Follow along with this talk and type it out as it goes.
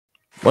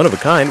One of a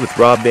Kind with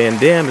Rob Van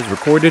Dam is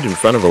recorded in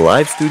front of a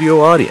live studio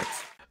audience.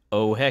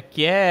 Oh, heck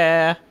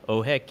yeah.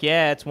 Oh, heck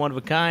yeah. It's One of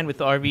a Kind with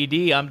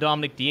RVD. I'm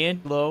Dominic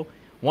D'Angelo,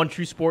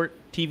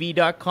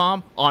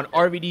 OneTrueSportTV.com, on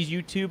RVD's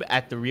YouTube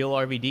at The Real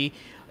RVD.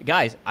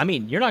 Guys, I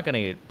mean, you're not going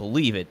to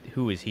believe it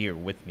who is here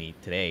with me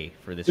today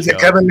for this show. Is it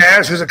Kevin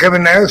Nash? Is it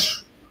Kevin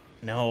Nash?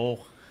 No.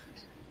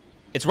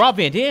 It's Rob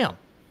Van Dam.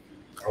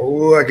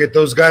 Oh, I get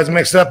those guys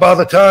mixed up all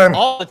the time.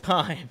 All the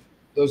time.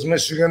 Those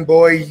Michigan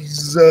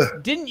boys.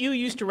 Didn't you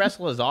used to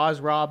wrestle as Oz,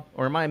 Rob?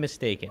 Or am I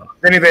mistaken?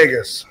 Vinny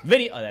Vegas. Oh,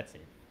 that's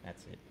it.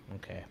 That's it.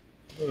 Okay.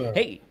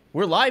 Hey,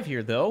 we're live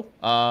here, though,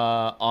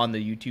 on the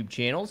YouTube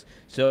channels.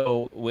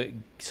 So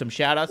some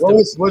shout-outs.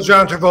 What's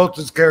John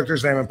Travolta's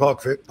character's name in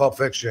Pulp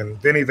Fiction?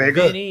 Vinny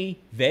Vega? Vinny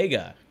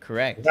Vega,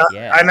 correct.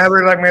 Yeah. I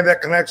never made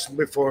that connection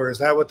before. Is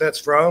that what that's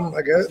from?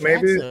 I guess,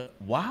 maybe.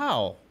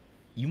 Wow.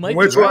 You might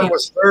Which be right. one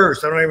was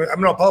first?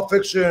 I'm not Pulp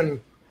Fiction.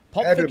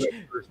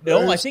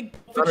 No, I think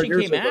Pulp Fiction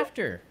came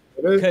after.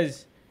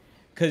 Because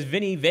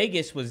Vinny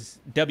Vegas was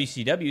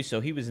WCW, so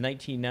he was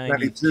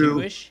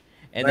 1992-ish.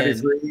 And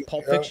then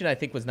Pulp Fiction, I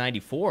think, was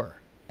 94.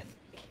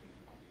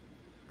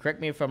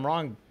 Correct me if I'm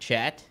wrong,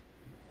 chat.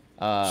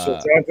 So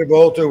John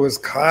Travolta was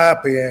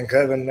copying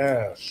Kevin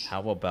Nash.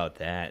 How about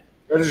that?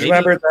 I just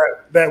remember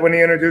that when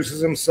he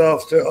introduces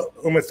himself to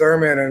Uma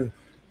Thurman and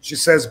she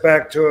says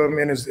back to him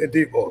in his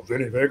deep,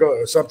 Vinny Vega,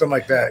 or something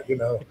like that, you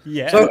know.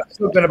 Yeah. So,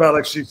 something about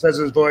like she says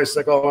his voice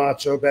like all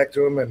macho back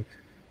to him, and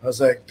I was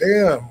like,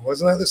 damn,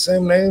 wasn't that the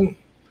same name?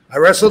 I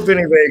wrestled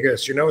Vinny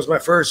Vegas. You know, it was my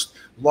first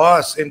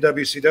loss in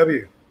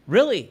WCW.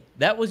 Really?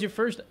 That was your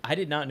first? I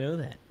did not know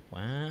that.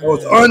 Wow. I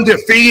was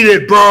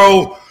undefeated,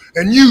 bro,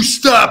 and you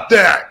stopped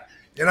that,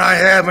 and I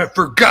haven't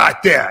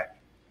forgot that.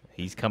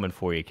 He's coming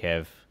for you,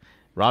 Kev.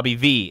 Robbie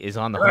V is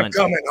on the hunt. I'm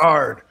coming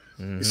hard.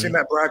 You seen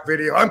that Brock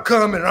video? I'm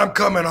coming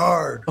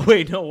hard. Oh,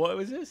 wait, no, what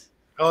was this?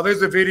 Oh,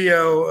 there's a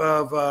video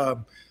of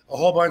a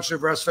whole bunch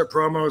of wrestler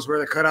promos where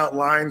they cut out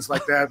lines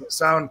like that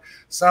sound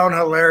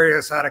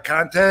hilarious out of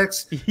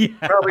context. Yeah.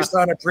 Probably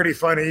sounded pretty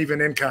funny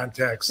even in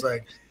context.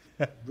 Like,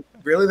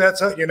 really, that's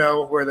how, you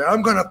know, where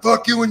I'm gonna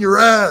fuck you in your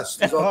ass.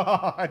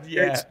 Yeah,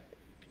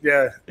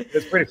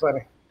 it's pretty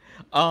funny.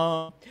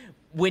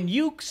 When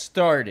you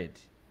started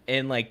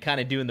and like kind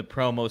of doing the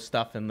promo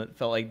stuff and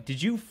felt like,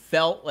 did you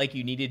felt like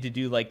you needed to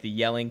do like the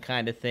yelling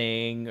kind of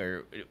thing,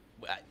 or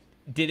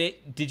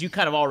did you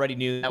kind of already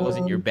knew that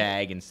wasn't your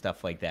bag and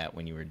stuff like that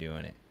when you were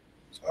doing it?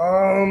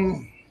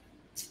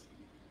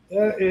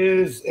 That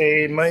is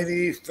a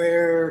mighty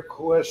fair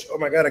question. Oh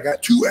my God, I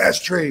got 2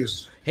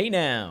 ashtrays. Hey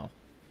now.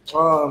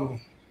 I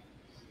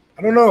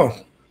don't know.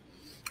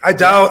 I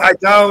doubt.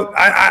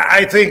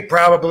 I think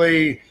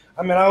probably.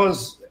 I mean, I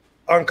was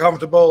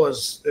uncomfortable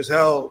as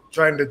hell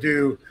trying to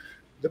do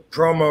the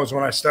promos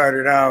when I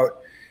started out,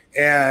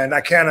 and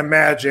I can't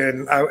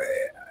imagine. I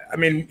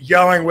mean,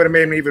 yelling would have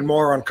made me even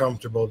more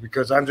uncomfortable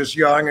because I'm just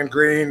young and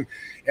green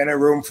in a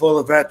room full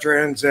of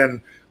veterans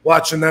and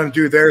watching them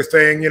do their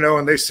thing, you know,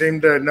 and they seem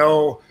to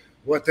know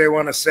what they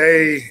want to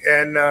say,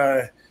 and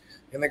they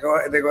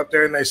go up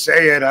there and they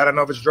say it. I don't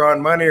know if it's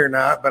drawing money or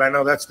not, but I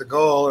know that's the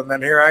goal. And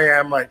then here I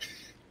am, like,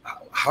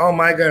 how am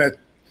I gonna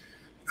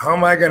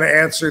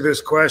answer this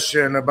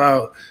question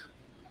about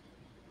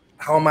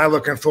how am I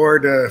looking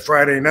forward to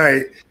Friday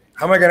night?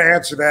 How am I going to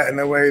answer that in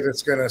a way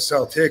that's going to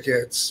sell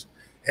tickets?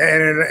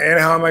 And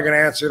how am I going to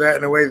answer that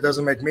in a way that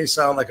doesn't make me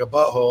sound like a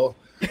butthole?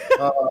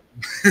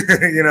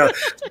 You know,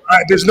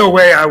 there's no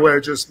way I would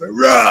have just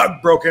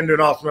broke into an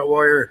Ultimate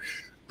Warrior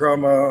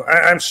promo.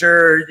 I'm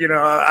sure, you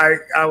know,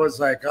 I was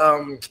like,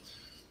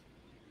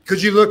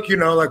 could you look, you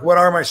know, like, what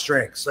are my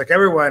strengths? Like,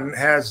 everyone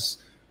has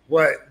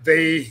what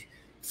they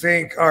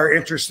think are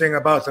interesting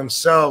about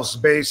themselves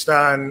based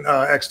on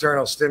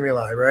external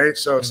stimuli, right?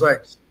 So it's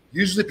like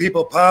usually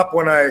people pop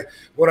when I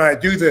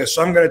do this,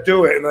 so I'm going to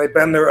do it, and they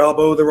bend their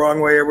elbow the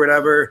wrong way or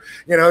whatever,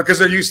 you know, because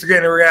they're used to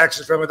getting a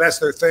reaction from it. That's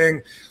their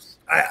thing.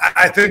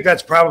 I think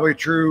that's probably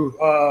true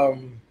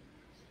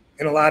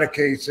in a lot of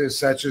cases,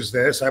 such as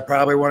this. I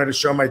probably wanted to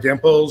show my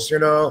dimples, you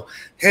know.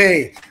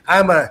 Hey,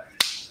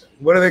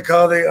 what do they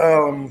call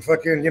the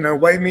fucking, you know,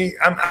 white meat?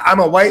 I'm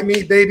a white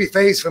meat baby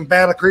face from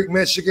Battle Creek,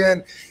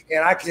 Michigan,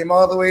 and I came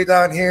all the way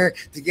down here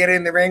to get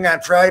in the ring on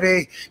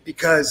Friday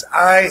because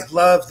I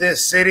love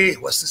this city.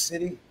 What's the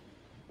city?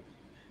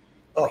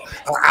 Oh,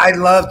 I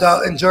love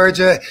Dalton,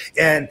 Georgia,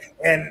 and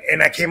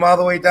I came all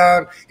the way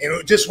down.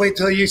 And just wait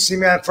till you see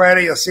me on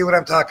Friday. You'll see what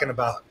I'm talking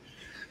about.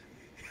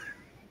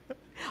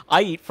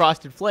 I eat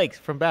Frosted Flakes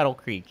from Battle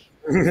Creek.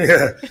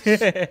 Yeah,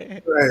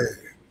 right.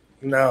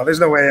 No, there's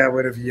no way I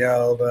would have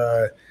yelled.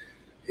 I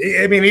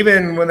mean,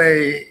 even when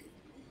they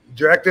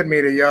directed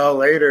me to yell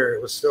later,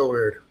 it was still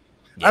weird.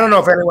 Yeah. I don't know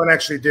if anyone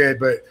actually did,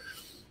 but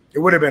it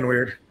would have been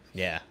weird.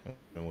 Yeah,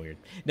 weird.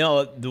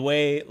 No, the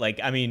way,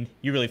 like, I mean,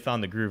 you really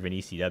found the groove in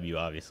ECW,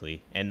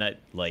 obviously, and that,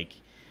 like,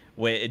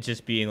 it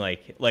just being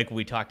like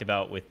we talked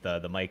about with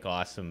the Mike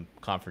Awesome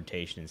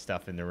confrontation and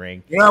stuff in the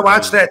ring. Yeah, I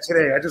watched that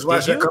today. I just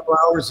watched it a couple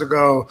hours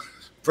ago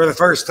for the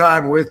first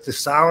time with the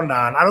sound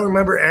on. I don't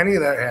remember any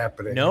of that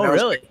happening. No,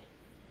 really?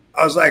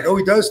 I was like, oh,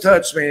 he does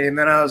touch me. And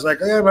then I was like,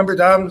 oh, yeah, remember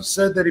Dom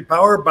said that he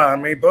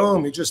powerbombed me.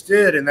 Boom, he just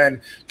did. And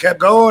then kept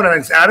going.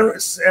 And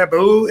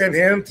Sabu and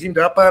him teamed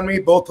up on me,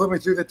 both put me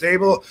through the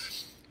table.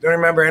 Don't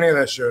remember any of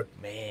that shit.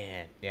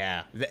 Man,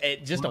 yeah.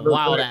 Just a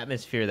wild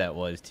atmosphere that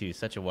was, too.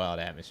 Such a wild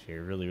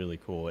atmosphere. Really, really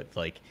cool. It's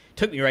like,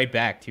 took me right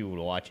back, too,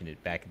 watching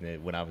it back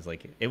when I was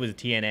like, it was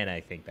TNN,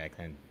 I think, back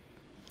then.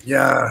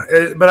 Yeah.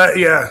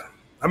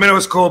 I mean, it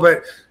was cool,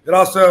 but it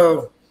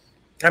also,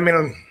 I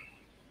mean,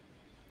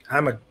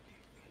 I'm a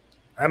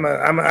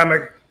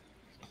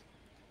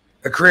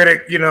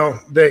critic, you know,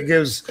 that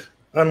gives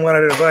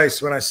unwanted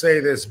advice when I say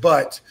this,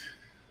 but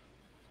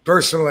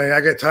personally, I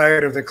get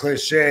tired of the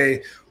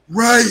cliche,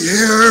 right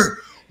here,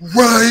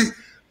 right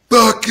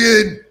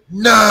fucking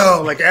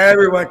now. Like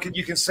everyone,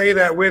 you can say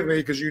that with me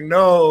because you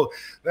know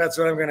that's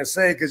what I'm going to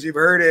say because you've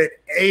heard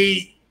it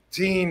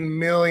 18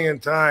 million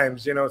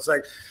times. You know, it's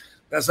like,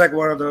 that's like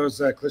one of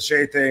those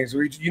cliche things.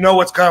 You know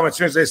what's coming as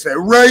soon as they say,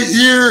 right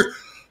here.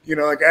 You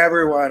know, like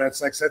everyone,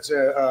 it's like such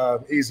a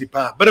easy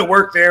pop. But it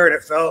worked there and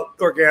it felt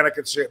organic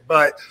and shit.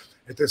 But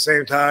at the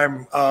same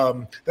time,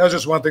 that was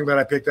just one thing that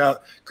I picked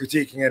out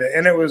critiquing it.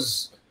 And it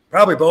was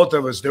probably both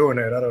of us doing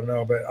it. I don't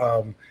know. But,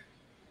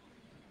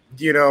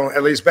 you know,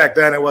 at least back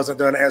then it wasn't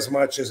done as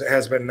much as it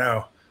has been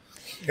now.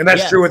 And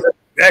that's true with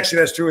 – actually,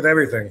 that's true with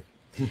everything.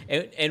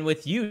 And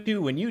with you,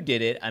 too, when you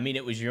did it, I mean,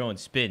 it was your own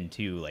spin,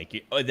 too.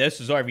 Like, this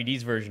was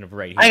RVD's version of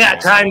right here. I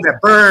got time to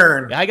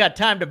burn. I got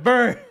time to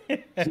burn.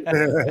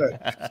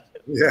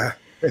 Yeah.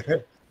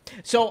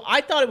 So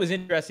I thought it was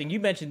interesting. You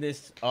mentioned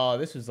this.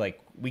 This was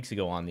like weeks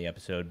ago on the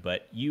episode,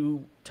 but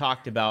you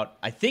talked about,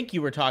 I think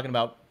you were talking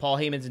about Paul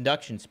Heyman's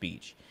induction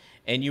speech.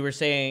 And you were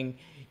saying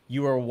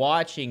you were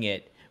watching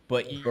it,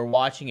 but you were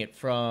watching it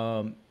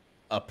from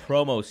a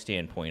promo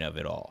standpoint of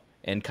it all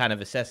and kind of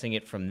assessing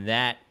it from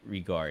that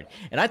regard.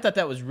 And I thought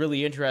that was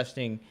really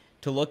interesting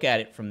to look at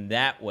it from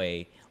that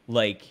way.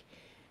 Like,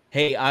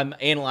 hey, I'm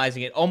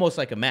analyzing it almost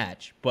like a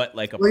match, but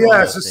like a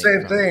yeah, it's the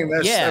same thing.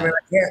 That's, yeah. I mean,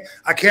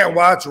 I can't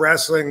watch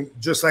wrestling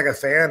just like a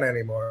fan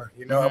anymore.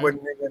 You know, I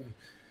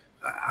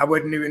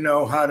wouldn't even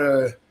know how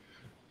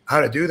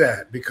to do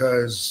that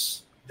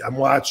because I'm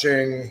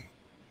watching,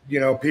 you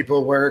know,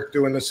 people work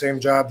doing the same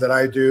job that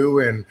I do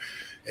and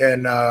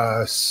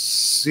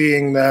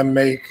seeing them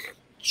make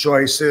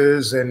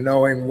choices and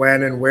knowing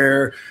when and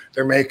where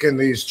they're making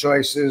these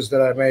choices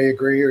that I may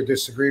agree or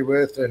disagree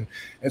with. And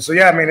so,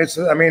 yeah, I mean, that's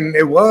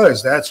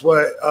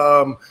what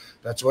a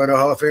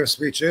Hall of Fame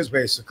speech is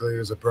basically,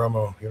 is a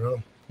promo, you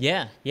know?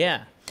 Yeah.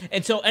 Yeah.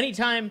 And so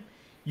anytime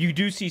you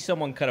do see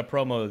someone cut a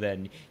promo,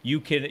 then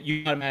you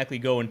automatically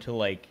go into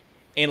like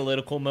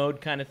analytical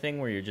mode kind of thing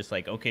where you're just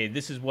like, okay,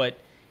 this is what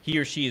he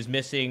or she is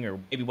missing, or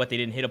maybe what they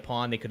didn't hit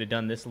upon. They could have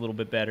done this a little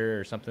bit better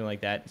or something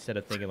like that, instead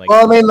of thinking like,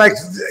 well, I mean, like,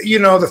 you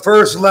know, the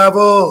first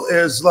level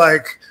is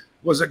like,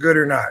 was it good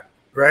or not?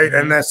 Right.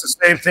 Mm-hmm. And that's the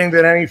same thing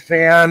that any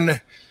fan,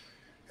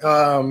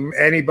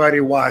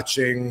 anybody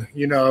watching,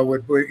 you know,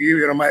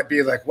 might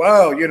be like,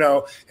 wow, you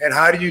know, and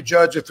how do you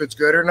judge if it's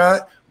good or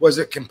not? Was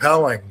it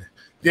compelling?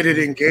 Did it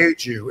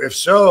engage you? If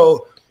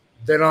so,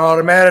 then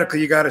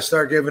automatically you got to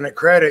start giving it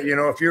credit. You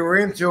know, if you were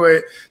into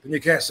it, then you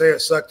can't say it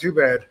sucked too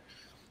bad.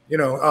 You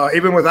know,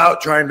 even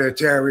without trying to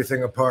tear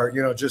everything apart,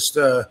 you know, just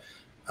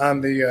on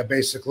the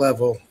basic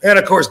level. And,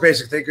 of course,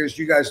 basic thinkers,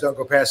 you guys don't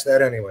go past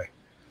that anyway.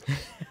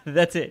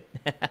 That's it.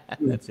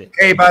 That's it.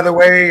 Hey, by the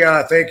way,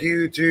 thank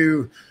you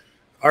to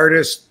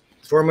artist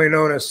formerly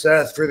known as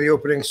Seth for the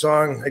opening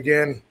song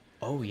again.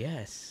 Oh,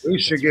 yes. We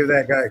should give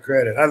that guy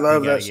credit. I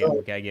love that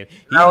song.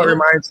 Now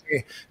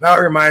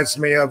it reminds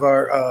me of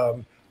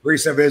our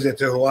recent visit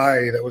to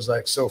Hawaii that was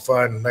like so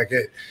fun. Like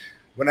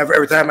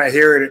every time I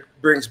hear it, it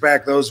brings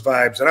back those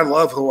vibes. And I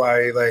love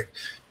Hawaii. Like,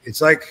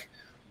 it's like,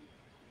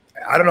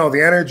 I don't know,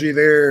 the energy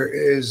there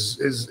is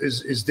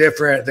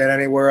different than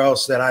anywhere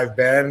else that I've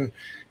been.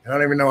 I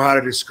don't even know how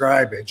to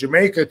describe it.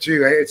 Jamaica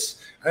too.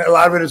 It's a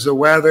lot of it is the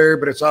weather,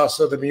 but it's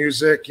also the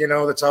music, you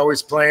know, that's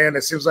always playing.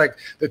 It seems like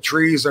the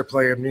trees are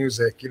playing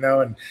music, you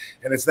know, and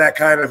it's that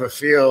kind of a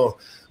feel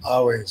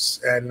always.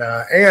 And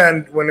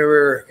when we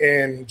were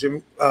in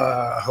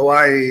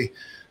Hawaii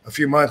a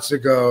few months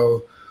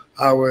ago,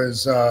 I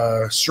was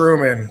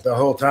shrooming the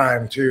whole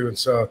time too, and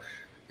so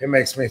it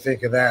makes me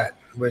think of that.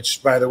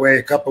 Which, by the way,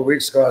 a couple of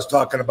weeks ago I was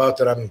talking about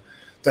that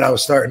I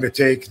was starting to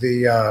take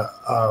the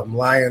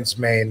lion's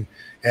mane,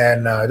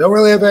 and don't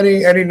really have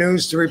any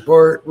news to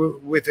report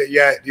with it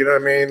yet. You know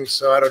what I mean?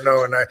 So I don't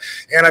know,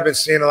 and I've been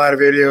seeing a lot of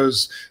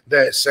videos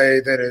that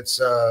say that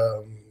it's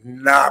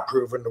not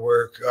proven to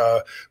work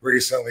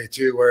recently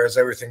too, whereas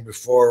everything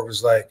before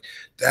was like,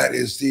 that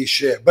is the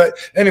shit. But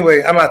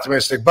anyway, I'm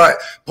optimistic. But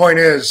point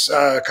is,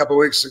 a couple of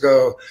weeks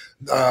ago,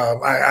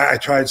 I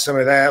tried some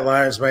of that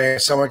lion's mane.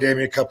 Someone gave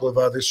me a couple of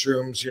other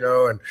shrooms, you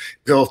know, and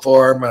pill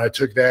form, and I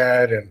took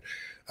that, and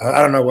I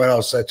don't know what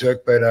else I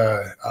took, but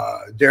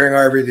during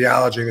our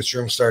radiology, the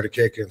shrooms started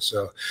kicking.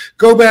 So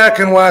go back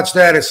and watch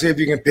that and see if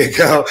you can pick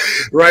out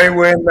right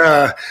when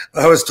I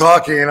was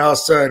talking, and all of a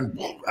sudden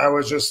I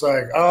was just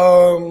like,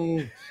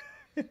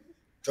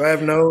 Do I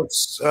have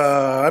notes?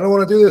 I don't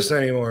want to do this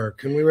anymore.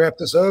 Can we wrap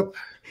this up?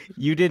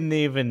 You didn't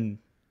even.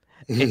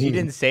 If you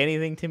didn't say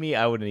anything to me,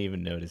 I wouldn't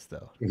even notice,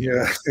 though.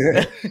 Yeah.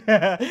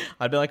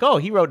 I'd be like, oh,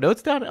 he wrote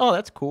notes down? Oh,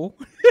 that's cool.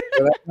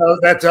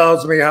 That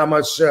tells me how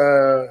much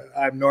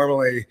I'm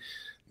normally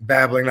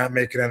babbling, not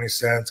making any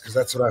sense, because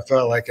that's what I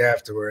felt like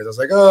afterwards. I was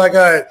like, oh, I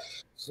got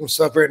some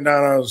stuff written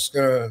down I was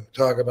going to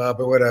talk about,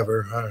 but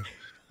whatever.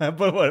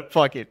 But what?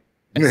 Fuck it.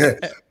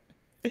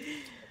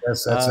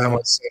 That's how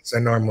much sense I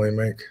normally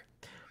make.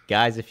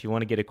 Guys, if you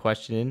want to get a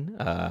question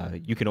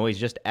in, you can always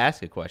just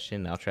ask a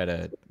question. I'll try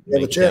to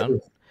make it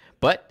down.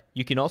 But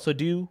you can also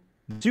do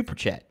Super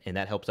Chat, and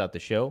that helps out the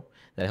show.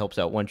 That helps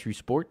out One True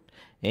Sport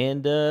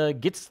and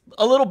gets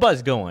a little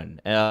buzz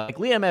going. Like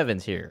Liam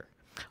Evans here,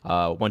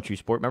 One True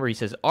Sport. Remember, he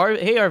says,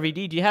 hey,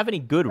 RVD, do you have any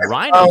good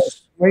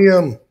rhinos?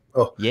 Liam.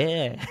 Oh.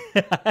 Yeah.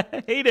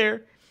 Hey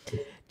there.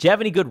 Do you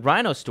have any good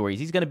rhino stories?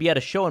 He's going to be at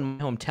a show in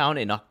my hometown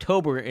in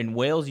October in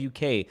Wales,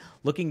 UK.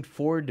 Looking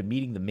forward to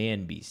meeting the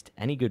man beast.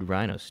 Any good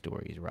rhino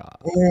stories, Rob?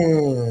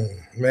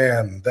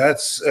 Man,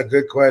 that's a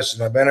good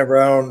question. I've been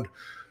around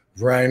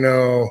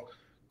Rhino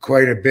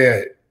quite a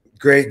bit.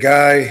 Great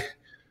guy.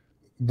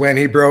 When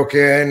he broke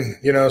in,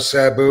 you know,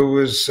 Sabu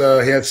was he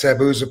had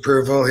Sabu's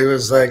approval. He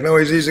was like, no,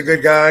 he's a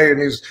good guy,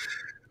 and he's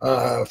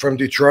from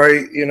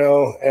Detroit, you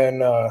know,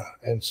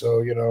 and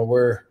so, you know,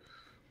 we're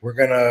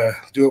gonna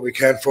do what we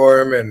can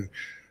for him, and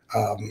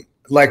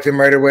liked him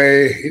right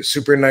away. He's a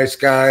super nice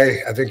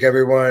guy. I think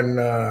everybody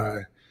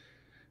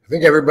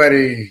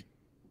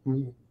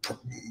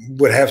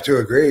would have to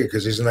agree,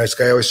 because he's a nice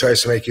guy. Always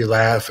tries to make you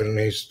laugh, and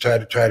he's try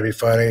to be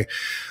funny.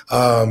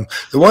 The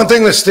one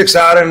thing that sticks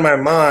out in my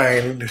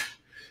mind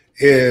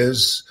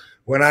is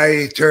when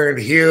I turned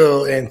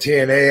heel in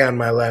TNA on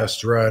my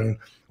last run,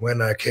 when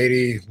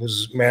Katie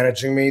was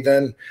managing me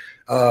then.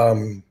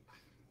 Well,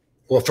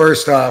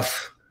 first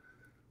off,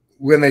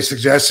 when they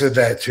suggested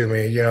that to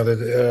me, you know,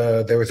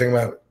 that they were thinking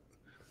about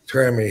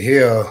turning me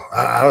heel,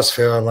 I was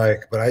feeling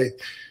like, but I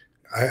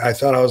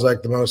thought I was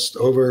like the most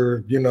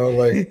over, you know,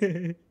 like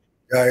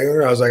guy.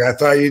 I was like, I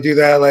thought you do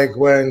that like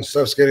when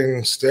stuff's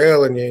getting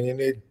stale and you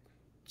need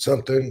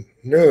something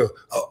new.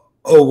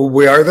 Oh,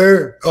 we are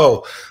there?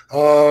 Oh,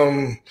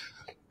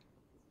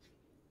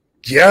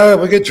 yeah,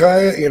 we could try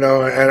it, you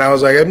know. And I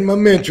was like,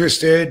 I'm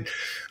interested.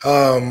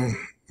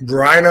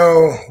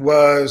 Rhino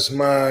was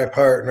my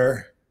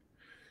partner.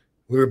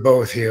 We were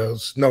both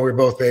heels. No, we were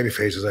both baby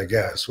faces, I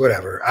guess.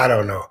 Whatever. I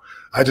don't know.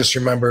 I just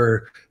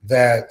remember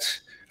that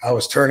I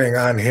was turning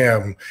on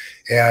him,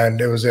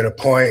 and it was at a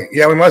point.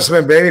 Yeah, we must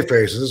have been baby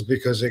faces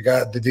because they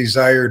got the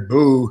desired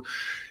boo.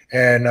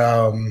 And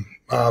I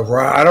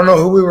don't know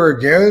who we were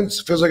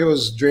against. It feels like it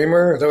was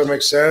Dreamer. That would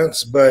make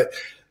sense, but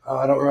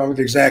I don't remember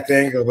the exact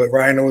angle. But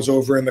Rhino was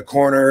over in the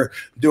corner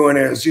doing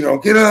his, you know,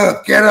 get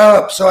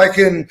up, so I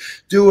can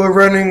do a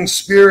running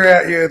spear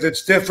at you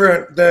that's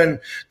different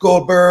than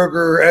Goldberg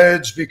or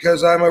Edge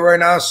because I'm a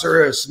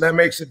rhinoceros, and that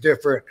makes it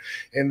different.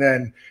 And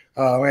then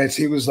as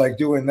he was like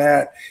doing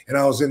that, and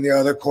I was in the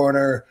other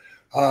corner,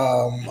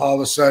 all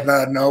of a sudden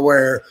out of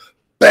nowhere,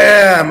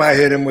 bam, I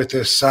hit him with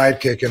this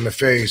sidekick in the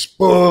face.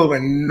 Boom,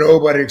 and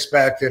nobody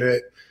expected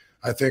it.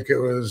 I think it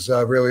was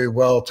really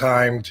well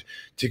timed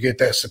to get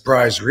that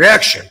surprise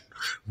reaction.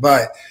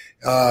 But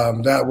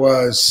that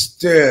was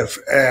stiff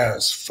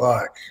as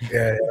fuck.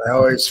 And I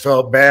always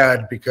felt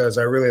bad because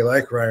I really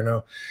like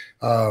Rhino.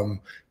 But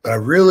I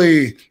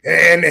really,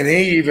 and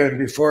he even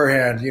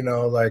beforehand, you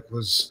know, like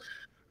was,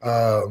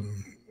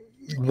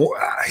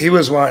 he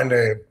was wanting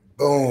to,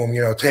 boom,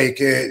 you know, take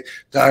it.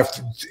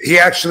 He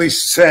actually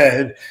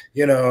said,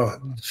 you know,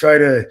 try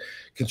to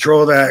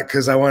control that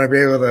because I want to be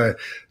able to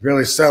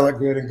really sell it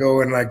good and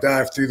go and like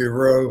dive through the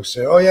ropes.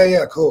 And, oh,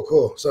 yeah,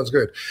 cool. Sounds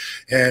good.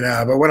 And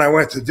but when I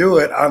went to do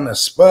it on the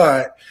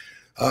spot,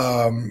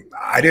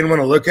 I didn't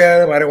want to look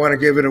at him. I didn't want to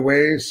give it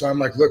away. So I'm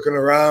like looking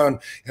around,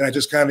 and I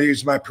just kind of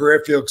used my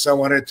peripheral because I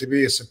wanted it to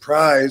be a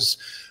surprise.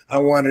 I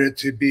wanted it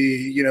to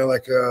be, you know,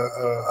 like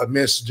a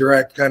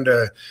misdirect kind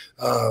of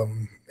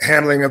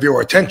handling of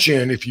your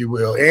attention, if you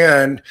will,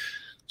 and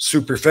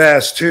super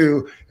fast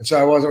too. And so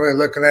I wasn't really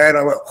looking at it.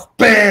 I went,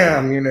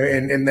 bam, you know,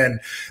 and then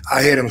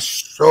I hit him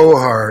so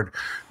hard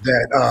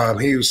that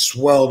he was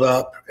swelled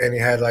up, and he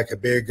had like a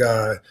big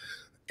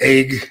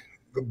egg,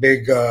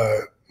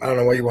 I don't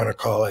know what you want to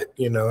call it,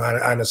 you know,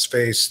 on his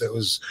face that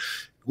was,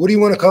 what do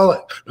you want to call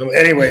it?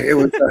 Anyway, it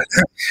was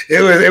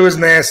it was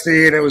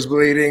nasty, and it was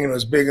bleeding, and it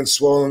was big and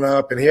swollen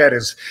up, and he had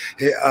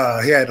he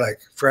had like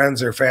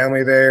friends or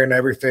family there and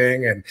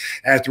everything, and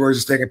afterwards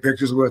he's taking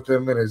pictures with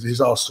him, and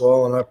he's all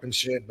swollen up and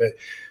shit. But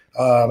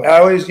I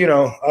always, you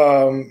know,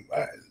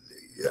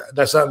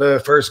 that's not the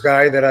first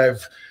guy that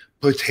I've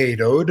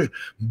potatoed,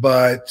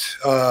 but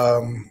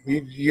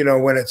you know,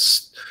 when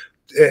it's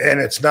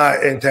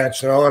not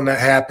intentional, and that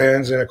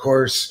happens, and of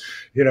course,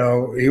 you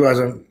know, he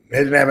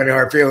didn't have any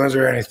hard feelings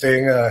or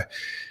anything.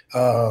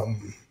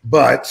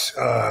 But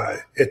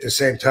at the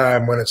same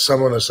time, when it's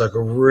someone that's like a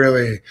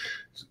really,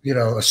 you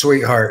know, a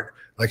sweetheart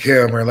like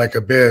him or like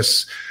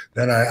Abyss,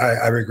 then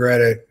I regret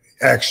it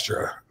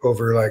extra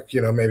over like,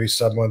 you know, maybe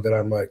someone that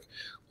I'm like,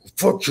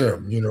 fuck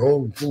him, you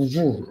know.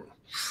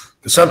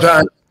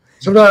 Sometimes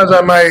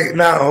I might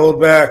not hold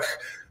back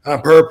on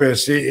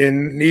purpose,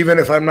 and even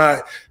if I'm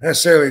not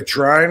necessarily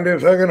trying to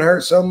fucking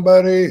hurt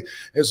somebody,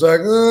 it's like,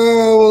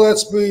 oh, well,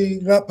 let's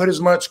not put as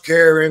much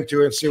care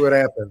into it and see what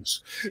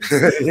happens.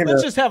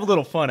 Let's just have a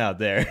little fun out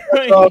there.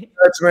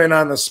 That's man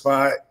on the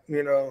spot,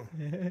 you know.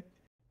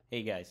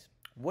 Hey guys,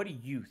 what do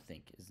you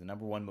think is the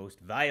 #1 most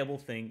valuable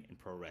thing in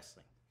pro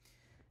wrestling?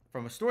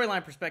 From a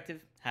storyline perspective,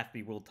 have to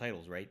be world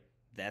titles, right?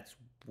 That's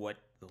what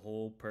the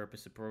whole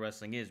purpose of pro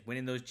wrestling is.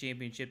 Winning those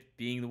championships,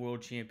 being the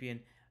world champion,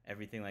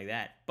 everything like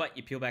that. But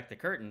you peel back the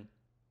curtain,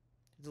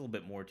 there's a little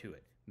bit more to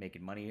it.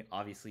 Making money,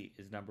 obviously,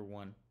 is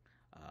 #1.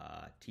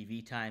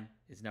 TV time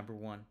is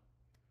 #1.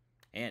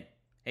 And,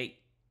 hey,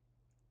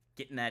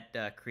 getting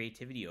that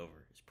creativity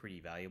over is pretty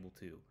valuable,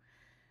 too.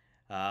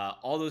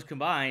 All those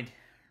combined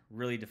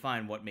really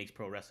define what makes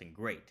pro wrestling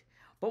great.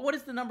 But what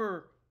is the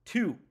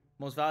 #2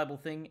 most valuable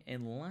thing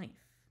in life?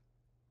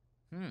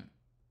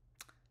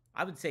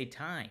 I would say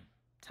time.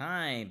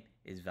 Time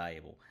is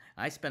valuable.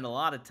 I spend a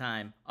lot of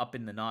time up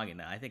in the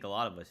noggin. I think a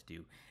lot of us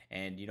do.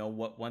 And you know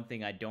what? One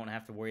thing I don't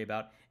have to worry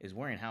about is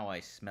worrying how I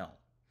smell.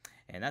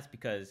 And that's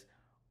because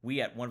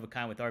we at One of a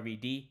Kind with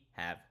RVD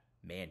have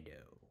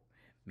Mando.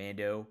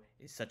 Mando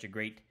is such a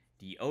great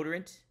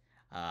deodorant.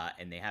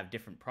 And they have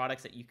different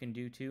products that you can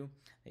do too,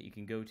 that you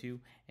can go to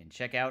and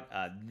check out.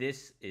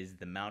 This is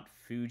the Mount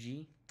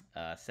Fuji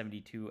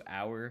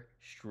 72-hour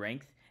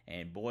strength.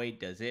 And boy,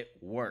 does it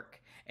work.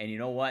 And you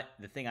know what?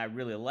 The thing I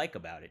really like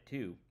about it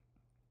too,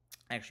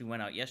 I actually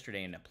went out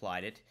yesterday and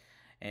applied it,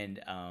 and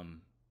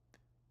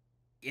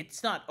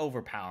it's not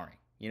overpowering.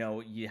 You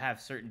know, you have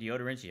certain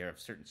deodorants, you have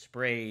certain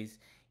sprays,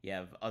 you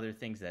have other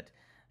things that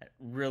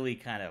really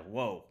kind of,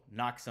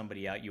 knock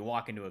somebody out. You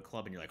walk into a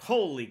club and you're like,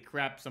 holy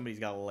crap, somebody's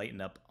got to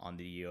lighten up on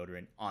the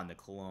deodorant, on the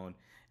cologne,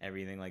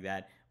 everything like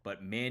that.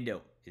 But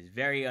Mando is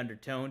very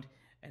undertoned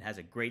and has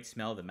a great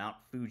smell. The Mount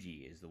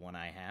Fuji is the one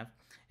I have.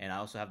 And I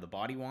also have the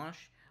body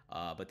wash,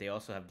 but they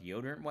also have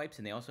deodorant wipes,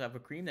 and they also have a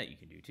cream that you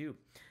can do too.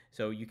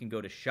 So you can go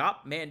to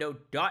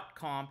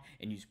shopmando.com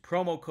and use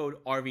promo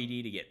code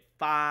RVD to get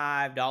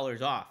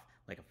 $5 off,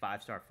 like a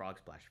 5-star frog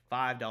splash,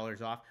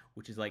 $5 off,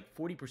 which is like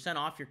 40%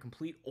 off your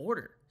complete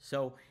order.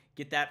 So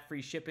get that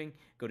free shipping.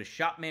 Go to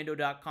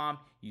shopmando.com,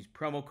 use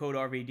promo code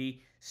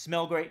RVD.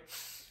 Smell great.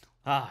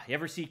 You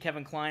ever see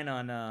Kevin Klein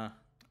on A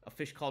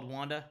Fish Called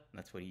Wanda?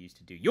 That's what he used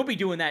to do. You'll be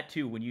doing that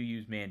too when you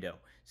use Mando.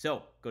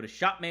 So go to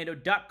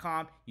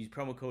shopmando.com, use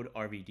promo code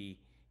RVD,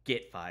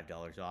 get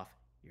 $5 off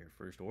your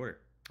first order.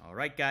 All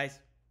right, guys,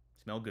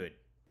 smell good.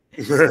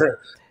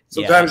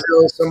 Sometimes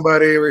you owe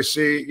somebody a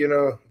receipt, you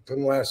know,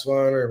 from the last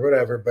one or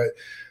whatever. But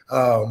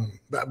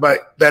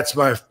that's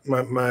my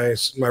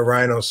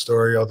Rhino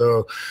story.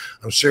 Although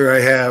I'm sure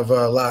I have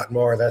a lot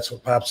more. That's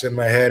what pops in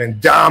my head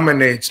and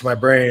dominates my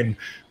brain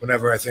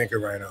whenever I think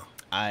of Rhino.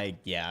 I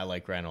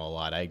like Rhino a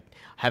lot. I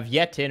have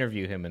yet to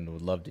interview him and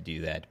would love to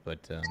do that.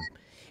 But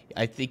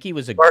I think he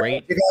was a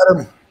great. You got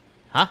him,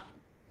 huh?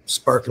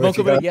 Spark him.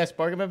 Yeah,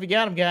 spark him if you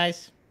got him,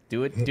 guys.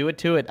 Do it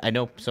to it. I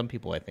know some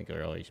people I think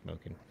are already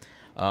smoking.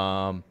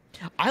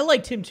 I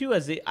liked him too.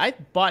 I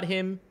bought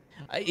him.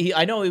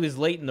 I know he was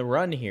late in the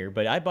run here,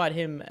 but I bought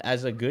him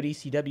as a good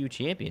ECW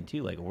champion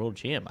too, like a world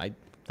champ. I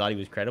thought he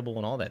was credible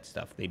and all that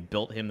stuff. They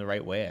built him the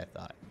right way, I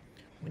thought,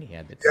 when he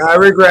had the. Yeah, I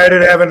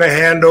regretted having to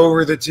hand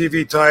over the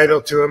TV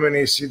title to him in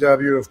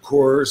ECW, of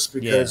course,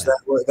 because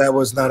that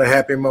was not a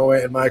happy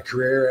moment in my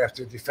career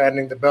after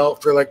defending the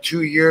belt for like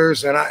 2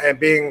 years and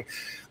being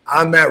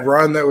on that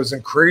run that was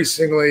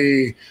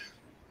increasingly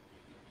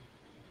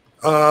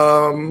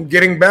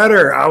getting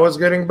better. I was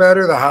getting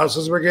better. The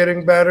houses were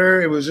getting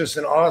better. It was just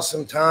an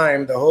awesome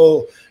time. The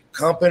whole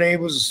company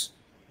was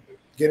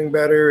getting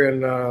better.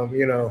 And,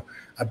 you know,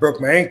 I broke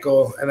my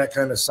ankle, and that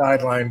kind of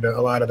sidelined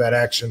a lot of that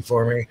action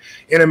for me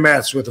in a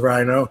match with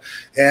Rhino.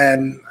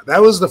 And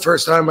that was the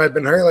first time I'd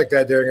been hurt like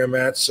that during a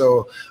match.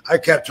 So I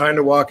kept trying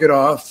to walk it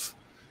off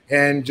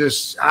and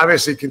just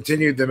obviously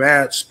continued the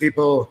match.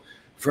 People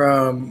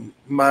from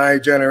my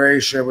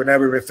generation would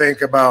never even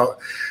think about,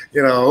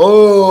 you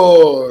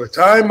know,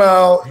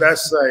 timeout.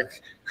 That's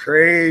like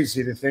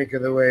crazy to think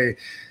of the way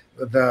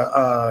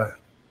the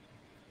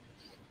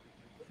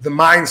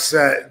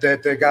mindset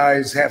that the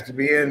guys have to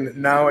be in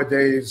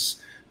nowadays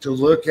to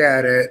look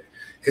at it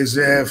as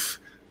if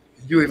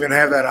you even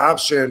have that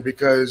option,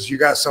 because you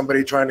got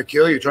somebody trying to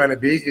kill you, trying to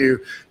beat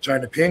you, trying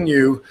to pin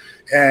you,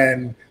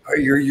 and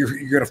you're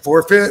going to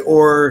forfeit,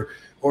 or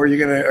are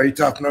you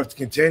tough enough to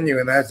continue?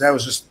 And that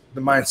was just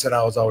the mindset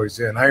I was always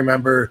in. I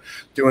remember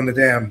doing the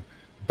damn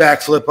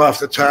backflip off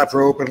the top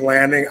rope and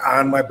landing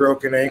on my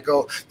broken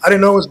ankle. I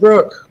didn't know it was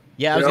broke.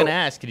 Yeah, I was going to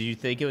ask, did you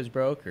think it was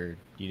broke, or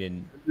you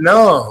didn't?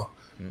 No.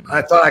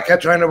 I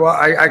kept trying to.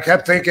 I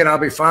kept thinking I'll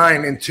be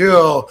fine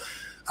until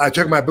I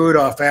took my boot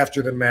off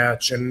after the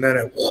match, and then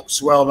it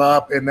swelled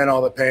up, and then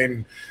all the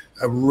pain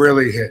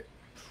really hit.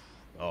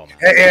 Oh,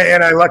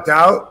 and I lucked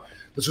out.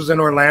 This was in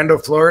Orlando,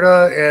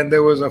 Florida, and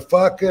there was a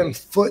fucking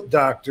foot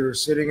doctor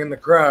sitting in the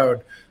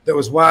crowd that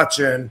was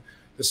watching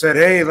said,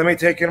 hey, let me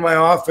take you to my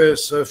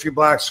office a few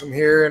blocks from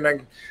here, and I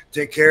can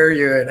take care of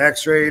you, and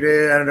x-rayed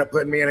it, ended up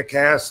putting me in a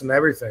cast and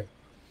everything.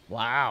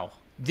 Wow.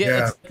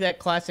 Yeah. It's that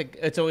classic.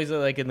 It's always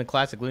like in the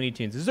classic Looney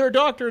Tunes. Is there a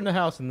doctor in the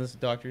house? And this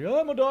doctor, oh,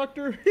 I'm a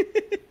doctor.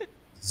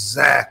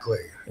 Exactly.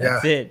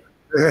 That's it.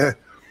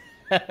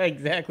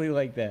 Exactly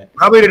like that.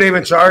 Probably didn't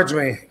even charge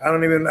me. I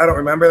don't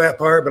remember that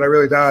part, but I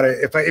really doubt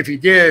it. If he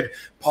did,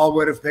 Paul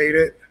would have paid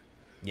it.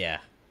 Yeah.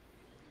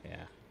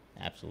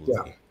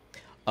 Absolutely.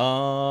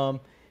 Yeah.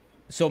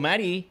 So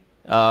Matty,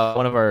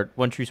 one of our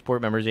One True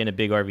Sport members and a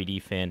big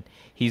RVD fan,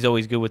 he's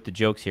always good with the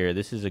jokes here.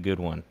 This is a good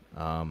one.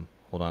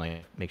 Hold on,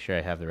 I make sure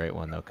I have the right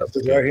one though.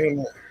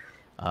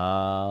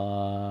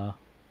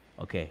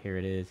 Okay, here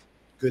it is.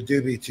 Good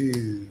doobie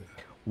too.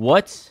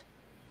 What's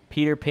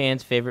Peter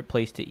Pan's favorite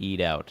place to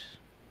eat out?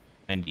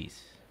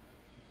 Wendy's.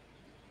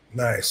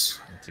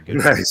 Nice. That's a good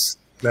nice.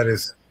 One. That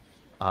is.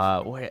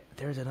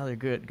 There's another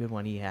good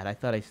one he had. I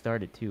thought I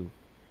started too.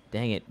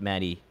 Dang it,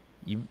 Matty.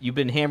 You've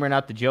been hammering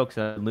out the jokes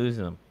and I'm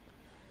losing them.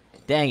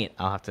 Dang it.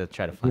 I'll have to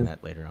try to find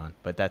that later on.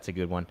 But that's a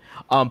good one.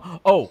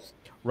 Oh,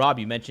 Rob,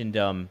 you mentioned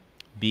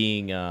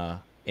being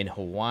in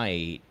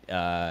Hawaii,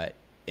 and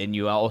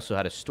you also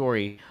had a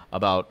story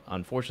about,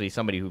 unfortunately,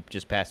 somebody who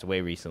just passed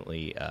away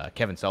recently,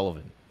 Kevin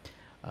Sullivan.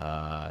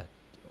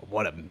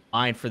 What a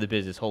mind for the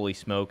business, holy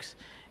smokes.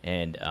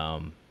 And,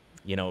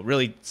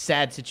 really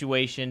sad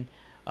situation.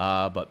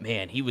 But,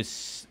 man,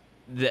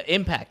 the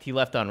impact he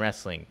left on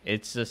wrestling,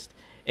 it's just,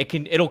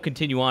 it'll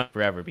continue on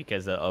forever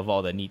because of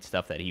all the neat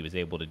stuff that he was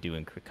able to do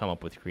and come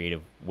up with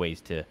creative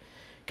ways to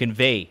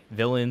convey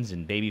villains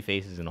and baby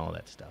faces and all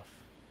that stuff.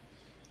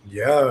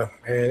 Yeah,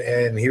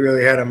 and he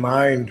really had a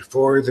mind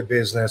for the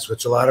business,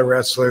 which a lot of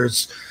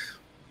wrestlers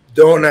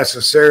don't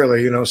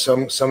necessarily.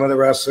 Some of the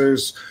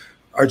wrestlers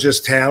are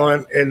just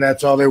talent, and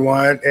that's all they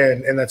want,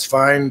 and that's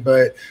fine.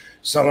 But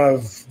some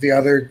of the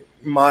other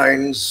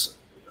minds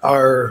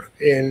are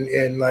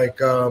in like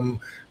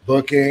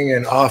booking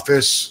and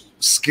office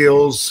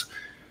skills,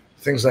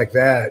 things like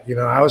that.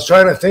 I was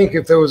trying to think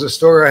if there was a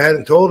story I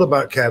hadn't told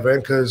about Kevin,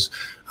 because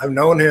I've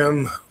known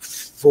him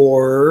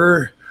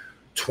for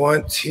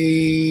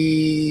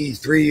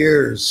 23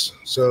 years.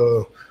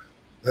 So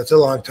that's a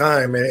long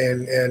time.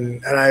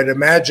 And I'd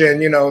imagine,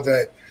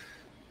 that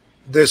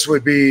this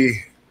would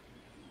be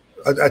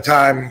a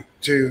time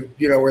to,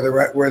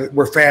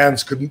 where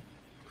fans could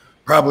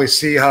probably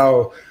see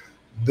how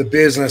the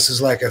business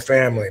is like a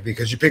family,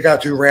 because you pick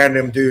out two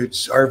random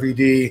dudes,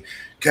 RVD,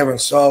 Kevin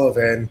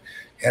Sullivan,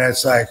 and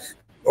it's like,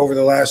 over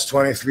the last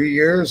 23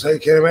 years, I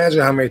can't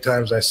imagine how many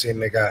times I've seen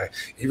the guy.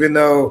 Even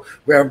though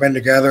we haven't been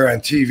together on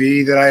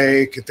TV that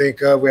I could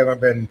think of, we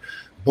haven't been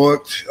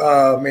booked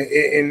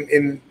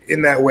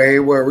in that way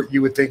where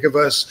you would think of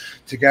us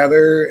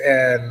together,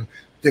 and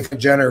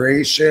different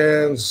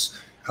generations.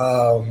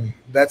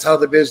 That's how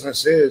the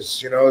business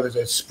is.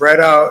 It's spread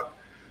out,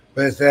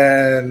 but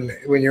then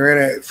when you're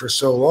in it for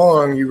so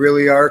long, you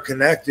really are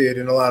connected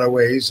in a lot of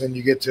ways, and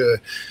you get to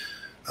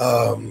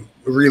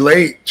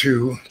relate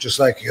to, just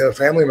like a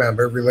family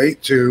member,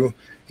 relate to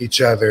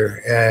each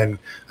other. And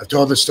I've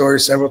told the story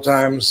several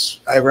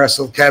times. I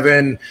wrestled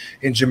Kevin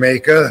in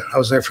Jamaica. I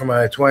was there for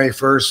my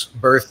 21st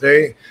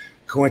birthday,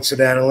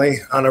 coincidentally,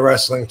 on a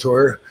wrestling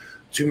tour.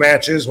 2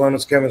 matches. One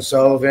was Kevin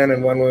Sullivan,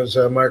 and one was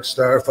Mark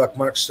Starr. Fuck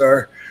Mark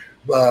Starr.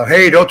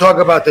 Hey, don't talk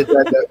about the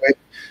dead that way.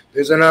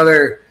 There's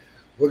another,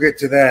 we'll get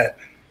to that.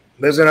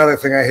 There's another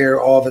thing I hear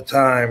all the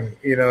time,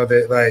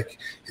 that like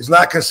is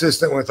not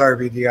consistent with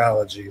our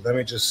ideology. Let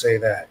me just say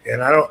that.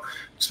 And I don't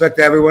expect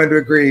everyone to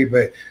agree,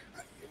 but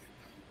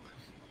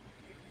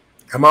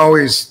I'm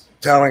always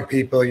telling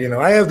people,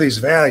 I have these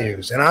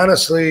values. And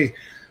honestly,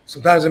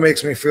 sometimes it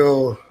makes me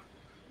feel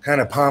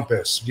kind of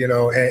pompous,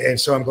 and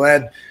so I'm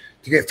glad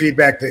to get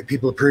feedback that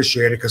people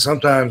appreciate it, because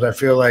sometimes I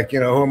feel like,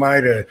 who am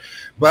I to,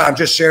 but I'm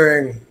just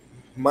sharing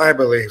my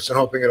beliefs and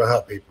hoping it'll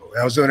help people.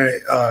 I was doing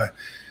an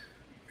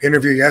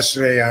interview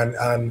yesterday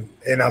on,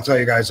 and I'll tell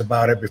you guys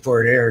about it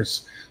before it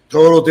airs.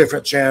 Total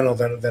different channel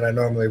than I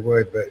normally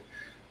would, but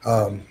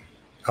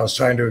I was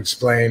trying to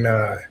explain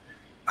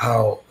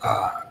how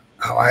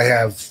I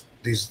have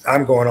these.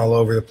 I'm going all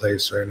over the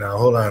place right now.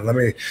 Hold on, let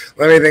me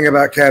think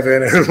about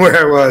Kevin and where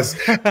I was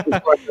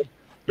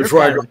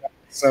before I go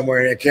somewhere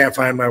and I can't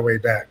find my way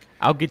back.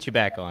 I'll get you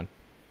back on.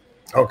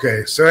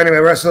 Okay, so anyway,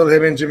 wrestled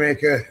him in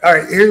Jamaica. All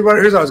right, here's what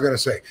I was gonna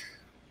say.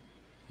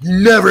 You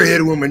never hit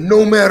a woman,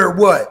 no matter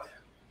what.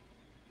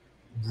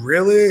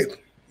 Really?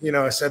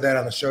 I said that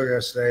on the show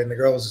yesterday, and the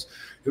girls,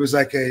 it was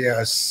like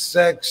a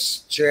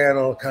sex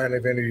channel kind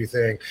of interview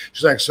thing.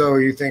 She's like, so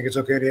you think it's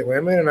okay to hit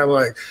women? And I'm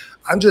like,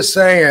 I'm just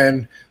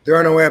saying there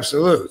are no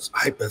absolutes.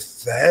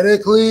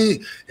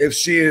 Hypothetically, if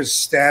she is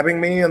stabbing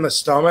me in the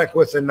stomach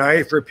with a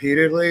knife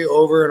repeatedly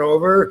over and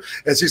over,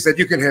 and she said,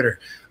 you can hit her.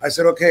 I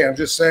said, okay, I'm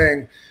just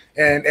saying.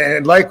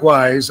 And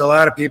likewise, a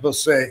lot of people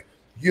say,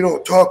 you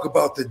don't talk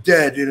about the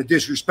dead in a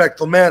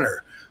disrespectful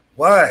manner.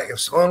 Why? If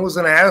someone was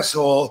an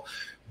asshole,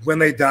 when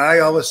they die,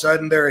 all of a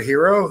sudden they're a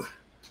hero?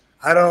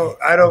 I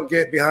don't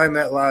get behind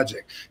that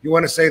logic. You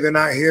want to say they're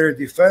not here to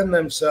defend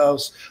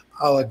themselves,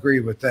 I'll agree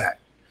with that.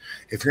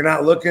 If you're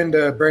not looking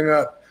to bring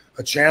up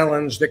a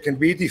challenge that can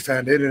be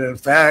defended, and in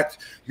fact,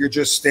 you're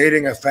just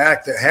stating a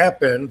fact that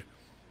happened,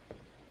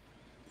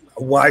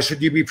 why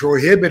should you be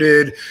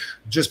prohibited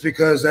just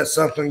because that's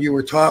something you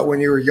were taught when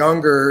you were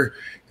younger,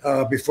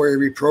 before you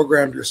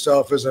reprogrammed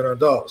yourself as an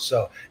adult?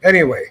 So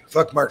anyway,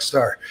 fuck Mark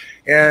Starr.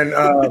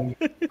 And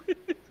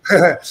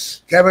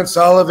Kevin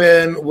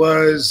Sullivan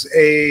was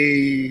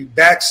a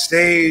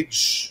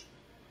backstage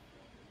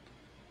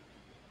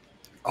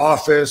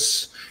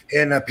office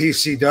in a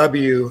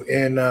PCW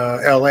in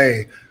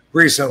LA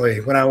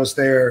recently when I was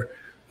there.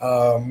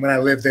 When I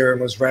lived there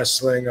and was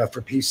wrestling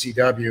for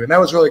PCW. And that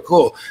was really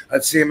cool.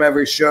 I'd see him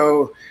every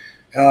show.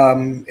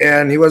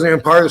 And he wasn't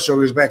even part of the show. He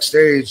was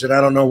backstage. And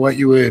I don't know what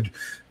you would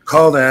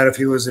call that, if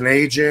he was an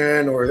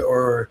agent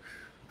or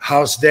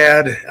house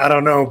dad. I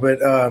don't know.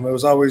 But it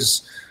was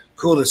always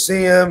cool to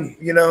see him.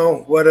 You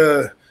know, what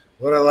a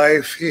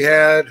life he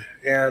had.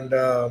 And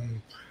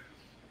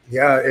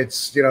yeah,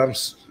 it's, you know, I'm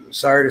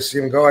sorry to see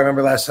him go. I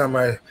remember last time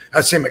I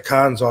see him at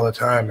cons all the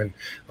time, and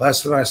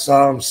last time I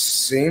saw him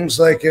seems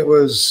like it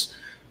was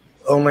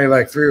only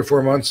like 3 or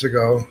 4 months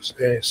ago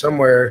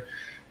somewhere.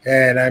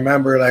 And I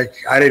remember, like,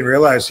 I didn't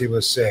realize he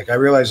was sick. I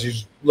realized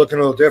he's looking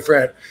a little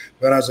different,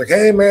 but I was like,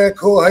 hey man,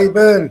 cool, how you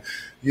been?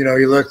 You know,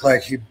 he looked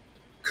like he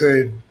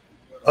could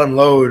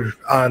unload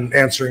on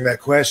answering that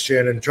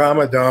question and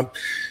trauma dump,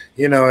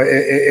 you know,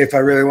 if I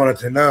really wanted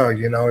to know.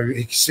 You know,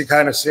 he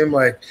kind of seemed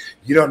like,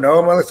 you don't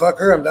know,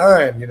 motherfucker, I'm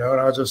dying, you know.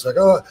 And I was just like,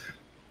 oh,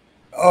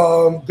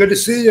 good to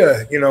see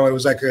you. You know, it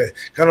was like a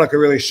kind of like a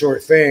really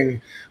short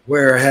thing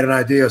where I had an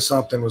idea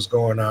something was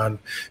going on.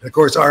 And of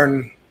course,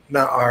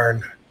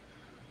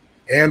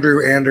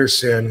 Andrew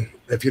Anderson,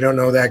 if you don't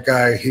know that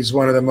guy, he's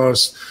one of the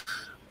most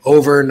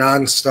over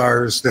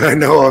non-stars that I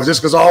know of,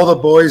 just because all the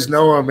boys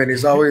know him, and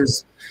he's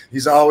always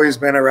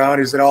been around.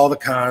 He's at all the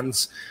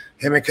cons.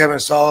 Him and Kevin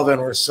Sullivan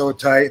were so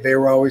tight. They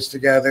were always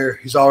together.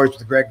 He's always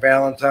with Greg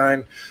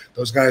Valentine.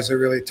 Those guys are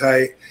really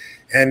tight.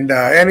 And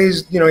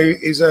he's, you know,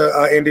 he's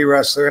a indie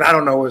wrestler, and I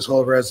don't know his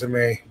whole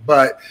resume,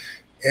 but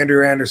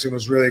Andrew Anderson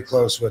was really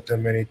close with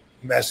him, and he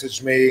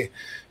messaged me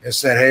and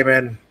said, hey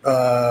man,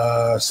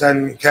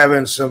 send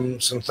Kevin some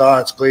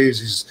thoughts,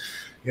 please.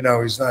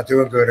 He's not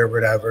doing good or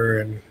whatever.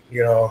 And,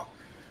 you know,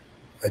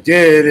 I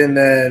did. And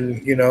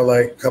then, you know,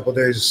 like a couple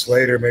days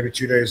later, maybe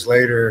 2 days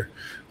later,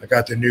 I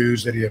got the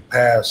news that he had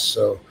passed.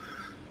 So,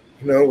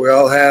 you know, we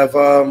all have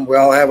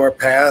our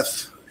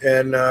path,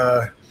 and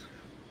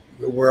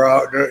we're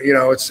out. You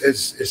know,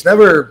 it's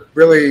never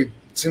really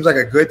seems like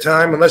a good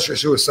time unless you're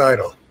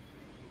suicidal.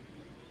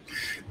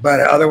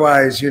 But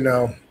otherwise, you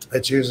know,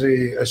 it's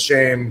usually a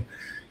shame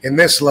in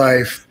this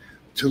life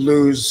to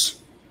lose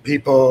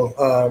people,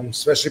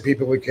 especially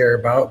people we care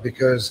about,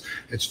 because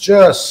it's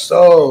just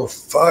so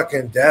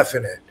fucking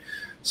definite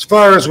as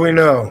far as we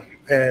know.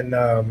 And,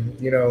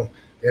 you know,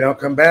 they don't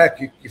come back.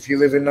 If you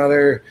live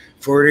another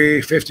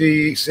 40,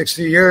 50,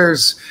 60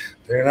 years,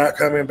 they're not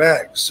coming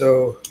back.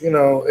 So, you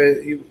know,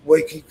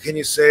 what can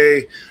you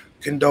say?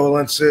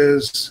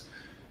 Condolences.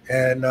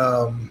 And,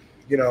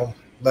 you know,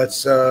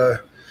 let's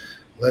hope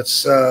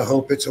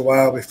it's a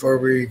while before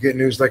we get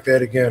news like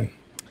that again.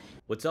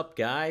 What's up,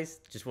 guys?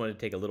 Just wanted to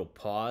take a little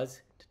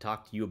pause to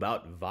talk to you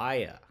about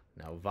Via.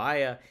 Now,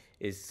 Via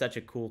is such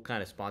a cool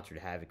kind of sponsor to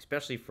have,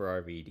 especially for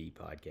RVD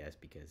podcast,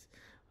 because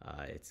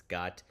it's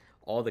got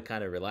all the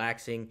kind of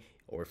relaxing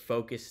or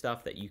focus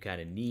stuff that you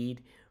kind of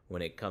need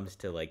when it comes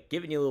to like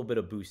giving you a little bit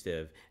of boost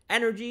of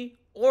energy,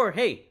 or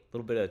hey, a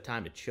little bit of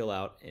time to chill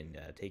out and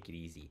take it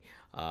easy.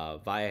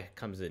 Via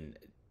comes in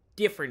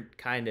different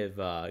kind of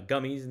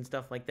gummies and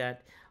stuff like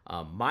that.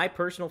 My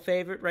personal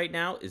favorite right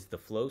now is the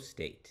Flow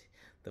State.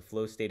 The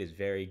Flow State is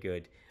very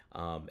good.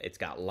 It's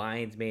got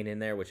lion's mane in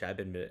there, which I've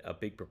been a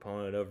big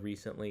proponent of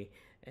recently,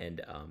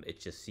 and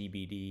it's just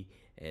CBD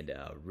and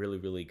really,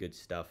 really good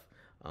stuff.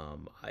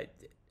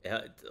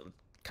 It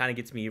kind of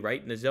gets me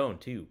right in the zone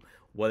too,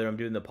 whether I'm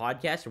doing the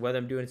podcast or whether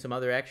I'm doing some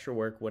other extra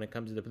work when it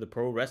comes to the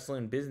pro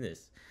wrestling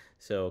business.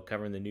 So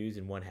covering the news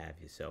and what have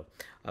you. So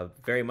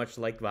very much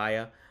like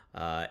Via.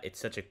 It's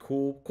such a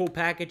cool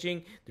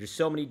packaging. There's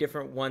so many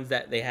different ones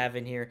that they have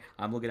in here.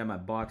 I'm looking at my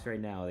box right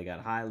now. They got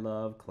High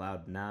Love,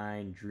 Cloud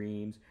 9,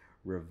 Dreams,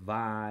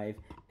 Revive,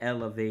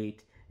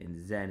 Elevate,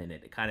 and Zen. And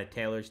it kind of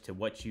tailors to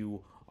what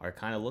you are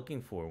kind of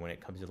looking for when it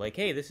comes to like,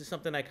 hey, this is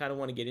something I kind of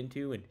want to get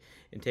into and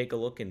take a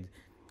look and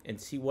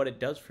see what it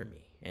does for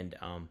me. And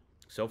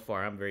so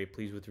far, I'm very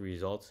pleased with the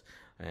results.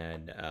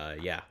 And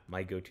yeah,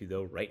 my go-to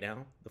though right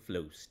now, the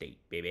Flow State,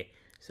 baby.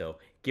 So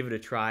give it a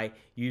try.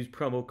 Use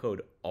promo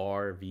code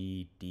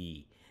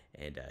RVD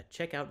and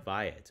check out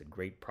Via. It's a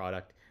great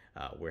product.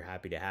 We're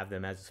happy to have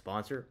them as a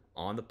sponsor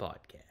on the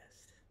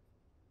podcast.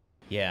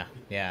 Yeah.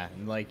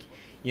 And like,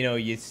 you know,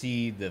 you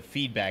see the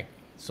feedback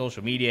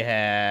social media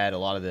had, a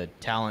lot of the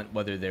talent,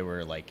 whether they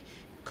were like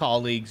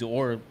colleagues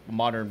or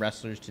modern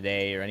wrestlers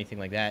today or anything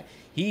like that.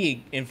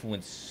 He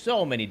influenced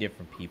so many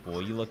different people.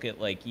 You look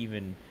at like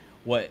even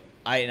what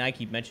I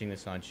keep mentioning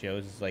this on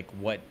shows, is like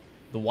what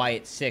the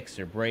Wyatt Six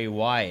or Bray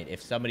Wyatt,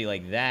 if somebody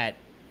like that,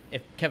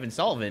 if Kevin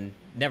Sullivan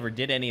never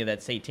did any of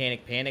that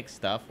satanic panic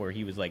stuff where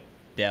he was like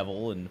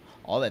devil and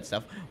all that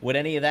stuff. Would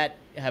any of that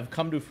have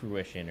come to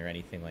fruition or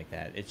anything like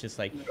that? It's just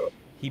like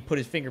he put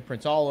his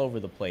fingerprints all over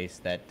the place,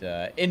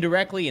 that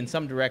indirectly and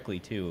some directly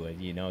too.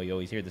 And, you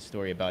always hear the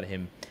story about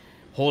him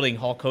holding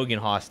Hulk Hogan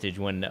hostage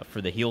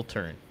for the heel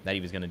turn that he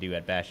was going to do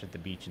at Bash at the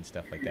Beach and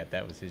stuff like that.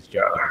 That was his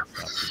joke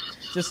and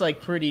stuff. Just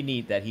like pretty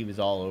neat that he was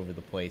all over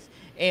the place.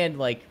 And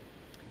like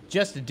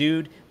just a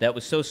dude that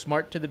was so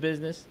smart to the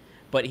business,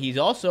 but he's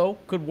also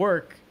could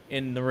work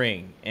in the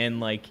ring.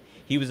 And like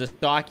he was a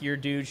stockier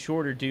dude,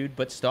 shorter dude,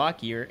 but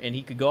stockier, and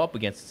he could go up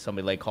against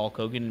somebody like Hulk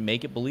Hogan and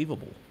make it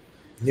believable.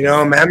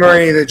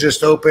 Memory that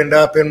just opened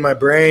up in my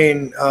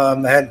brain I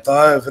hadn't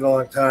thought of in a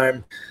long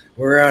time.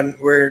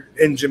 We're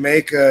in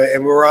Jamaica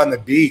and we're on the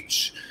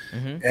beach,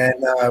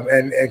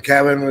 and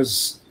Kevin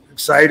was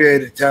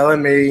excited,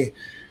 telling me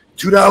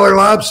 $2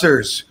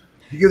 lobsters.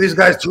 You give these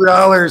guys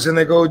 $2 and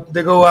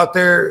they go out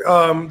there,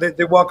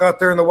 they walk out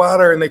there in the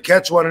water and they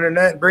catch one in the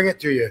net and bring it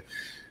to you.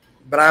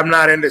 But I'm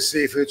not into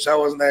seafood, so I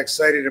wasn't that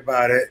excited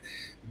about it.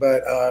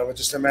 But it was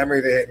just a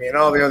memory that hit me, and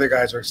all the other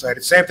guys were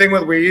excited. Same thing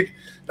with weed,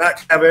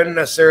 not Kevin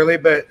necessarily,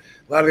 but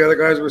a lot of the other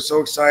guys were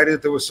so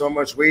excited there was so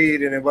much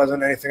weed, and it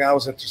wasn't anything I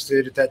was interested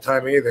in at that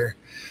time either.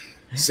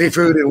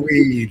 Seafood and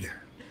weed.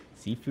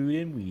 Seafood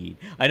and weed.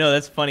 I know,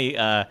 that's funny.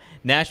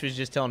 Nash was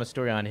just telling a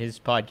story on his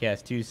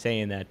podcast too,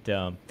 saying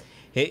that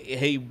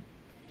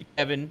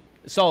Kevin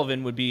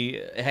Sullivan would be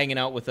hanging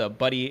out with a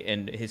buddy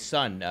and his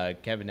son,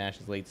 Kevin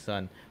Nash's late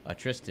son,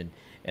 Tristan,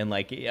 and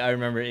like he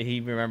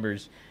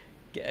remembers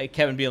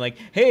Kevin being like,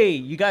 "Hey,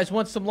 you guys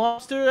want some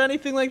lobster or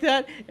anything like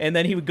that?" And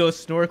then he would go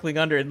snorkeling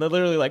under and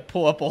literally like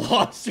pull up a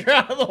lobster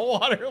out of the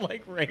water,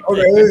 like right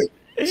there.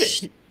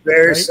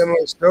 Very right?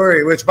 Similar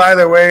story, which, by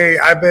the way,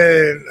 I've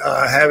been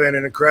having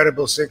an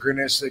incredible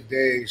synchronistic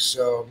day,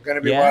 so I'm going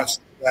to be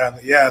watching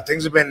that. Yeah,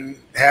 things have been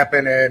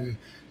happening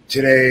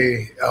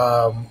today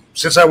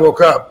since I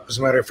woke up. As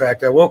a matter of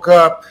fact, I woke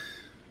up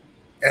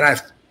and I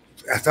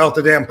felt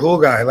the damn pool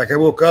guy. Like I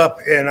woke up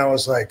and I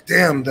was like,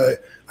 damn,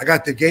 I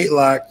got the gate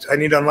locked. I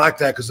need to unlock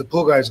that because the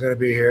pool guy's going to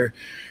be here.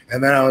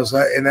 And then I was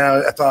like, and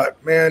then I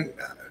thought, man,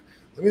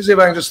 let me see if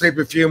I can just sleep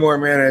a few more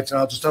minutes and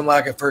I'll just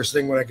unlock it first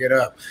thing when I get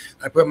up.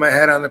 I put my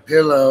head on the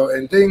pillow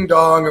and ding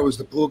dong, it was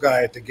the pool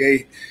guy at the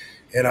gate.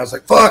 And I was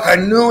like, fuck, I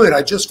knew it.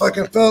 I just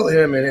fucking felt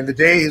him. And the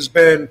day has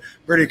been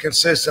pretty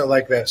consistent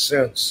like that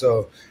since.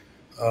 So,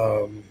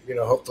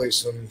 hopefully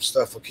some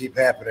stuff will keep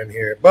happening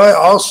here. But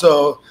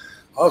also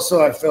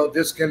I felt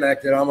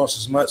disconnected almost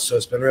as much. So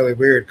it's been really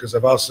weird because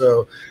I've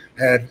also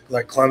had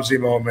like clumsy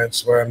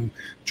moments where I'm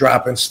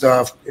dropping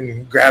stuff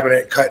and grabbing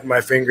it and cutting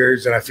my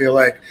fingers. And I feel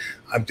like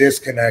I'm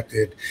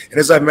disconnected. And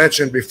as I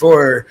mentioned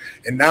before,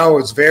 and now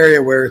it's very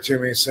aware to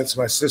me since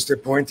my sister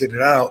pointed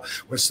it out,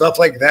 when stuff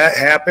like that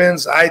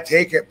happens, I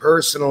take it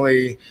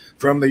personally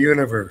from the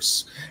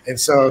universe. And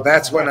so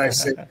that's when I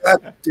say,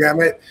 God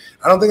damn it.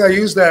 I don't think I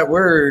use that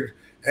word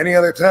any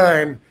other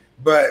time,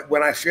 but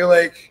when I feel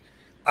like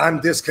I'm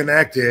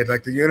disconnected,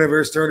 like the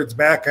universe turned its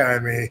back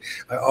on me,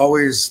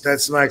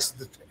 that's my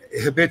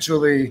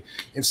habitually,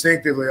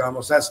 instinctively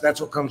almost, that's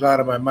what comes out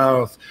of my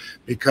mouth,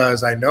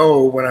 because I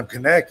know when I'm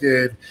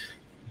connected,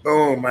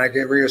 boom, I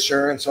get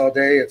reassurance all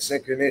day. It's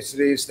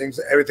synchronicities,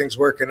 everything's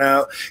working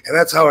out, and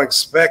that's how I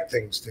expect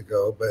things to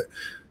go. But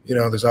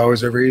there's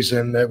always a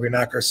reason that we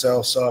knock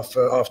ourselves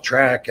off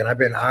track, and I've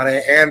been on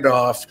it and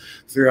off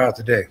throughout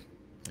the day.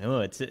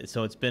 Oh, it's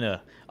been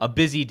a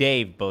busy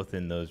day, both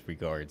in those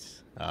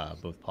regards,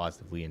 both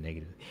positively and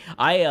negatively.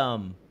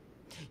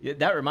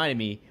 That reminded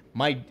me,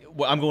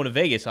 I'm going to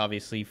Vegas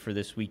obviously for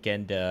this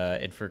weekend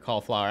and for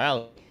Cauliflower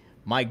Alley.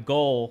 My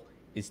goal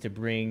is to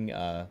bring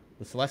the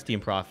Celestian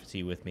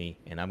Prophecy with me,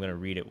 and I'm going to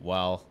read it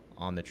while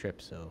on the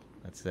trip. So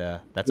that's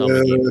all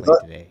my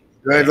gameplay today.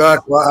 Good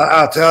luck. Well,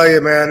 I'll tell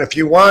you, man, if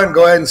you want,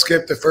 go ahead and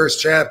skip the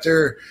first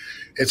chapter.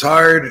 It's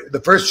hard.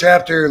 The first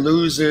chapter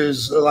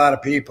loses a lot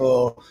of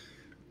people,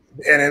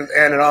 and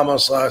it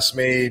almost lost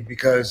me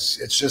because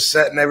it's just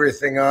setting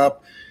everything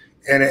up,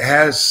 and it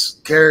has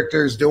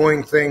characters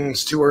doing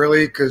things too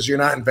early because you're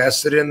not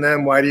invested in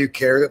them. Why do you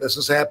care that this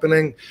is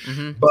happening?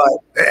 Mm-hmm.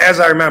 But as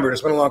I remember,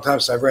 it's been a long time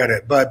since I've read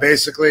it, but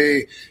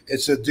basically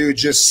it's a dude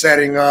just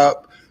setting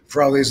up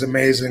for all these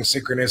amazing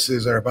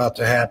synchronicities that are about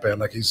to happen.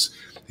 Like he's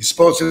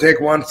supposed to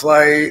take one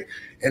flight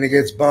and he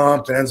gets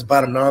bumped and ends up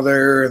on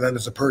another, and then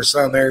there's a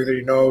person on there that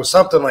you know,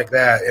 something like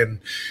that.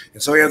 And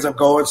so he ends up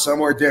going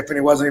somewhere different.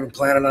 He wasn't even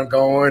planning on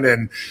going,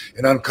 and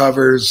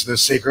uncovers the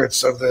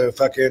secrets of the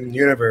fucking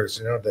universe.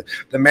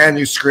 The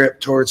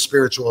manuscript towards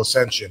spiritual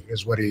ascension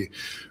is what he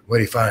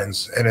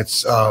finds. And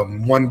it's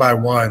one by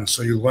one.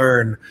 So you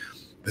learn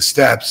the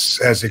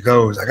steps as it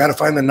goes. I got to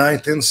find the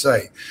ninth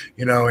insight,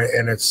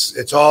 and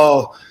it's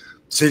all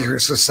secret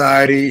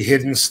society,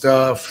 hidden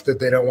stuff that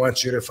they don't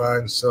want you to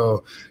find.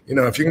 So,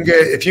 if you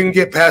can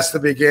get past the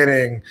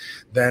beginning,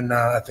 then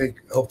I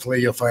think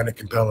hopefully you'll find it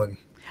compelling.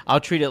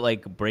 I'll treat it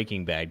like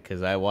Breaking Bad,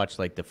 because I watched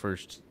like the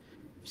first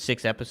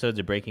 6 episodes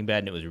of Breaking Bad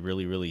and it was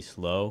really, really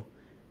slow,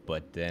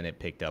 but then it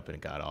picked up and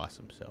it got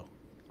awesome. So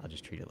I'll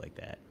just treat it like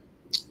that.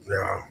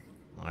 Yeah.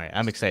 All right,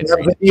 I'm excited.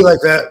 Yeah, be like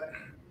that.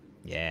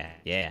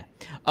 Yeah.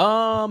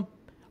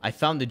 I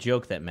found the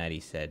joke that Maddie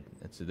said.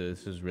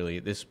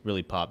 This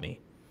really popped me.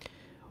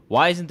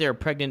 Why isn't there a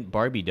pregnant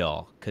Barbie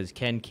doll? Because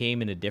Ken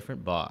came in a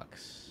different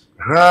box.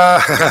 I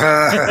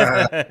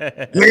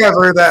think I've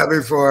heard that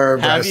before.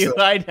 Have you?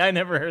 I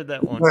never heard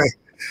that one.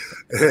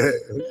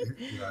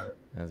 That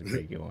was a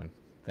pretty good one.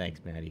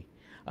 Thanks, Maddie.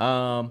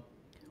 I'm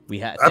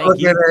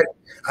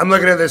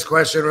looking at this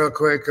question real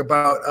quick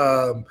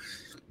about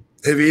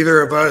have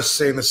either of us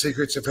seen the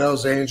Secrets of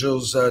Hell's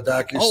Angels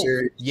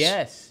docuseries?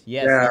 Yes.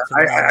 Yeah,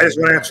 I just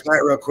want to answer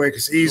that real quick.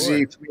 It's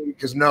easy for me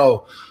because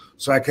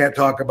so I can't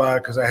talk about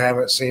it because I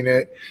haven't seen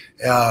it.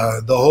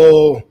 The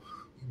whole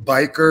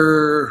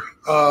biker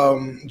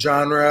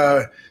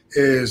genre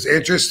is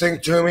interesting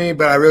to me,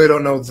 but I really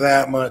don't know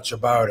that much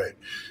about it.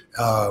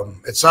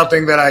 It's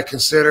something that I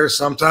consider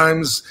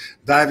sometimes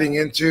diving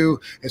into,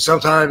 and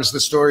sometimes the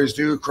stories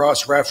do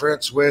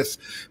cross-reference with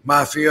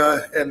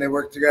mafia, and they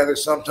work together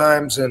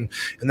sometimes, and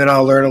then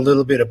I'll learn a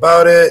little bit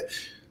about it.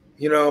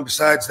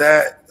 Besides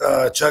that,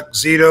 Chuck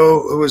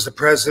Zito, who was the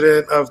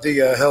president of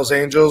the Hells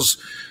Angels,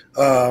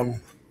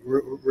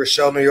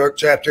 Rochelle, New York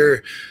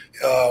chapter,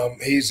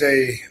 he's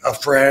a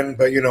friend,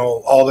 but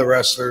all the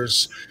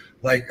wrestlers,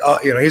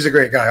 he's a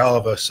great guy. All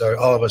of us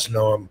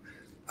know him.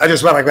 I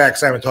just went like that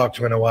because I haven't talked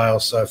to him in a while,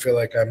 so I feel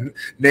like I'm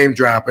name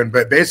dropping.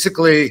 But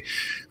basically,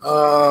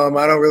 I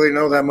don't really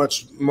know that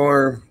much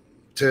more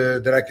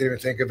that I can even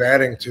think of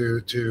adding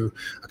to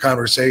a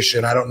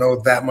conversation. I don't know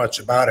that much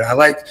about it. I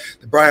liked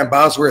the Brian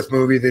Bosworth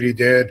movie that he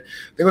did. I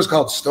think it was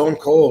called Stone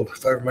Cold,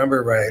 if I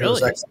remember right. Really? It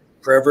was like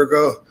forever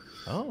ago.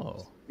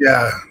 Oh.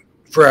 Yeah,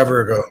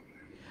 forever ago.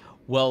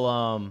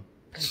 Well,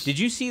 did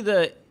you see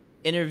the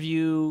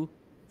interview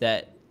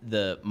that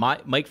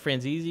Mike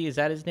Franzese, is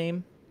that his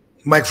name?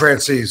 Michael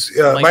Franzese.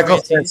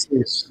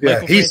 Yeah,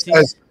 he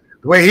says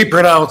the way he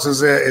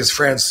pronounces it is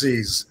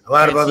Franzese. A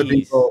lot of other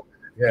people.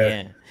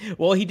 Yeah.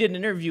 Well, he did an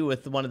interview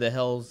with one of the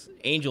Hells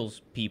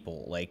Angels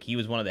people. Like, he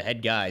was one of the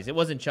head guys. It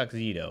wasn't Chuck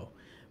Zito,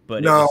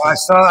 but no,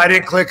 I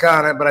didn't click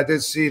on it, but I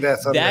did see that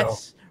thumbnail.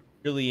 That's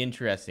really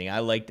interesting.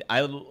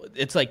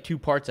 It's like 2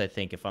 parts, I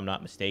think, if I'm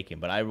not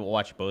mistaken. But I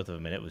watched both of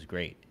them, and it was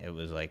great. It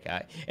was like,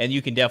 and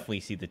you can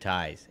definitely see the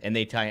ties, and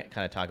they kind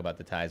of talk about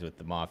the ties with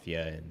the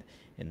mafia and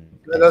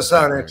that does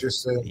sound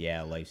interesting.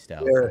 Yeah,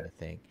 lifestyle kind of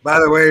thing. By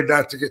the way,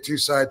 not to get too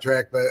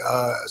sidetracked, but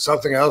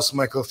something else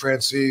Michael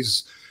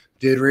Franzese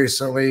did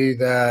recently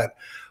that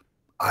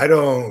I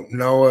don't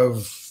know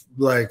of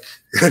like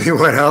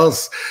anyone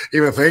else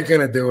even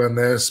thinking of doing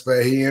this,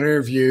 but he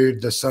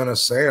interviewed the son of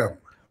Sam.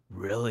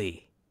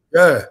 Really?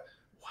 Yeah.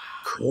 Wow.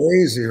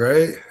 Crazy,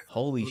 right?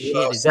 Holy shit.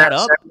 Is that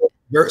up?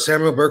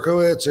 Samuel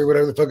Berkowitz or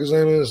whatever the fuck his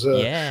name is.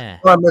 Yeah.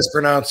 I'm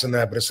mispronouncing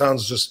that, but it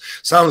sounds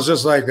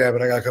just like that,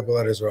 but I got a couple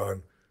letters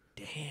wrong.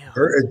 Damn.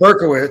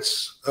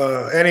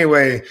 Berkowitz.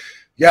 Anyway,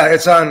 yeah,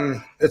 it's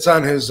on his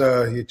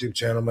YouTube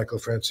channel, Michael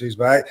Franzese.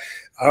 But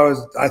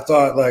I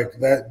thought like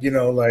that,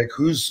 like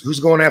who's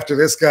going after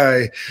this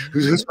guy?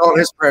 Who's calling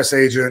his press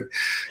agent,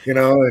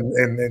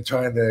 and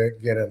trying to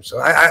get him. So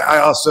I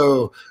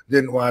also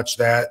didn't watch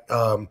that.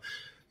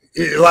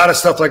 A lot of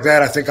stuff like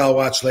that I think I'll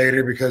watch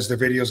later because the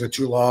videos are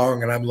too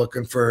long and I'm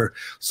looking for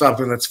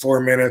something that's 4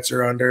 minutes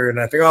or under, and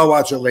I think I'll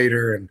watch it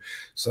later. And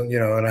so,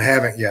 and I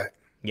haven't yet.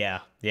 Yeah.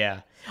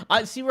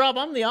 I see, Rob,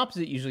 I'm the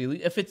opposite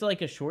usually. If it's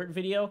like a short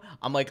video,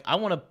 I'm like, I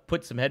want to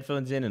put some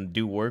headphones in and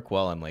do work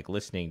while I'm like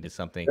listening to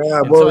something. Yeah,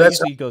 and well, so I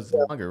usually goes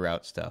longer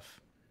route stuff.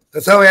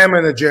 That's how I am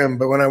in the gym.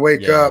 But when I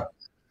wake up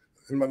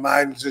and my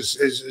mind is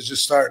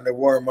just starting to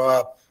warm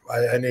up,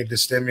 I need to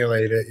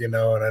stimulate it, and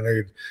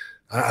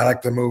I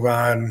like to move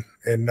on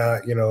and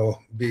not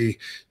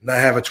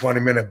have a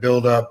 20-minute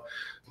build up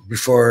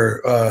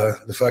before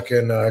the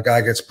fucking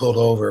guy gets pulled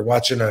over.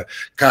 Watching a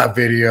cop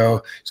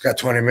video, he's got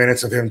 20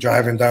 minutes of him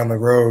driving down the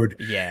road.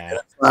 Yeah.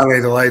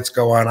 Finally, the lights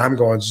go on. I'm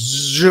going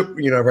zoop,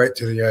 right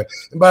to the end.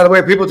 And by the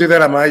way, people do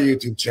that on my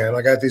YouTube channel.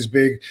 I got these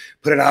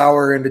put an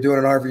hour into doing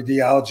an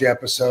RVDology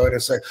episode.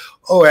 It's like,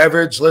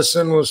 average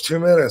listen was 2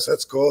 minutes.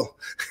 That's cool.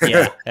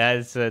 Yeah.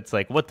 It's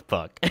like, what the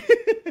fuck?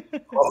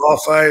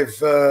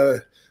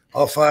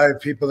 All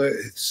five people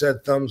that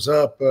said thumbs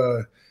up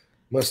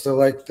must have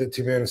liked the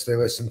 2 minutes they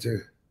listened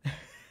to.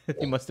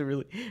 They must have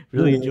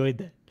really enjoyed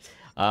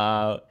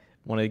that.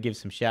 Want to give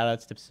some shout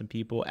outs to some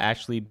people.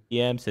 Ashley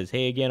BM says,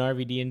 hey again,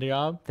 RVD and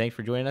job. Thanks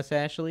for joining us,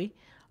 Ashley.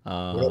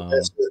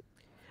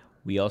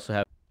 We also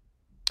have.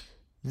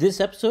 This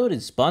episode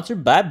is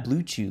sponsored by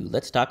Blue Chew.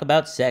 Let's talk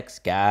about sex,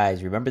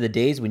 guys. Remember the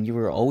days when you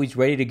were always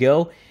ready to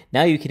go?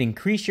 Now you can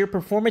increase your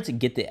performance and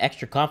get the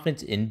extra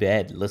confidence in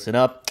bed. Listen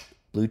up,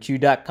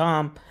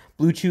 BlueChew.com.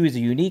 Blue Chew is a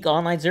unique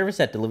online service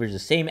that delivers the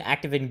same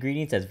active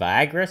ingredients as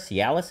Viagra,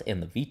 Cialis,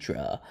 and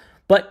Levitra,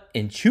 but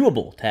in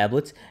chewable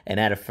tablets and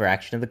at a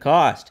fraction of the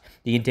cost.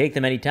 You can take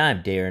them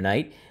anytime, day or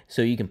night,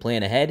 so you can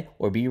plan ahead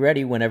or be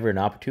ready whenever an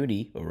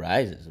opportunity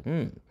arises.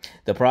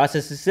 The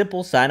process is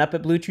simple. Sign up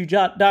at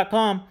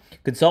BlueChew.com,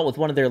 consult with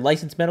one of their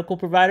licensed medical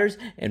providers,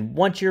 and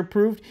once you're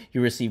approved,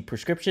 you receive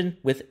prescription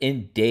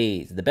within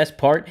days. The best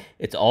part,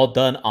 it's all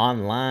done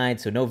online,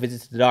 so no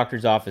visits to the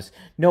doctor's office,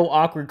 no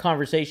awkward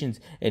conversations,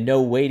 and no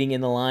waiting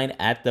in the line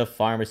at the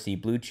pharmacy.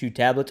 Blue Chew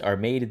tablets are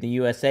made in the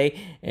USA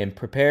and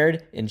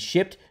prepared and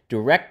shipped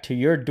direct to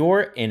your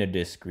door in a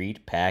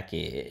discreet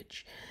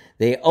package.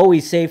 They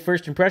always say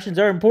first impressions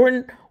are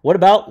important. What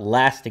about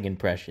lasting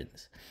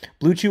impressions?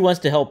 Blue Chew wants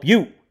to help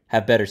you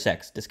have better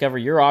sex. Discover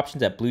your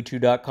options at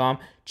BlueChew.com.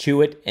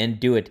 Chew it and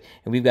do it.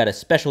 And we've got a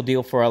special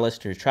deal for our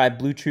listeners. Try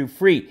Blue Chew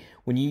free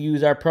when you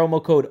use our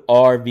promo code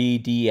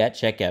RVD at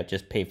checkout.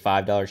 Just pay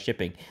 $5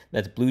 shipping.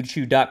 That's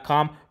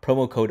BlueChew.com,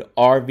 promo code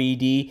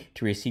RVD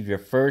to receive your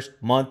first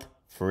month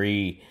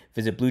free.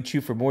 Visit Blue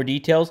Chew for more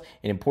details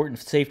and important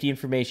safety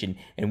information.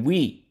 And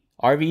we,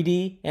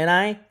 RVD and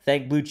I,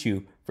 thank Blue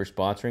Chew for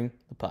sponsoring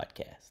the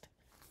podcast.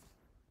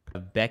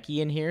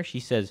 Becky in here, she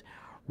says,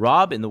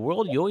 Rob, in the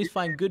world, you always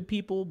find good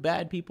people,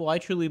 bad people. I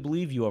truly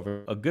believe you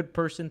are a good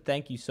person.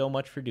 Thank you so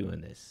much for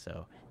doing this.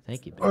 So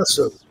thank you, Becky.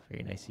 Awesome. It's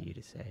very nice of you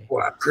to say.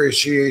 Well, I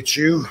appreciate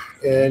you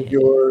and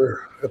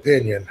your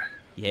opinion.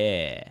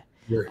 Yeah.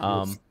 Your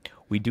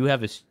we do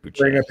have a super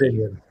chat.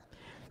 opinion.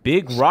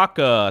 Big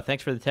Rocka,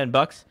 thanks for the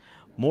 $10.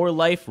 More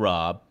life,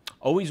 Rob.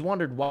 Always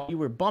wondered why you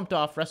were bumped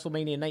off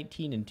WrestleMania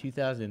 19 in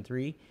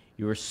 2003.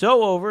 You were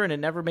so over, and it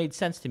never made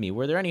sense to me.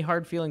 Were there any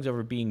hard feelings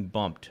over being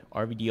bumped?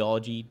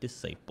 RVDology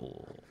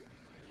disciple.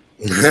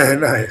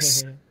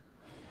 Nice.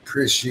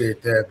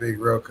 Appreciate that, Big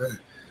Roca.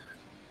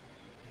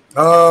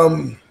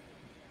 The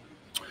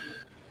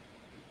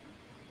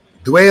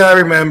way I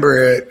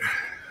remember it,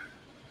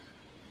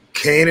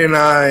 Kane and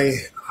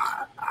I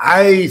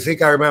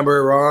think I remember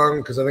it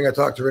wrong because I think I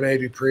talked to Rene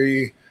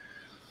Dupree,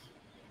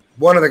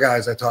 one of the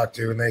guys I talked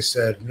to, and they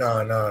said,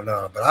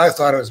 no. But I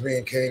thought it was me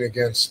and Kane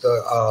against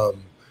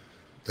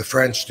the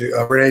French dude,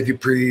 Rene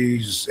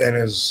Dupree's and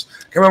his.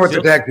 I can't remember what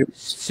the tag dude.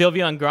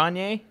 Sylvain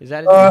Grenier? Is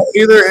that his name?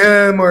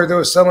 Either him or there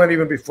was someone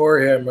even before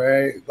him,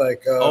 right?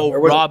 Like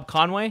Rob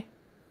Conway?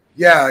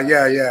 Yeah.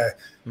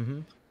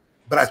 Mm-hmm.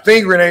 But I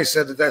think Renee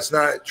said that that's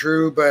not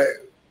true. But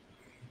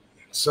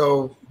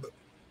so,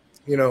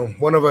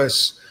 one of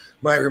us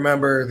might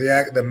remember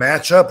the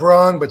matchup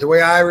wrong. But the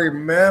way I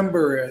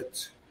remember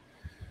it,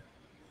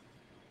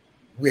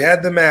 we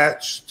had the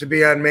match to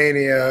be on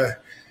Mania,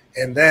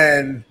 and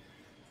then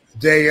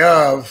day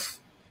of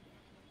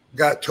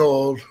got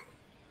told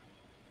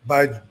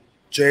by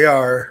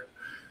JR,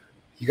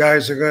 you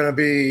guys are going to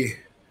be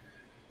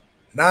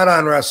not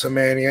on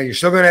WrestleMania. You're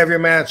still going to have your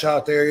match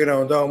out there.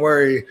 Don't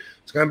worry.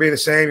 It's going to be the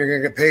same. You're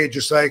going to get paid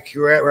just like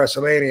you were at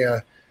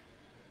WrestleMania,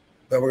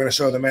 but we're going to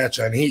show the match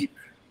on Heat.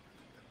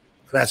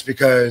 And that's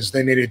because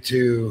they needed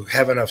to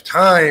have enough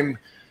time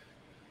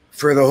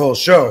for the whole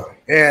show.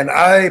 And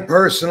I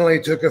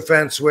personally took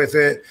offense with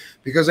it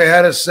because they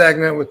had a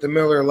segment with the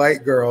Miller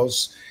Lite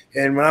girls.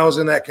 And when I was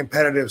in that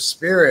competitive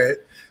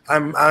spirit,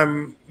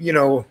 I'm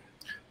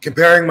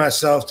comparing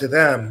myself to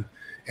them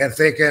and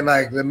thinking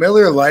like the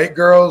Miller Lite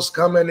girls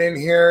coming in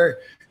here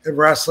and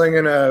wrestling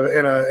in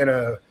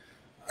a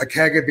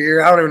keg of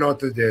beer. I don't even know what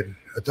they did.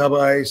 A tub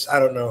of ice. I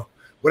don't know.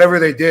 Whatever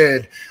they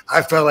did,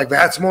 I felt like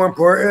that's more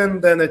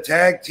important than the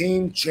tag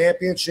team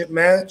championship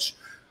match,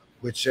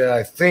 which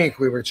I think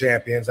we were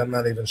champions. I'm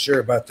not even sure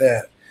about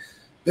that.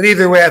 But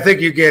either way, I think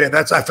you get it.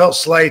 I felt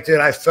slighted.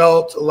 I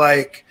felt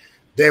like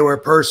they were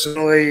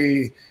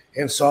personally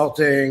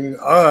insulting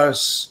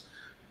us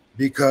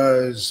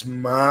because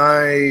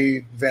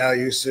my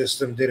value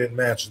system didn't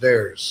match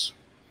theirs.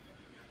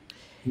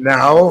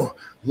 Now,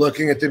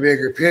 looking at the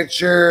bigger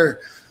picture,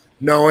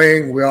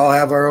 knowing we all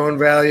have our own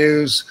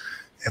values,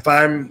 if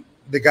I'm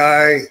the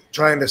guy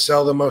trying to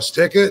sell the most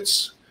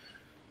tickets,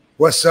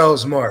 what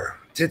sells more?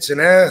 Tits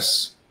and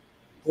ass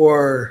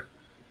or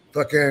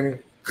fucking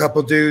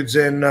couple dudes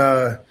in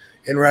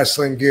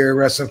wrestling gear,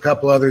 wrestling a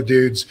couple other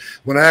dudes,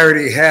 when I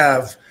already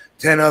have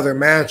 10 other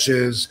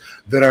matches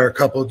that are a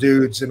couple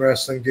dudes in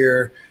wrestling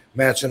gear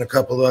matching a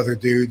couple other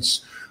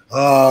dudes.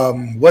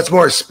 What's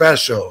more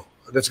special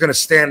that's going to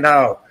stand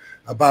out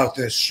about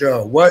this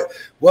show? What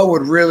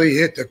would really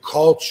hit the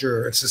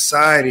culture and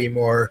society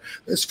more?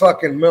 This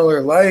fucking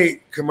Miller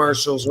Lite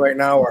commercials right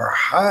now are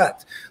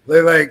hot.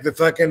 They're like the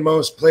fucking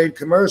most played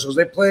commercials.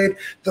 They played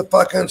the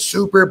fucking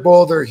Super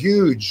Bowl. They're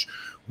huge.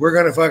 We're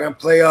going to fucking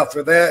play off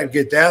of that and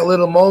get that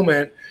little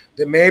moment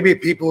that maybe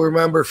people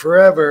remember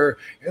forever.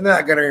 You're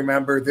not going to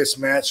remember this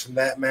match from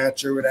that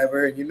match or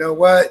whatever. And you know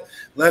what?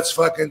 Let's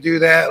fucking do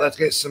that. Let's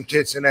get some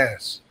tits and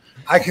ass.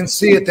 I can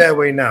see it that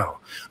way now.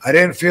 I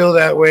didn't feel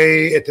that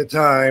way at the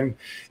time.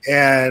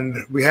 And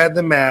we had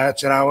the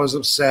match and I was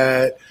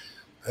upset.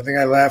 I think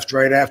I left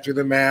right after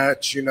the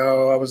match.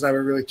 I was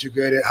never really too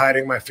good at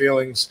hiding my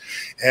feelings.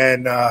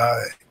 And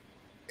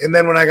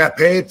then when I got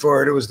paid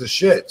for it, it was the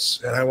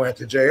shits. And I went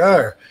to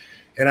JR.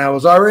 And I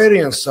was already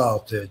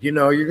insulted. It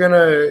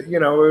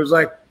was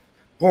like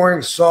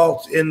pouring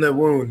salt in the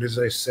wound, as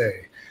they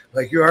say.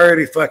 Like you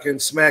already fucking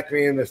smacked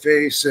me in the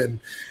face. And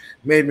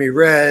made me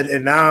red.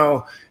 And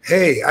now,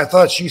 hey, I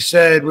thought she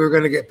said we were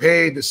going to get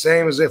paid the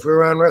same as if we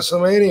were on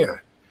WrestleMania.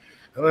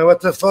 I'm like,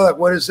 what the fuck?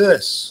 What is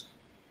this?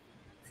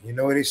 You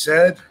know what he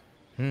said?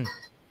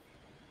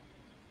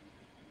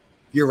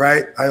 You're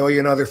right. I owe you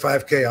another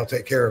 $5,000. I'll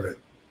take care of it.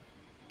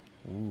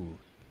 Ooh.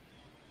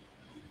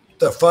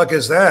 The fuck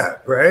is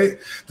that, right?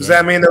 Does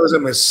that mean there was a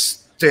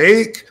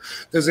mistake?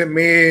 Does it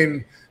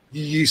mean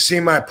you see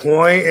my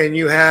point and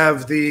you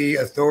have the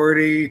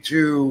authority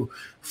to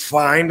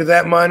find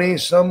that money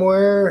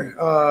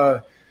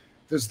somewhere?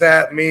 Does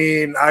that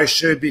mean I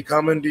should be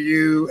coming to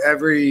you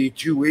every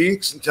 2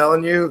 weeks and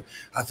telling you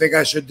I think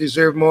I should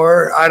deserve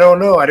more? I don't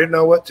know. I didn't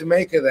know what to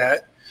make of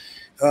that.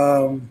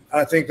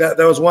 I think that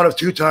was one of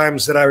 2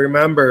 times that I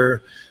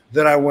remember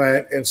that I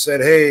went and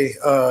said, hey,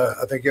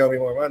 I think you owe me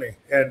more money.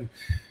 And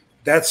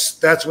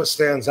that's what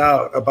stands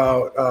out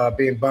about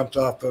being bumped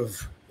off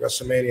of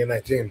WrestleMania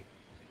 19.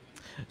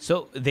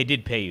 So they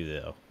did pay you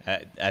though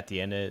at the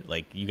end of it,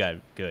 like you got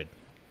good.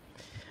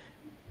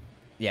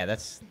 Yeah,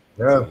 that's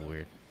a little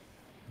weird.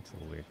 That's a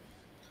little weird.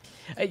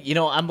 You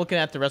know, I'm looking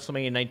at the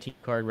WrestleMania 19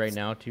 card right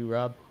now too,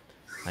 Rob.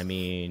 I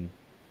mean,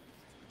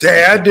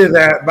 Dad did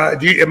that.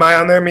 But am I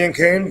on there, me and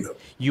Kane?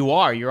 You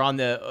are. You're on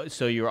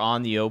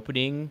the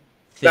opening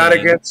thing. Not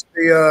against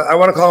the. I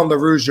want to call them the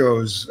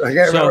Rougeos. I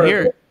can't remember.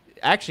 Here,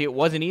 actually, it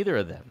wasn't either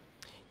of them.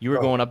 You were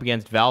going up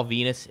against Val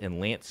Venus and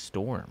Lance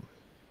Storm.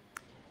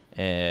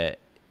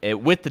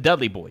 With the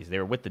Dudley Boys. They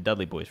were with the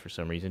Dudley Boys for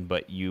some reason,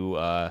 but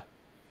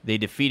they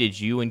defeated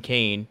you and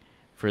Kane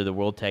for the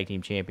World Tag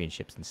Team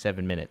Championships in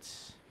 7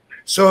 minutes.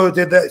 So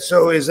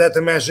is that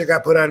the match that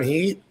got put on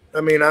Heat? I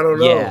mean, I don't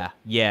know.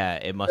 Yeah,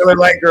 it must. Miller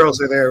Lite girls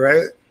are there,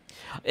 right?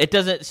 It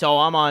doesn't. So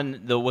I'm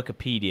on the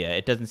Wikipedia.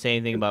 It doesn't say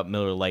anything about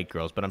Miller Lite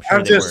girls, but I'm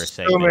sure they were a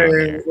segment on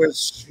there.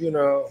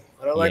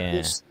 I don't like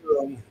this.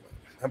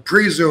 I'm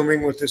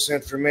presuming with this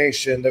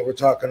information that we're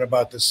talking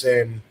about the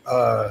same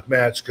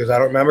match because I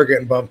don't remember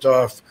getting bumped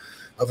off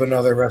of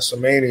another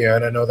WrestleMania,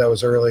 and I know that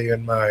was early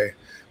in my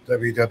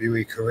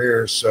WWE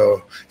career.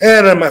 So,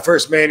 and my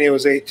first Mania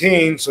was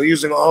 18. So,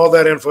 using all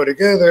that info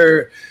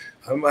together,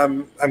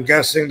 I'm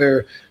guessing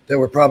that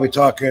we're probably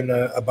talking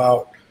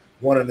about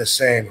one and the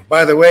same.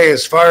 By the way,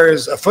 as far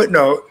as a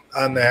footnote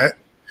on that,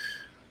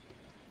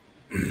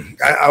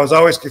 I was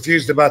always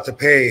confused about the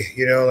pay.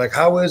 You know, like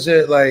how is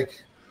it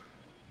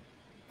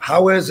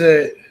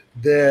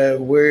that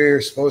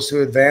we're supposed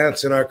to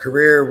advance in our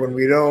career when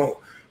we don't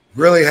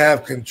really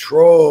have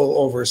control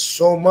over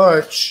so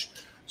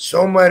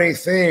many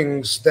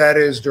things that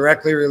is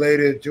directly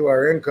related to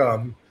our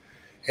income?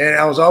 And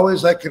I was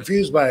always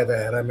confused by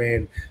that. I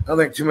mean, I don't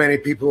think too many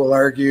people will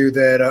argue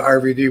that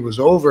RVD was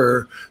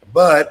over,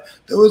 but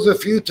there was a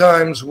few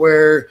times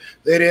where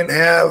they didn't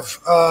have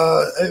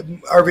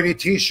an RVD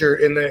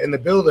T-shirt in the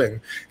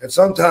building, and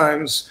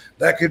sometimes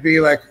that could be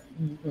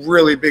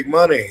really big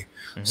money.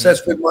 Mm-hmm.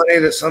 Such big money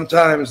that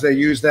sometimes they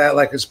use that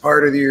as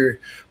part of your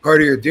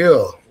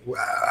deal.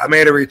 I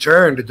made a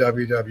return to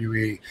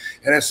WWE,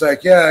 and it's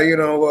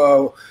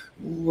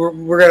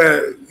we're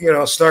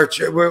gonna start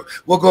you.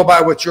 We'll go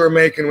by what you were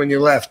making when you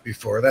left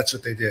before. That's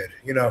what they did.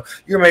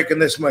 You're making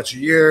this much a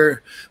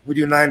year. We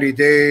do 90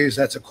 days.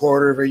 That's a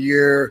quarter of a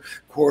year.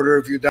 Quarter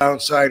of your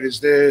downside is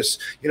this.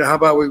 How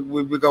about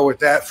we go with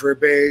that for a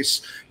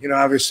base?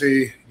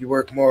 Obviously you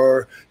work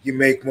more, you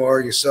make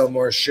more, you sell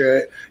more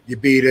shit, you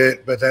beat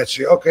it. But that's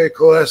okay,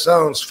 cool. That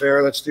sounds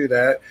fair. Let's do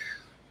that.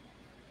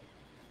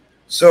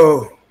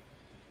 So,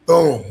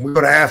 boom, we go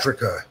to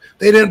Africa.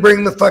 They didn't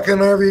bring the fucking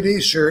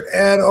RVD shirt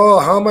at all.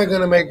 How am I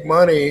going to make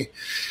money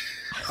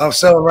off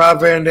selling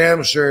Rob Van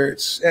Dam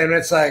shirts? And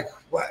it's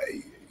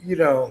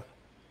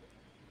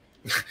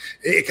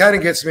it kind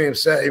of gets me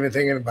upset even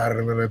thinking about it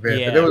a little bit.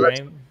 Yeah, but there was right.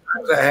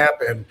 times that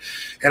happened.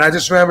 And I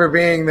just remember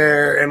being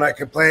there and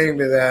complaining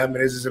to them.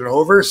 And is it an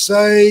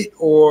oversight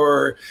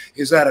or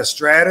is that a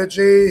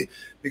strategy?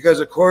 Because,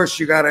 of course,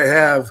 you got to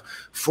have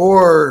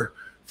 4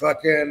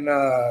 fucking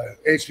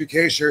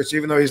HBK shirts,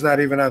 even though he's not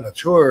even on the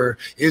tour.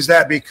 Is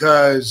that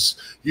because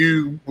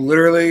you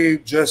literally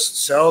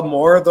just sell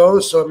more of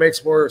those so it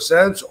makes more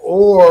sense,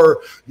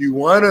 or you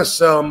want to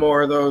sell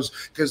more of those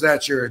because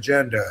that's your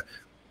agenda?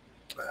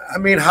 I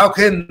mean, how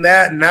can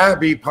that not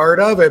be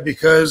part of it?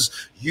 Because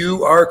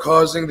you are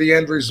causing the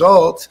end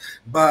result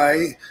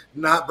by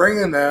not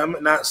bringing them,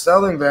 not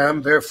selling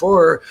them.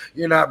 Therefore,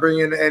 you're not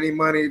bringing any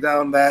money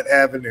down that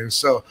avenue.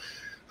 So,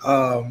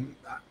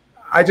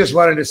 I just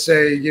wanted to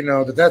say,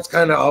 that's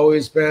kind of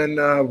always been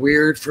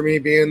weird for me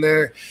being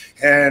there.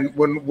 And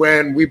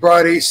when we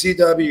brought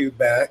ECW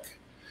back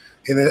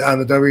on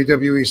the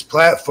WWE's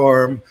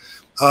platform,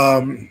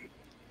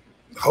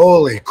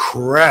 holy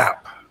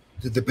crap,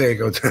 did the pay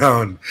go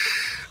down?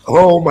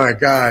 Oh my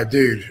God,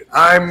 dude!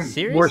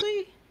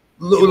 Seriously?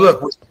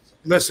 Look,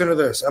 listen to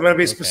this. I'm going to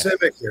be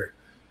specific here.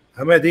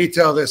 I'm going to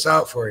detail this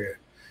out for you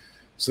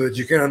so that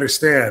you can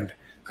understand.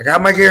 I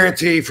got my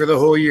guarantee for the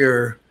whole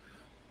year.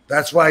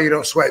 That's why you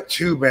don't sweat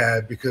too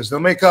bad, because they'll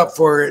make up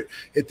for it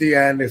at the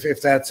end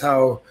if that's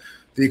how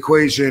the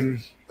equation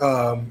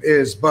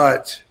is.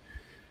 But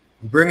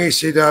bring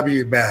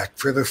ECW back.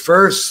 For the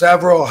first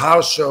several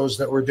house shows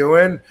that we're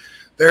doing,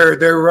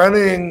 they're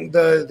running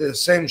the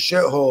same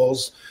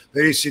shitholes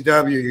that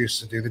ECW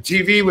used to do. The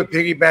TV would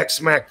piggyback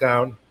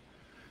SmackDown,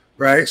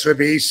 right? So it'd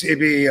be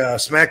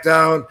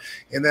SmackDown,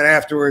 and then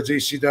afterwards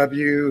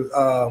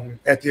ECW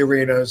at the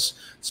arenas.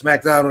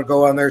 SmackDown would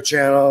go on their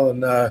channel,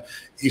 and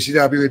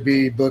ECW would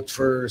be booked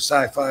for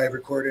Sci-Fi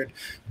recorded.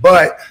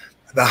 But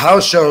the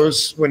house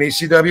shows, when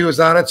ECW is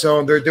on its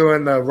own, they're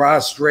doing the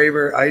Ross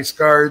Draver Ice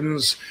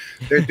Gardens.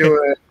 They're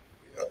doing,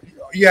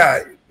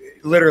 yeah,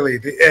 literally.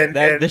 And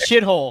the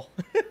shithole.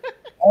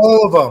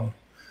 all of them.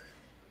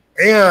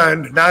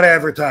 And not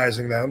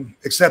advertising them,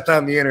 except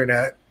on the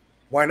internet.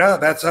 Why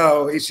not? That's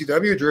how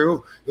ECW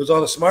drew. It was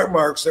all the smart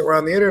marks that were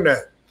on the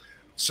internet.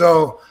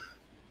 So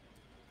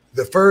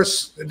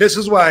this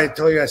is why I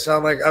told you I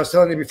was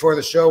telling you before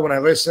the show, when I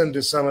listened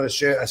to some of the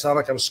shit, I sound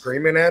like I'm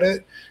screaming at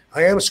it.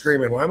 I am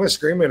screaming. Why am I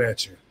screaming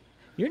at you?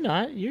 You're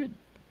not.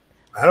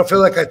 I don't feel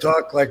like I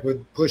talk like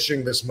with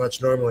pushing this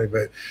much normally,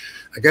 but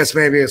I guess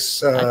maybe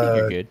it's. I think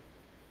you're good.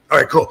 All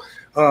right, cool.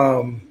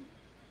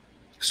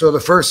 So the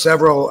first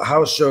several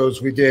house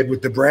shows we did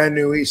with the brand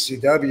new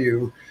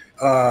ECW,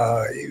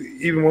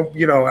 even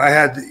when, I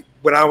had,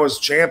 when I was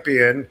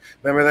champion,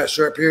 remember that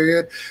short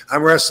period?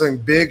 I'm wrestling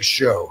Big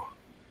Show,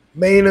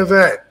 main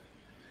event.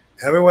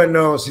 Everyone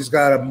knows he's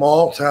got a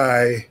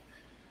multi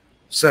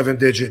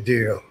 7-digit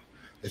deal.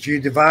 If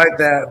you divide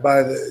that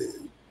by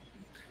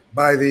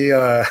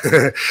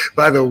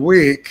the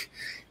week,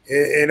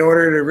 in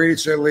order to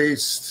reach at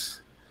least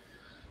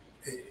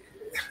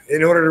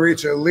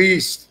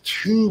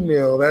 2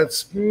 mil,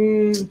 that's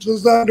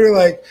just under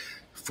like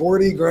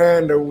 40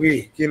 grand a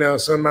week,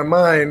 So in my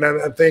mind,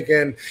 I'm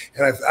thinking,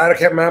 and I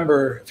can't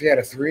remember if he had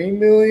a 3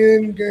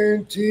 million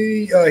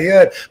guarantee. He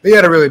had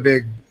a really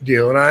big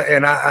deal,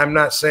 and I'm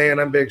not saying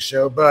I'm Big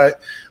Show,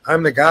 but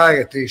I'm the guy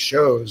at these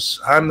shows.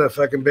 I'm the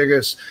fucking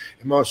biggest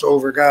and most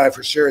over guy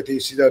for sure at the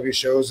ECW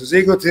shows. As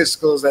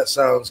egotistical as that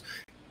sounds,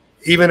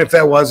 even if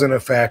that wasn't a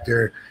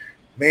factor,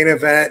 main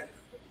event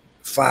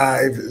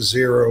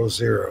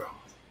 500.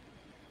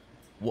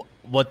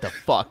 What the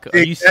fuck? Are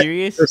you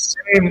serious?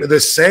 The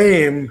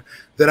same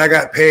that I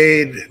got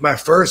paid my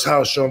first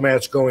house show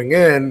match going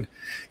in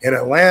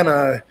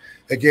Atlanta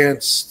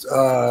against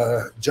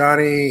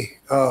Johnny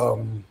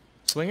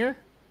Swinger?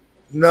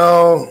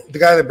 No, the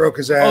guy that broke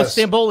his ass.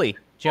 Oh, Stamboli.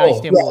 Johnny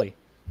Stamboli.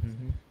 Yeah.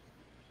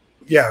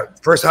 Yeah,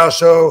 first house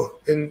show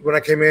when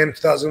I came in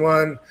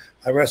 2001,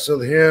 I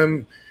wrestled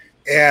him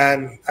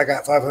and I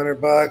got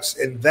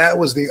 $500, and that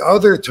was the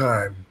other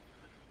time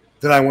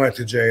that I went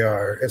to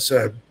JR and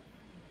said,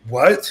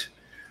 what?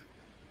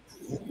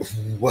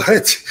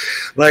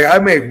 Like, I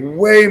make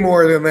way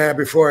more than that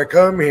before I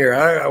come here.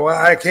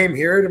 I came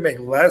here to make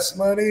less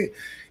money,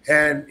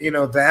 and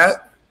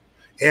that,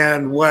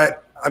 and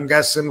what I'm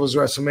guessing was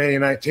WrestleMania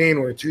 19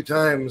 were 2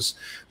 times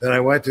that I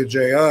went to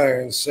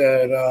JR and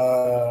said,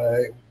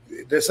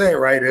 this ain't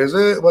right, is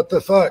it? What the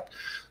fuck?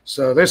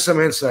 So there's some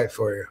insight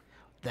for you.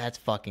 That's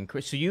fucking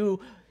crazy.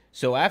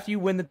 So after you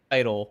win the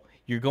title,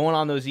 you're going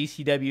on those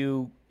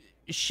ECW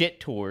shit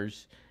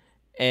tours,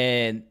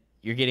 and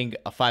you're getting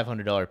a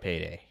 $500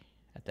 payday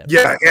at that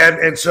point. Yeah,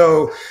 and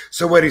so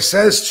what he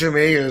says to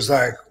me is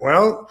like,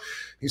 well,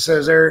 he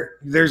says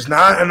there's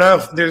not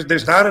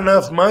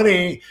enough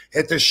money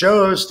at the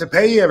shows to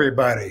pay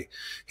everybody.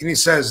 And he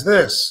says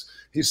this.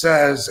 He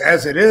says,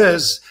 as it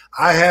is,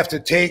 I have to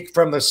take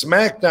from the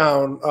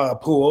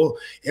SmackDown pool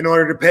in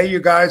order to pay you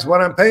guys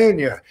what I'm paying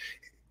you.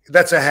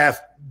 That's a half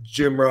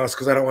Jim Ross,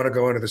 because I don't want to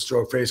go into the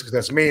stroke face because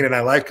that's mean, and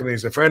I like him.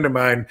 He's a friend of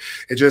mine.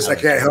 It just, I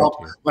can't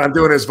help when I'm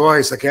doing his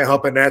voice. I can't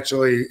help but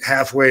naturally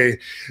halfway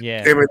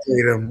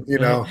imitate him.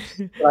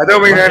 I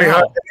don't mean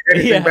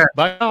anything bad.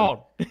 By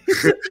all.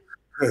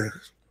 I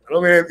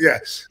don't mean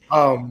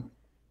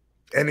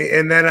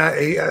and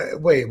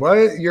then wait,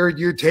 what?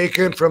 You're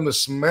taking from the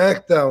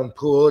SmackDown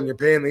pool and you're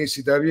paying the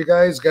ECW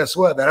guys? Guess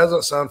what? That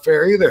doesn't sound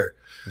fair either.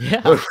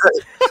 Yeah, that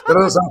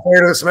doesn't sound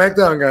fair to the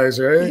SmackDown guys,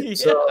 right? Yeah.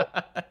 So.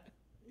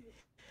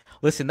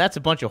 Listen, that's a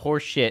bunch of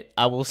horse shit.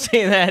 I will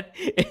say that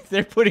if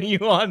they're putting you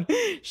on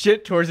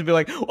shit tours and be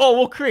like, oh,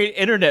 we'll create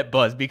internet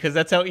buzz because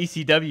that's how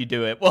ECW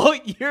do it. Well,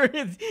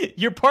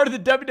 you're part of the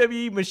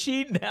WWE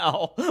machine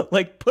now.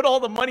 Like, put all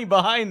the money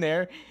behind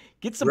there.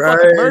 Get some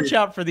fucking merch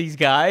out for these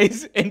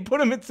guys and put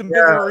them in some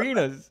bigger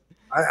arenas.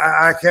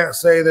 I can't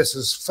say this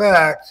is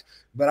fact,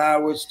 but I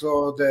was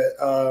told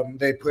that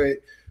they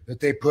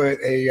put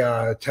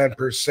a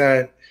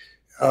 10%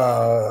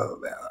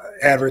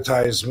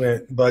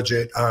 advertisement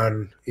budget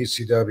on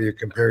ECW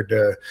compared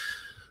to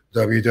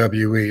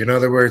WWE. In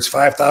other words,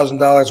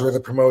 $5,000 worth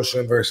of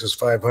promotion versus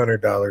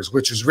 $500,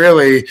 which is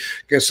really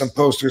get some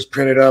posters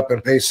printed up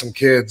and pay some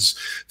kids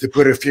to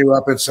put a few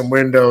up in some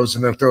windows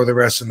and then throw the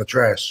rest in the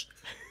trash.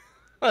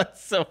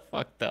 That's so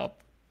fucked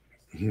up.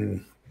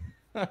 Mm-hmm.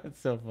 That's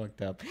so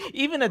fucked up.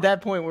 Even at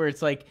that point where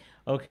it's like,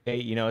 okay,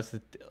 it's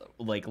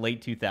like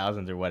late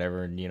 2000s or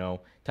whatever, and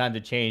time to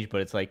change,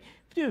 but it's like,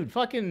 dude,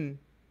 fucking,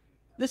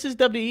 this is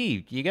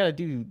WWE. You got to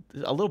do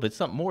a little bit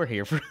something more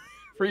here for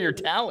your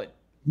talent.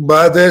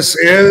 But this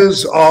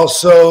is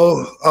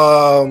also,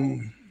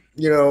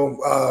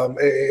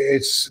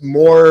 it's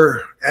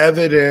more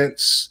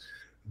evidence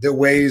that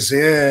weighs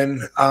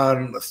in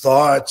on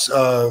thoughts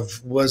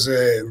of, was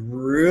it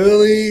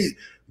really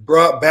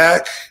brought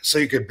back so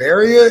you could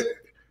bury it,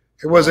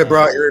 or was it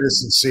brought here to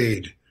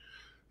succeed?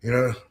 You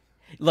know,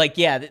 like,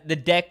 yeah, the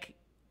deck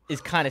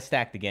is kind of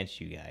stacked against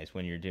you guys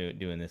when you're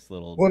doing this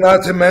little. well,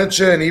 not to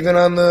mention even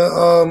on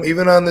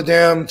the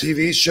damn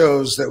TV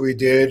shows that we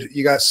did,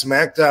 you got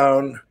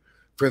SmackDown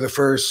for the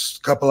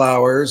first couple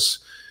hours,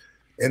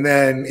 and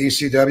then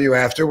ECW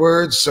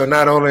afterwards. So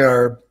not only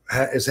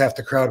is half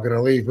the crowd going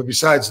to leave, but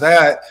besides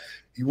that,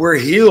 we're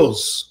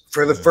heels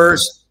for the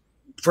first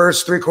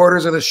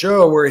 3/4 of the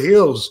show. We're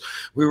heels.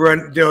 We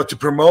run, to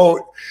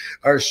promote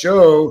our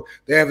show.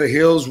 They have the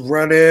heels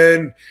run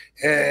in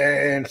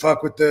and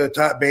fuck with the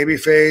top baby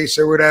face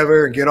or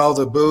whatever and get all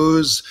the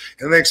booze.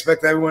 And they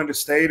expect everyone to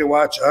stay to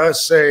watch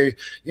us say,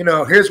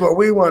 here's what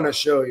we want to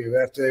show you,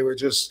 after they were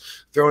just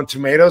throwing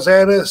tomatoes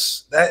at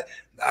us. That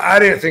I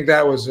didn't think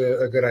that was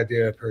a good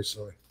idea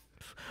personally.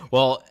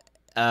 Well,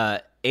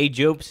 A.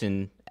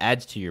 Jobson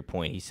adds to your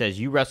point. He says,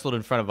 you wrestled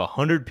in front of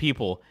 100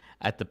 people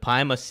at the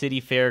Pima City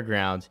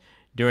Fairgrounds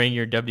during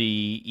your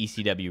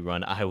WECW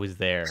run. I was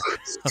there.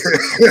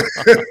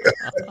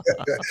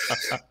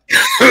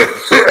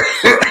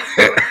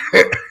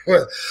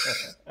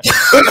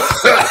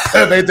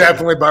 They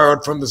definitely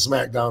borrowed from the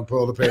SmackDown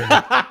pool to pay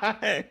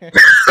me.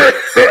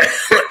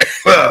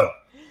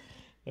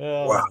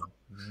 Wow.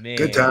 Man.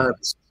 Good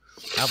times.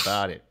 How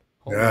about it?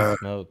 Holy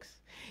smokes.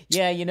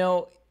 Yeah,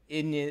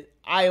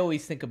 I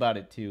always think about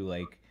it too,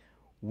 like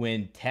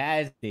when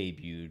Taz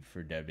debuted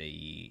for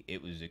WWE,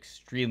 it was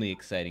extremely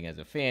exciting as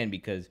a fan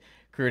because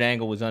Kurt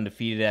Angle was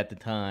undefeated at the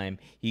time.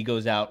 He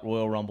goes out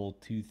Royal Rumble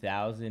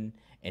 2000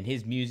 and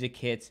his music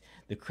hits.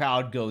 The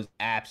crowd goes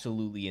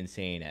absolutely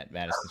insane at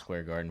Madison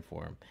Square Garden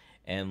for him.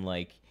 And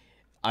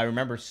I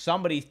remember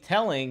somebody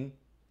telling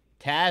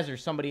Taz or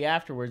somebody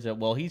afterwards that,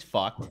 well, he's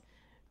fucked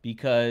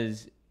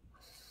because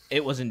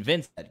it wasn't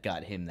Vince that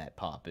got him that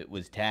pop. It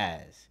was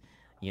Taz.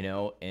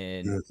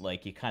 And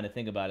you kind of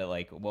think about it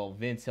well,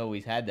 Vince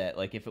always had that.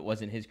 If it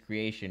wasn't his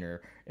creation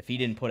or if he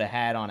didn't put a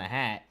hat on a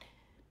hat,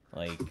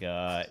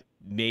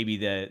 maybe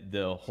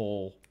the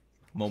whole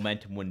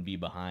momentum wouldn't be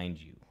behind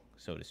you,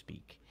 so to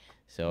speak.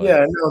 So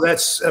yeah, no,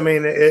 that's,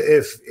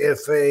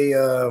 if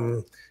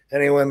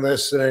anyone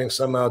listening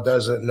somehow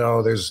doesn't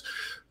know,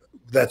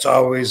 that's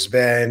always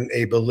been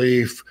a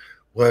belief,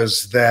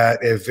 was that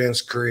if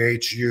Vince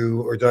creates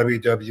you or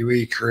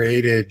WWE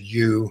created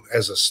you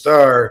as a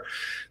star,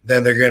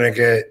 then they're going to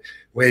get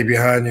way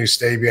behind you,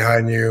 stay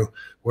behind you.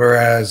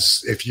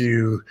 Whereas if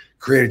you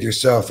created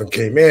yourself and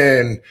came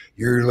in,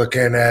 you're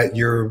looking at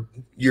your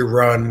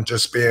run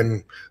just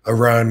being a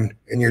run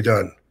and you're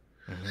done.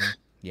 Mm-hmm.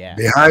 Yeah.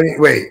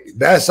 Wait,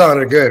 that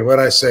sounded good.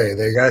 What'd I say?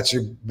 They got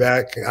you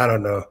back. I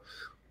don't know.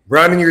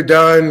 Run and you're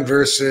done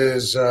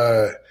versus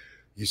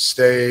you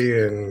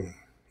stay and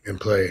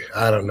play.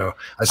 I don't know.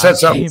 I said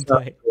something.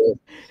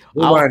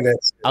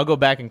 I'll go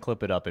back and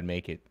clip it up and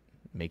make it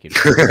make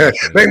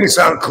me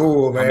sound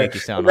cool, man. I'll make you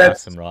sound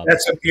awesome, Rob.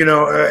 That's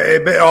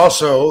but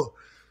also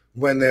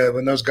when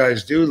those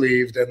guys do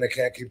leave, then they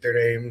can't keep their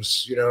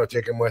names.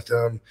 Take them with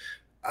them.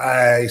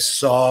 I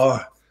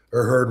saw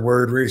or heard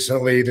word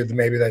recently that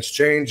maybe that's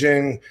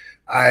changing.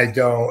 I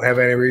don't have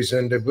any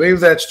reason to believe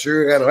that's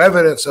true. I got no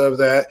evidence of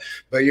that,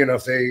 but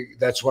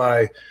that's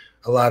why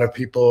a lot of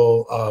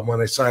people, when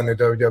they sign their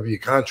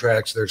WWE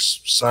contracts, they're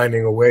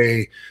signing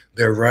away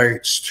their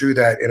rights to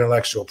that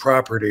intellectual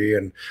property.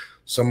 And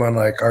someone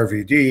like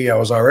RVD, I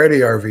was already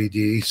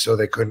RVD, so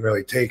they couldn't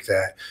really take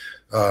that.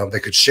 They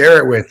could share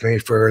it with me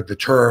for the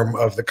term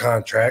of the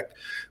contract,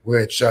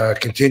 which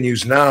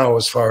continues now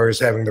as far as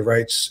having the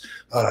rights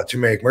to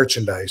make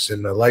merchandise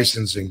and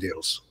licensing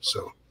deals.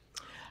 So,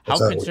 how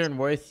concerned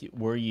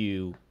were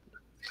you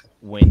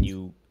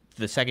when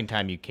the second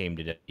time you came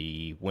to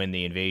WWE, when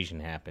the invasion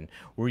happened?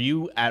 Were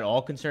you at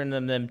all concerned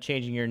them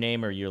changing your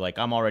name, or you're like,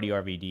 I'm already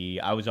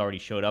RVD, I was already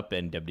showed up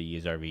in WWE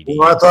as RVD?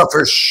 Well, I thought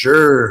for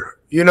sure.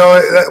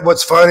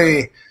 What's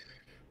funny,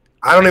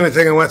 I don't even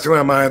think it went through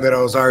my mind that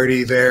I was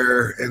already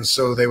there, and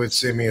so they would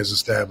see me as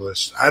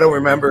established. I don't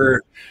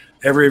remember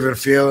ever even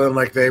feeling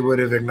like they would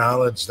have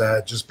acknowledged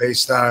that, just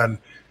based on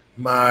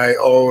my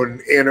own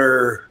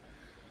inner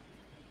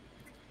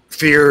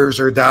fears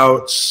or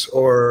doubts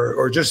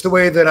or just the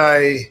way that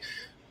I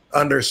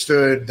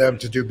understood them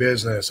to do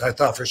business. I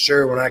thought for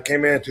sure when I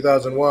came in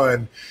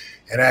 2001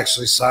 and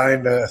actually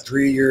signed a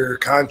 3-year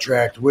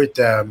contract with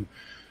them,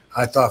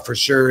 I thought for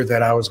sure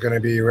that I was going to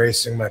be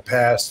erasing my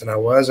past, and I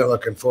wasn't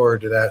looking forward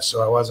to that.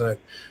 So I wasn't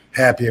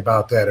happy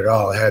about that at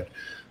all. I had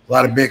a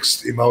lot of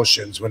mixed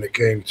emotions when it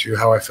came to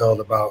how I felt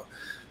about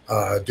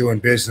doing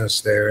business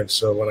there. And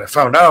so when I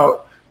found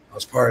out I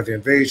was part of the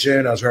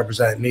invasion, I was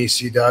representing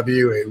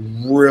ECW, it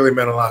really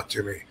meant a lot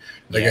to me.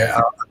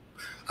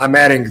 I'm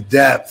adding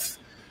depth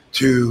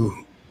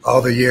to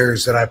all the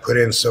years that I put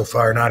in so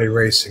far, not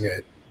erasing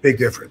it. Big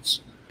difference.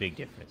 Big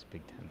difference.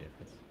 Big time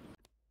difference.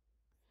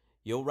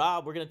 Yo,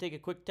 Rob, we're going to take a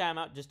quick time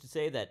out just to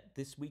say that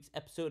this week's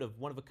episode of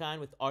One of a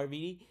Kind with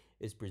RVD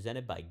is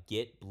presented by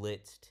Get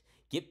Blitzed.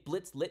 Get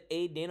Blitzed Lit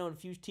Aid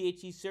Nano-Infused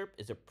THC Syrup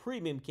is a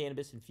premium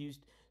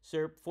cannabis-infused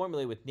syrup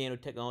formulated with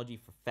nanotechnology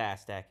for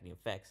fast-acting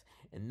effects.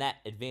 And that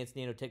advanced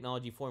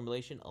nanotechnology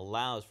formulation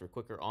allows for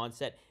quicker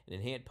onset and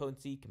enhanced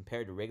potency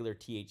compared to regular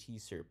THC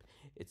syrup.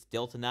 It's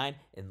Delta-9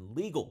 and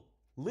legal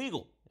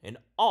in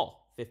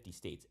all 50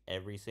 states,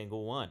 every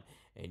single one.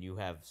 And you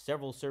have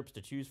several syrups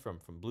to choose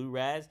from Blue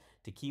Raz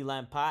to Key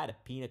Lime Pie to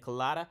Pina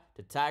Colada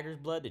to Tiger's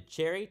Blood to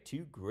Cherry to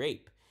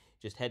Grape.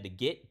 Just head to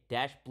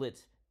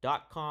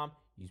get-blitz.com,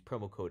 use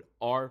promo code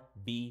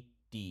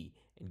RVD,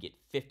 and get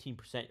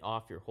 15%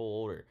 off your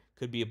whole order.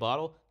 Could be a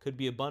bottle, could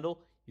be a bundle,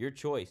 your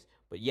choice.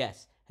 But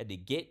yes, head to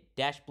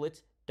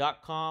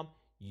get-blitz.com,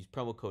 use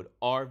promo code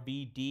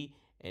RVD,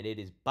 and it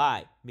is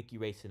by Mickey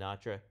Ray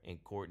Sinatra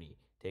and Courtney.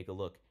 Take a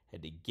look.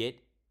 Head to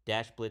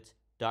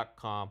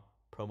get-blitz.com,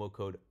 promo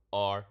code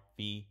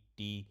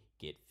RVD,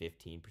 get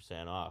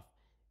 15% off.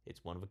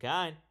 It's one of a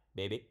kind,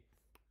 baby.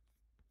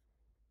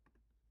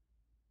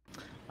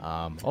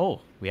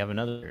 We have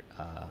another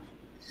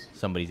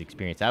somebody's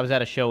experience. I was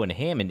at a show in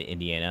Hammond,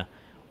 Indiana.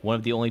 One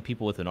of the only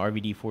people with an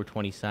RVD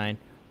 420 sign.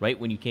 Right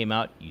when you came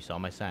out, you saw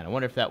my sign. I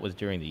wonder if that was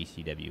during the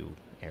ECW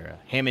era.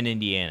 Hammond,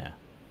 Indiana.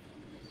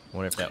 I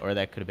wonder if that, or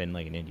that could have been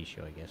like an indie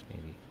show, I guess,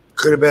 maybe.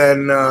 Could have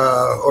been,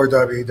 or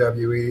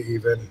WWE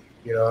even.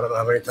 You know, I don't know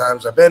how many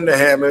times I've been to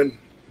Hammond,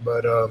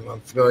 but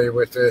I'm familiar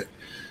with it.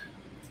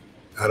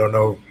 I don't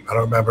know. I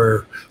don't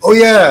remember. Oh,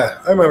 yeah.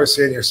 I remember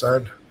seeing your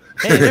son.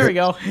 Hey, there we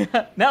go.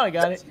 Now I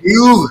got it.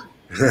 You.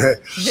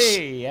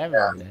 Hey, I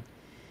remember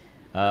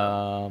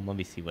that. Let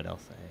me see what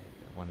else I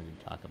wanted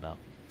to talk about.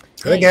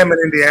 I think Hammond,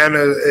 Indiana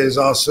is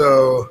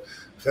also,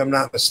 if I'm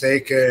not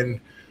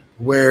mistaken,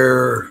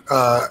 where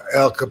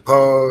Al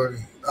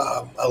Capone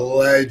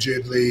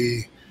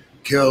allegedly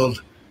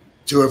killed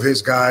two of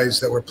his guys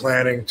that were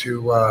planning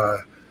to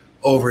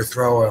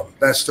overthrow him.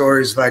 That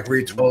story's like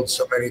retold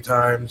so many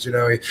times. You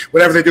know,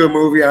 whenever they do a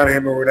movie on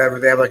him or whatever,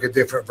 they have like a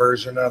different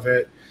version of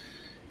it.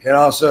 And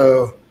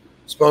also,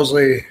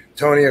 supposedly,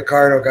 Tony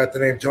Accardo got the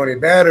name Tony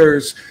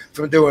Batters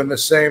from doing the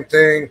same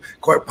thing,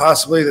 quite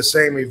possibly the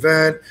same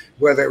event.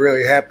 Whether it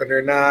really happened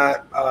or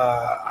not,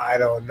 I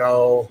don't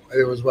know.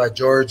 It was what,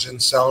 George and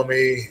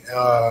Selmy.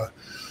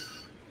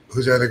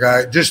 Who's the other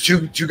guy? Just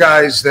two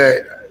guys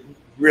that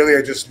really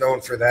are just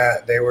known for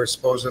that. They were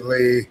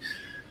supposedly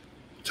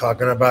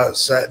talking about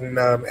setting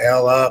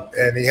Al up,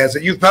 and he has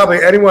it. You've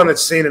probably, anyone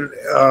that's seen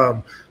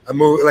a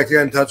movie like The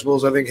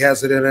Untouchables, I think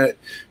has it in it.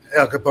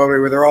 Al Capone,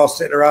 where they're all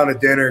sitting around a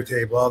dinner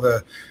table, all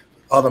the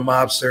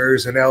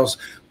mobsters, and Al's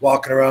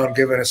walking around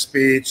giving a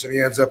speech, and he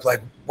ends up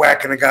like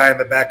whacking a guy in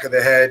the back of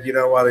the head, you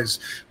know, while he's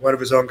one of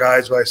his own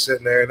guys while he's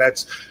sitting there. And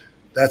that's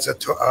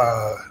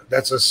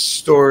a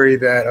story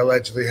that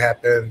allegedly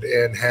happened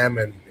in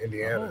Hammond,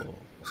 Indiana.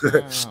 Oh,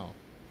 wow.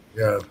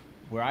 Yeah.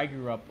 Where I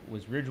grew up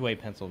was Ridgeway,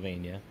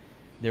 Pennsylvania.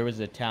 There was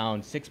a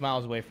town 6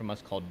 miles away from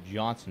us called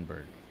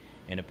Johnsonburg.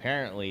 And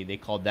apparently they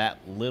called that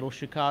Little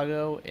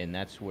Chicago, and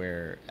that's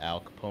where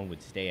Al Capone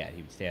would stay at.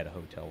 He would stay at a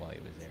hotel while he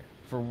was there.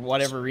 For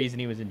whatever reason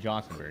he was in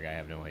Johnsonburg, I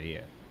have no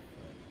idea.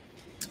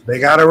 They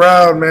got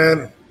around,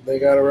 man. They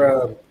got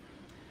around.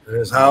 And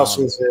his house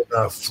was in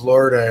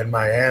Florida and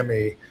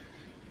Miami.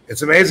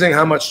 It's amazing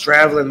how much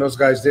traveling those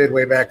guys did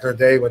way back in the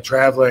day when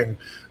traveling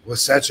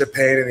was such a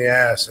pain in the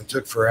ass and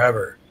took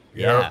forever.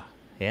 You know?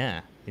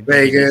 Yeah.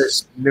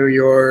 Vegas, New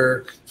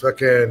York,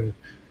 fucking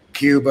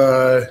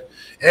Cuba.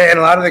 And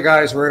a lot of the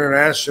guys were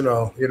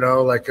international, you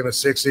know, like in the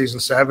 60s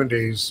and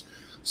 70s.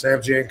 Sam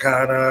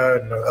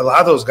Giancana and a lot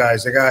of those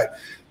guys, they got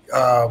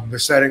they're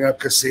setting up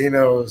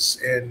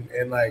casinos in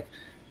like,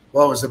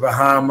 what was the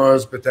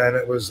Bahamas, but then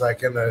it was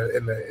like in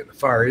the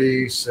Far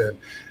East. And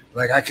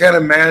like, I can't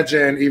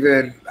imagine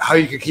even how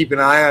you could keep an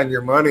eye on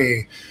your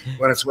money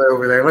when it's way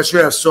over there, unless you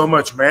have so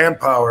much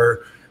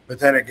manpower. But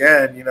then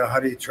again, you know, how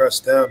do you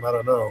trust them? I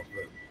don't know.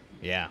 But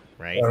yeah,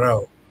 right. I don't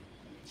know.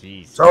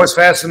 Jeez. It's always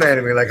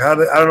fascinated me. Like, I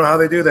don't know how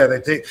they do that.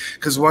 They take,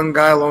 because one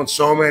guy owns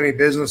so many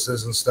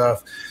businesses and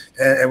stuff,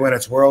 and when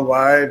it's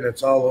worldwide and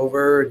it's all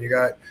over, and you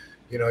got,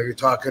 you know, you're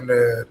talking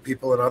to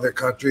people in other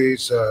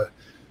countries,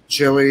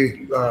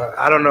 Chile.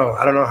 I don't know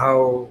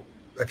how.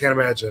 I can't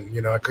imagine.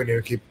 You know, I couldn't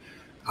even keep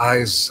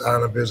eyes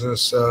on a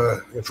business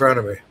in front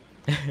of me.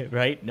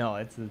 Right? No,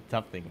 it's the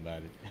tough thing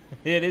about it.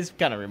 It is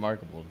kind of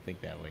remarkable to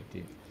think that way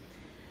too.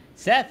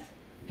 Seth.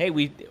 Hey,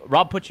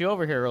 Rob put you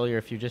over here earlier.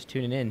 If you're just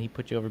tuning in, he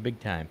put you over big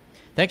time.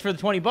 Thanks for the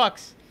 $20.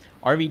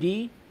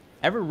 RVD,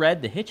 ever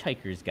read The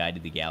Hitchhiker's Guide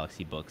to the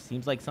Galaxy book?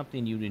 Seems like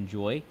something you'd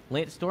enjoy.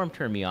 Lance Storm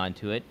turned me on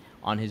to it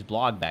on his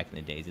blog back in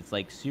the days. It's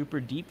like super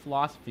deep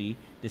philosophy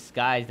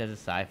disguised as a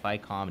sci-fi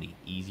comedy.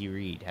 Easy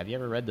read. Have you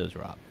ever read those,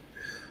 Rob?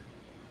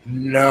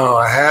 No,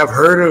 I have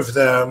heard of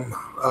them.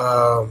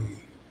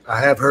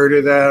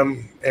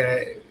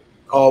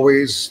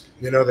 Always,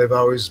 you know, they've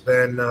always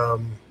been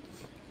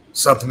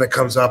something that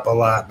comes up a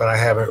lot, but I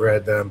haven't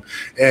read them.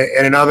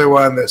 And another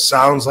one that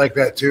sounds like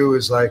that too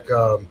is like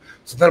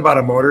something about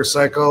a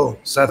motorcycle.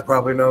 Seth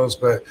probably knows,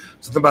 but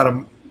something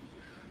about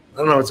I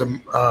don't know. It's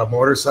a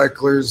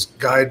motorcycler's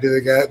guide to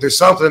the guy. There's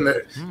something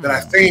that I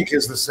think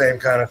is the same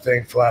kind of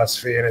thing,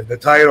 philosophy, and the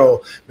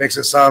title makes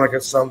it sound like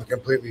it's something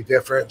completely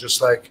different,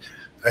 just like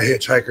a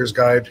hitchhiker's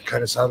guide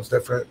kind of sounds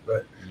different.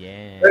 But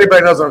Yeah. if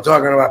anybody knows what I'm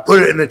talking about,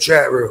 put it in the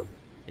chat room.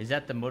 Is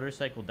that the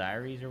Motorcycle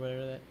Diaries or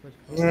whatever that was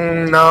called?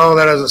 No,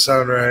 that doesn't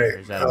sound right. Or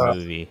is that a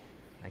movie?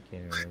 I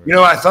can't remember. You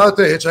know, I thought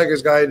the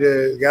Hitchhiker's Guide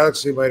to the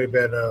Galaxy might have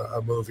been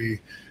a movie,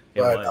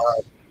 but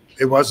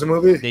it was a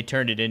movie. They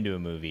turned it into a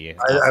movie.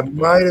 I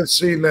might have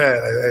seen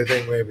that. I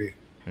think maybe.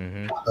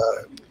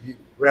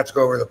 We have to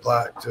go over the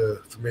plot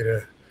for me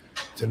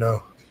to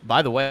know.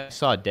 By the way, I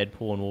saw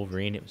Deadpool and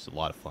Wolverine. It was a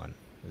lot of fun.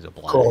 It was a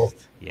blast. Cool.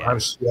 Yeah.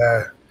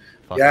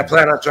 Yeah, I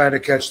plan on trying to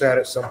catch that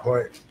at some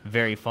point.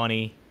 Very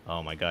funny.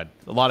 Oh my god,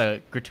 a lot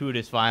of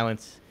gratuitous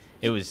violence.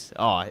 It was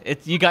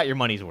you got your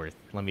money's worth.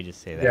 Let me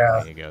just say that. Yeah.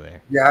 When you go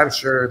there. Yeah, I'm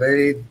sure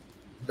they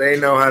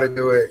know how to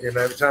do it. You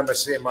know, every time I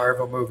see a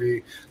Marvel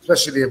movie,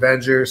 especially the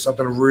Avengers,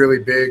 something really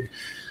big,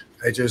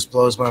 it just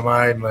blows my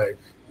mind. Like,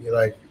 you're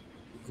like,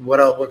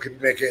 what else? What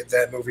could make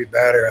that movie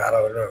better? I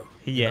don't know.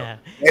 Yeah.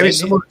 Maybe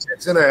some more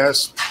tits and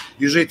ass.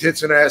 Usually,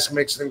 tits and ass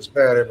makes things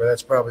better, but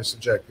that's probably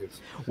subjective.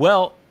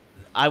 Well,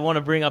 I want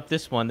to bring up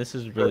this one. This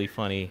is really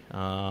funny.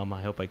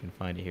 I hope I can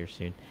find it here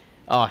soon.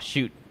 Oh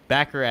shoot,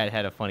 Baccarat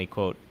had a funny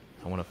quote.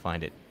 I want to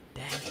find it.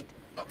 Dang it.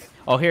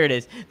 Oh, here it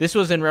is. This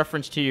was in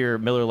reference to your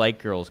Miller Lite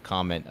Girls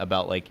comment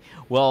about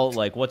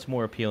what's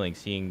more appealing,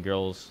 seeing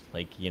girls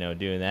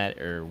doing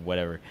that or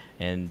whatever.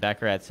 And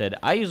Baccarat said,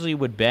 I usually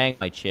would bang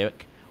my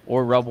chick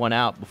or rub one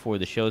out before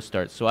the show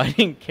starts, so I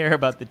didn't care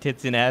about the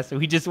tits and ass. So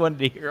we just wanted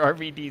to hear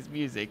RVD's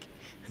music.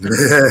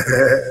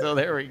 So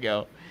there we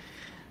go.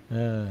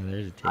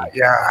 There's a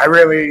tape. I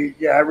really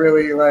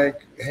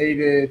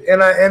hated,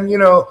 and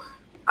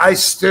I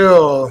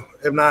still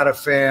am not a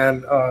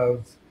fan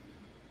of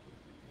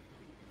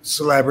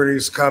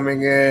celebrities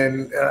coming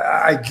in.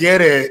 I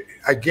get it,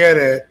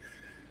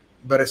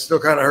 but it still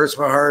kind of hurts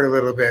my heart a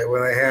little bit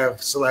when I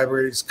have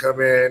celebrities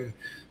come in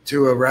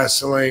to a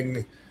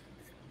wrestling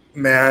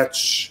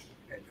match.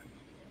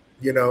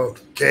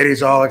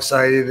 Katie's all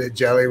excited that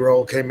Jelly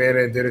Roll came in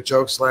and did a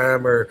choke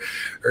slam or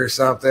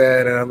something,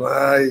 and I'm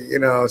like,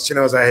 she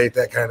knows I hate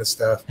that kind of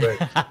stuff, but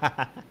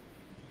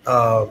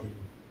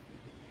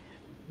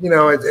you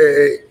know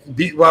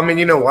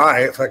why?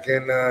 It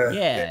fucking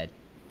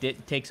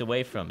it takes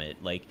away from it.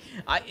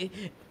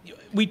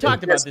 We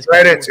talked about this.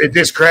 It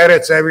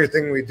discredits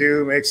everything we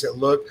do, makes it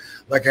look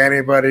like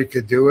anybody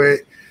could do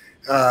it,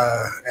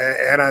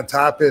 and on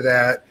top of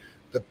that,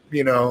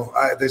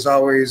 there's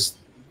always.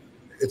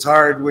 It's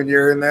hard when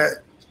you're in that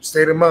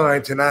state of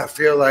mind to not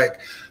feel like,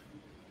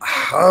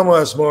 how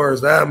much more is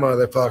that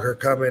motherfucker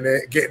coming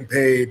in, getting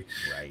paid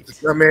to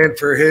come in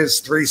for his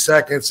 3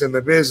 seconds in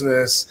the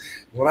business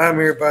when I'm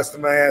here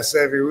busting my ass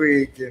every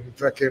week and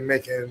fucking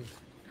making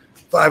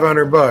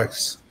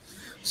 $500.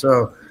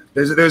 So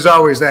there's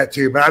always that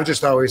too. But I've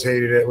just always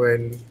hated it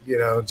when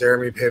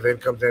Jeremy Piven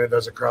comes in and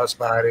does a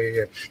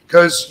crossbody,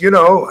 because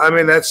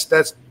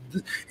that's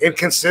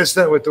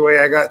inconsistent with the way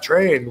I got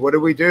trained. What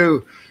do we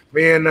do?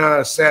 Me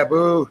and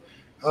Sabu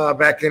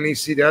back in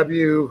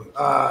ECW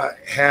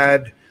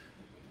had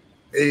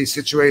a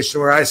situation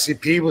where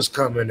ICP was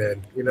coming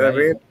in, what I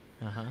mean?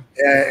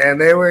 And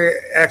they were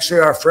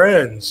actually our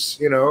friends,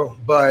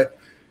 but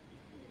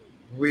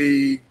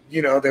we,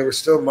 they were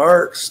still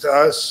marks to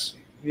us,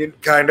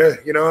 kind of,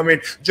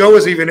 Joe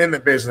was even in the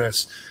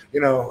business,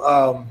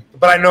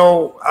 but I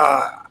know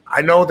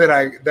that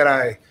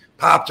I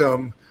popped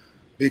him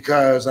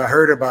because I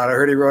heard about it. I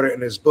heard he wrote it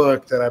in his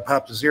book that I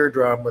popped his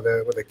eardrum with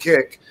a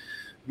kick,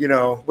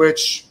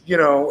 which,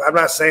 I'm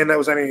not saying that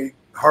was any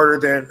harder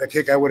than a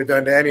kick I would have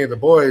done to any of the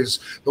boys,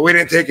 but we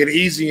didn't take it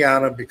easy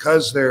on them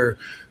because they're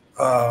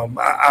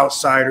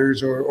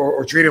outsiders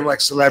or treat them like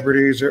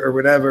celebrities or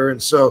whatever.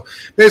 And so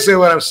basically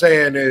what I'm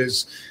saying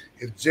is,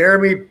 if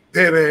Jeremy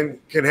Piven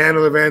can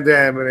handle a Van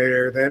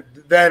Daminator,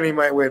 then he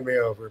might win me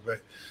over.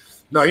 But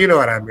no, you know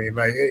what I mean.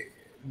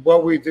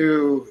 What we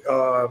do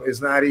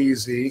is not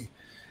easy.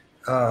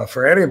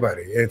 For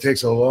anybody, it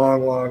takes a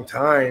long, long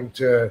time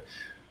to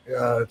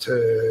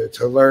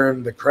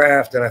learn the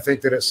craft, and I think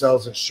that it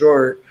sells it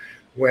short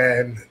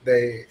when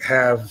they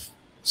have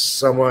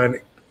someone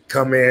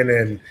come in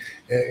and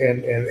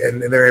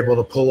they're able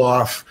to pull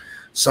off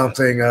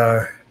something.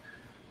 Who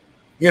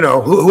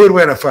would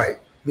win a fight?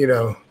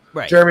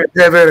 Right. Jeremy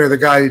Piven or the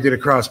guy you did a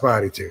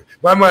crossbody to?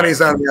 My money's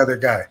on the other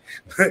guy.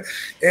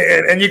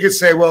 and you could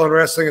say, well, in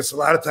wrestling, it's a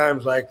lot of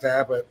times like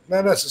that, but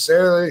not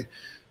necessarily.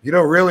 You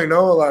don't really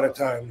know a lot of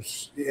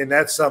times, and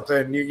that's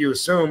something you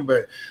assume,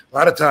 but a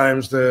lot of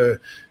times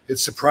it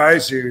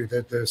surprises you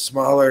that the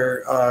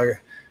smaller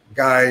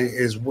guy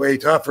is way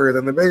tougher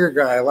than the bigger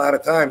guy a lot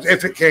of times.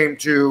 If it came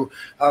to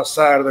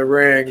outside of the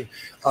ring,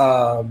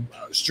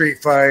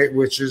 street fight,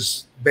 which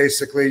is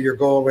basically your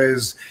goal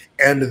is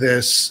end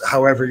this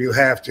however you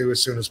have to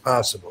as soon as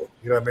possible.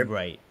 You know what I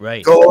mean?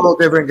 Right. Total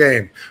different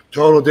game,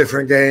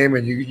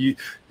 and you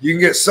can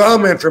get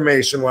some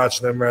information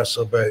watching them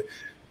wrestle, but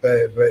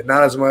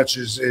not as much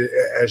as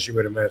you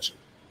would imagine.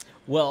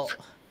 Well,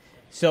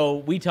 So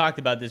we talked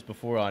about this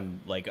before on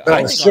like.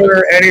 I'm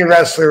sure any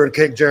wrestler would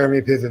kick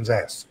Jeremy Piven's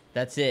ass.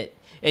 That's it.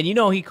 And you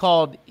know he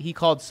called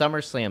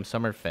SummerSlam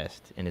Summerfest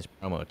in his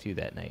promo too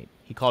that night.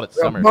 He called it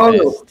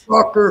Summerfest.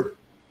 Motherfucker.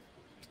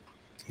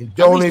 You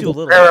don't even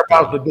care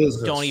about the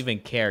business. Don't even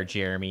care,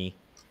 Jeremy.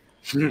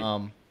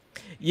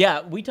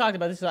 Yeah, we talked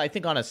about this I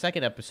think on a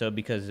second episode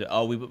because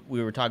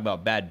we were talking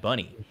about Bad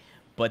Bunny,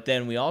 but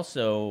then we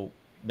also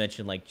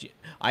mentioned like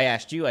I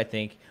asked you I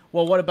think.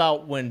 Well, what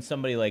about when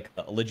somebody like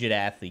a legit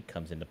athlete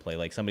comes into play,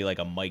 like somebody like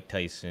a Mike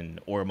Tyson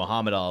or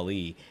Muhammad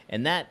Ali,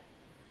 and that's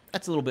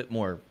a little bit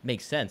more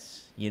makes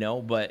sense, you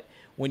know? But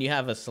when you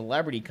have a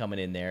celebrity coming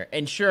in there,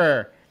 and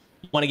sure,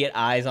 you want to get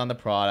eyes on the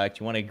product,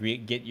 you want to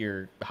get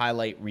your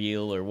highlight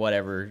reel or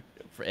whatever,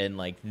 and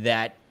like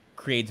that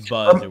creates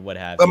buzz or what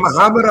have you. But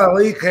Muhammad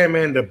Ali came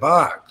in to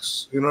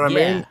box, you know what I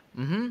mean?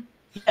 Mm-hmm.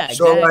 Yeah, exactly.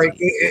 So like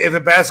if a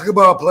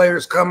basketball player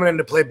is coming in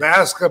to play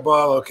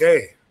basketball,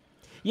 okay.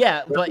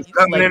 Yeah, but he's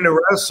coming in to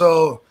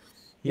wrestle,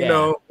 you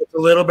know, it's a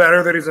little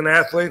better that he's an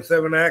athlete instead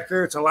of an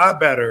actor. It's a lot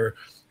better.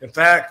 In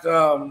fact,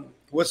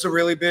 what's the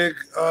really big?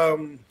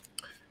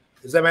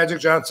 Is that Magic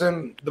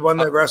Johnson, the one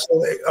that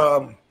wrestled?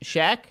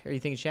 Shaq? Are you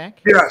thinking Shaq?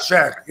 Yeah,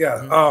 Shaq. Yeah.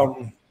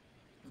 Mm-hmm.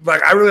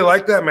 Like I really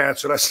liked that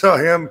match when I saw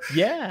him.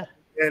 Yeah.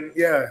 And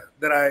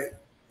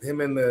him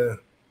and the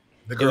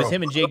girl. It was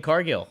him and Jade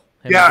Cargill.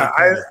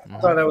 I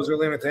thought that was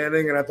really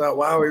entertaining, and I thought,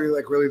 wow, he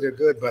really did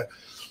good. But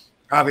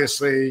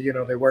obviously, you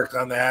know, they worked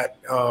on that.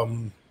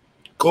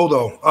 Cool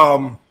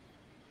though.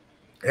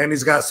 And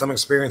he's got some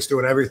experience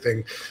doing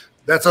everything.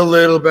 That's a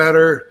little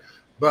better,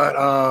 but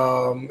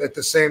at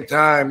the same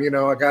time, you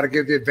know, I got to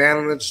give the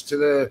advantage to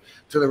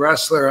the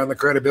wrestler on the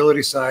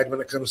credibility side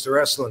when it comes to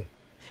wrestling.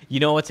 You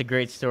know what's a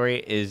great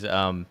story is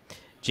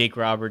Jake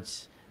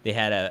Roberts. They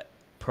had a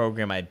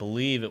program, I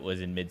believe it was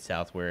in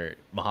Mid-South, where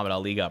Muhammad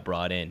Ali got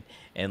brought in,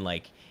 and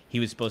like he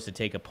was supposed to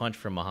take a punch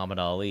from Muhammad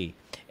Ali,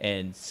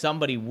 and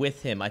somebody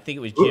with him, I think it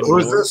was Jim. Who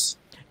is this?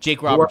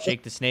 Jake Roberts,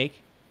 Jake the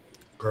Snake.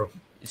 Girl.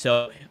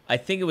 So I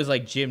think it was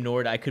like Jim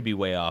Nord. I could be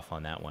way off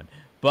on that one,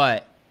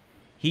 but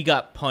he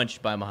got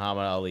punched by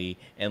Muhammad Ali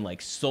and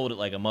like sold it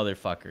like a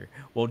motherfucker.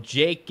 Well,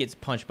 Jake gets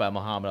punched by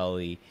Muhammad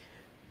Ali,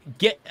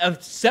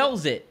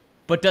 sells it,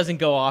 but doesn't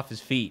go off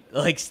his feet.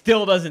 Like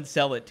still doesn't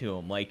sell it to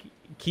him. Like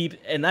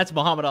and that's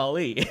Muhammad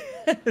Ali.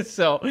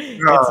 So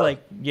it's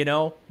like, you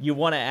know, you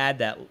want to add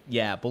that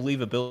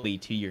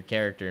believability to your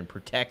character and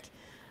protect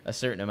a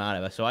certain amount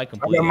of it. So I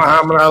completely.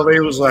 Muhammad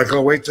Ali was like,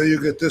 "Oh, wait till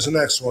you get this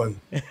next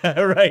one."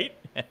 Right.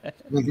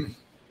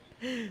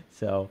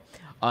 So,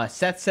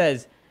 Seth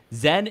says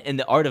Zen and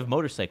the Art of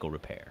Motorcycle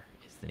Repair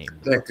is the name.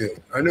 Thank you.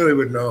 I knew he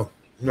would know.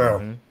 No.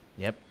 Mm-hmm.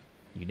 Yep,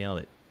 you nailed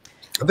it.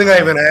 I think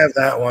I even have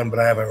that one, but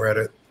I haven't read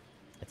it.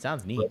 It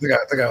sounds neat. I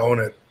think I own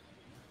it.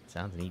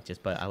 Sounds neat,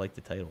 but I like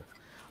the title.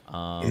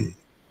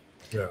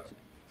 Yeah.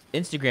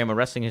 Instagram, a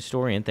wrestling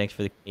historian. Thanks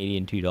for the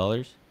Canadian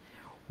 $2.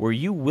 Were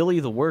you Willie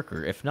the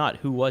Worker? If not,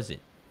 who was it?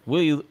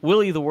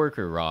 Willie the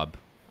Worker, Rob.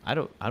 I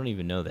don't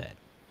even know that.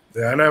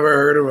 Yeah, I never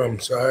heard of him,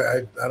 so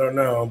I don't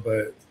know,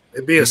 but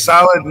it'd be a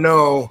solid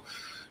no.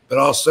 But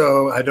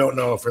also, I don't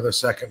know for the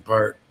second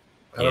part.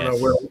 I don't know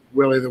where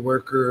Willie the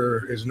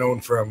Worker is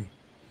known from.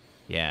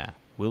 Yeah,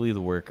 Willie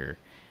the Worker.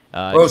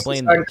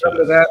 Explain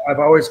to that. I've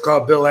always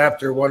called Bill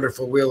Apter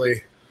Wonderful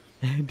Willie.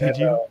 Did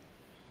you?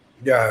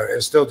 Yeah, I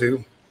still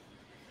do.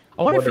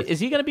 I wonder is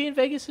he going to be in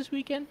Vegas this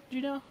weekend? Do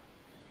you know?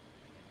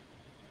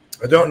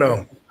 I don't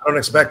know. I don't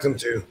expect him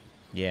to.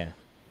 Yeah.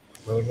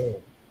 I don't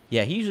know.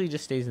 Yeah, he usually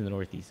just stays in the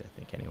Northeast, I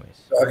think,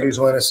 anyways. Doggies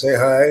want to say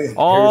hi.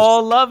 Oh,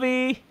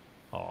 Lovey.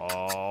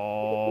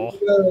 Oh.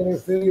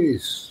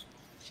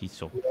 She's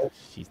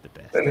the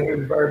best. And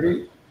here's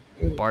Barbie.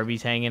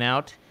 Barbie's hanging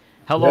out.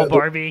 Hello,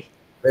 Barbie.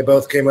 They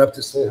both came up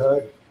to say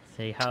hi.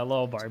 Say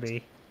hello,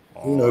 Barbie.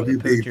 Oh, you know,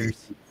 baby.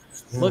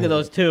 Look at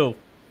those two.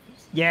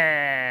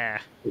 Yeah.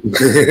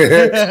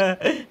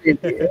 Hey,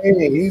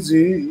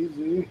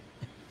 easy.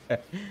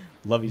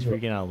 Lovey's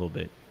freaking out a little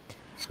bit.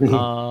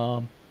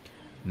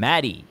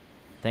 Maddie,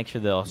 thanks for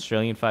the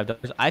Australian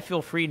 $5. I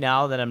feel free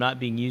now that I'm not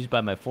being used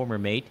by my former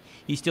mate.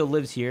 He still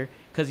lives here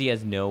because he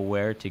has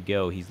nowhere to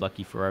go. He's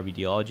lucky for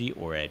RVDology,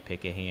 or I'd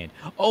pick a hand.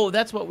 Oh,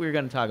 that's what we were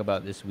going to talk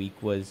about this week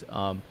was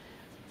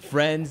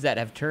friends that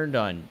have turned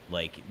on,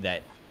 like,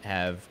 that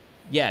have,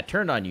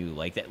 turned on you,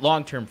 like that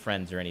long-term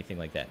friends or anything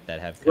like that that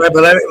have. Right,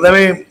 but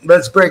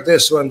let's break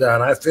this one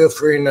down. I feel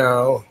free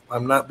now.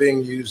 I'm not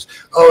being used.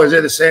 Oh, is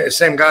it the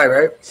same guy,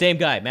 right? Same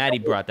guy. Maddie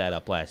brought that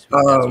up last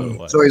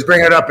week. So he's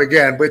bringing it up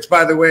again, which,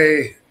 by the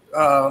way,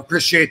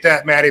 appreciate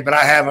that, Maddie, but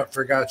I haven't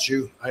forgot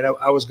you. I know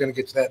I was going to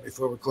get to that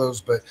before we close,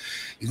 but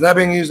he's not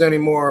being used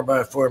anymore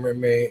by a former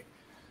mate.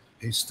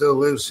 He still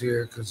lives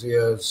here because he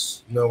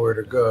has nowhere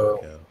to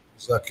go.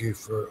 He's lucky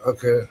for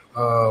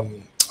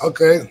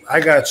okay,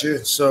 I got you.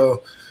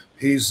 So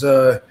he's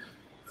so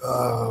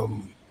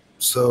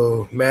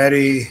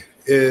Maddie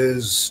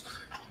is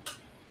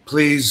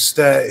pleased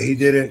that he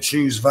didn't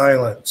choose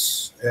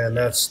violence, and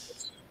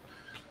that's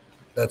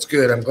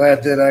good. I'm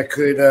glad that I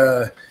could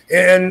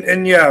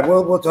and yeah,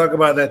 we'll talk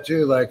about that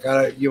too. Like,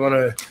 you want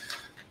to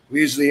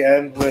we usually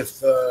end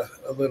with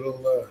a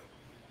little.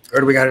 Or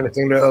do we got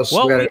anything else?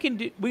 Well, we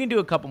can do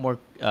a couple more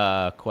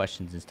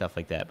questions and stuff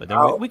like that, but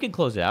then we can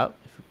close it out,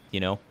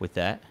 with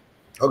that.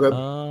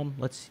 Okay.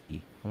 Let's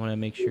see. I want to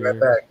make sure. Right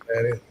back,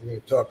 Maddie. We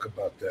can talk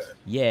about that.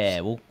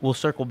 Yeah, we'll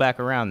circle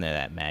back around to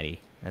that, Maddie.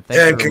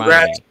 And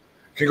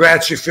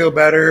congrats! You feel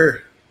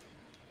better.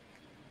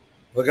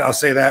 Look, I'll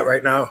say that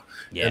right now,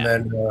 and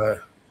then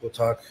we'll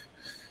talk.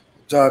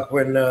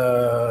 When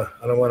I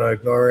don't want to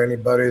ignore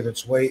anybody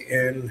that's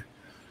waiting.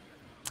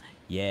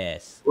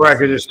 Yes. Or I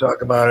could just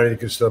talk about it. You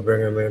can still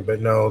bring them in, but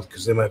no,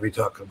 because they might be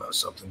talking about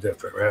something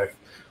different, right?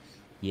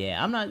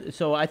 Yeah, I'm not.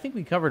 So I think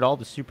we covered all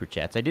the super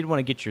chats. I did want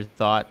to get your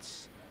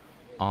thoughts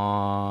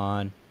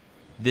on.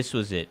 This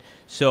was it.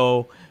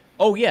 So,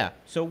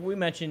 so we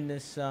mentioned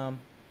this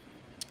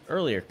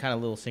earlier. Kind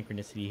of little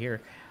synchronicity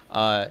here.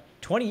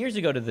 20 years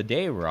ago to the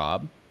day,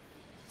 Rob,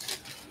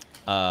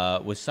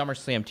 was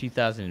SummerSlam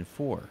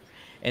 2004,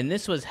 and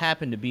this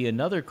happened to be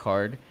another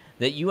card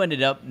that you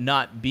ended up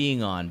not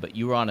being on, but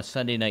you were on a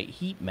Sunday Night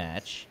Heat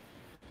match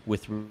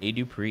with Rene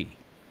Dupree.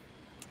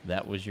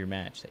 That was your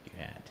match that you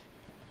had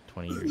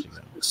 20 years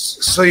ago.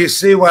 So you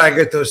see why I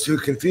get those two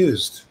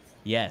confused.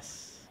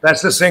 Yes.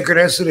 That's the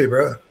synchronicity,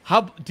 bro.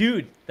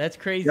 Dude, that's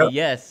crazy. Yep.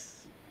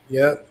 Yes.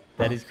 Yep.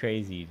 That is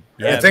crazy.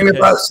 Yeah, the thing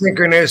about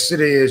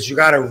synchronicity is you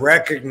got to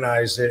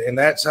recognize it, and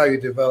that's how you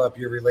develop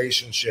your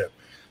relationship.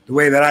 The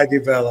way that I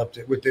developed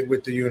it with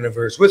the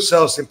universe, with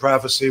Celestine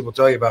Prophecy, we'll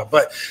tell you about.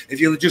 But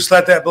if you just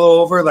let that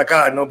blow over, like,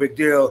 no big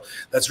deal,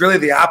 that's really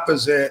the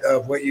opposite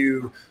of what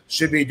you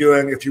should be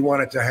doing if you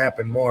want it to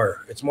happen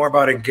more. It's more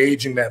about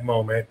engaging that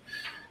moment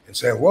and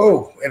saying,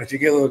 whoa. And if you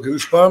get a little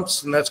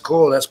goosebumps, then that's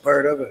cool. That's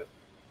part of it.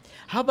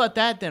 How about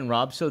that then,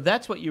 Rob? So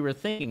that's what you were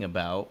thinking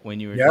about when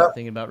you were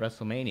thinking about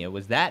WrestleMania,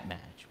 was that match.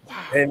 Wow.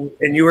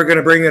 And you were going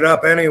to bring it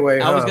up anyway.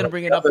 I was going to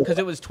bring it up because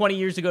it was 20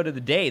 years ago to the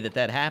day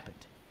that happened.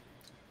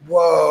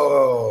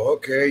 Whoa.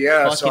 Okay.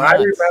 Yeah. Fucking so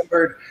nuts.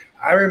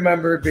 I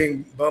remembered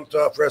being bumped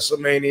off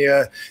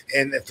WrestleMania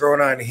and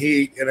thrown on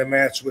heat in a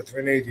match with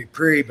Rene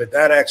Dupree, but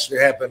that actually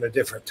happened a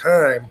different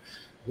time,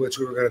 which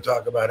we were going to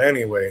talk about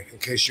anyway, in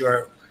case you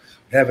aren't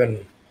having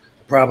a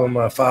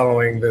problem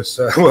following this.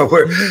 What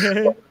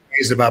we're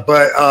about.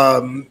 But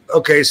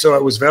okay, so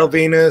it was Val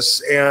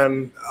Venus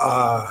and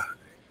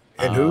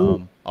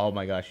who? Oh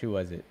my gosh, who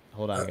was it?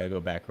 Hold on, I gotta go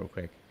back real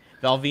quick.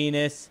 Val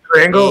Venus.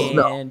 Kurt Angle?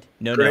 No,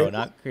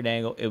 not Kurt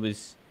Angle. It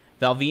was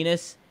Val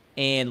Venus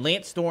and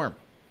Lance Storm.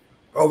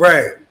 Oh,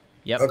 right.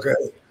 Yep. Okay.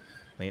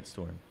 Lance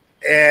Storm.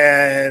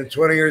 And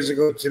 20 years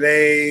ago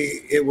today,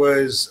 it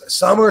was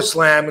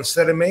SummerSlam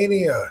instead of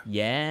Mania.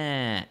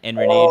 Yeah, and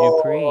Rene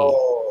Dupree.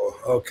 Oh,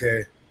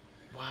 okay.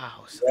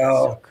 Wow,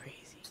 so crazy.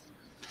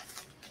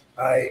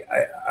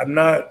 I'm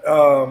not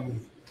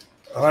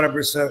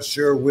 100%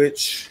 sure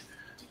which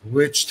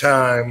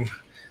time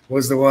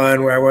was the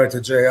one where I went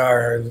to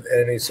JR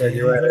and he said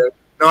you're at it.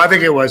 No, I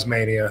think it was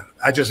Mania.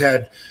 I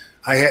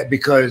had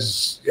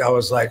because I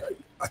was like,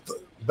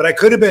 but I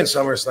could have been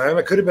SummerSlam.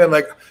 I could have been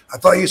like, I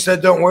thought you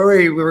said, don't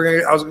worry, we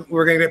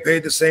were gonna get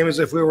paid the same as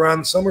if we were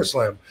on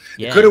SummerSlam.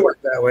 Yeah. It could have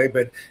worked that way,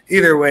 but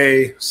either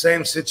way,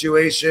 same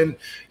situation,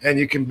 and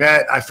you can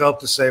bet I felt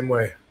the same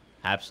way.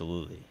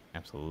 Absolutely.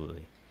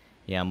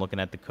 Yeah, I'm looking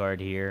at the card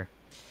here.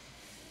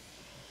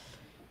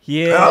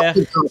 Yeah,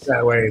 I felt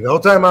that way. The whole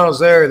time I was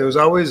there was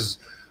always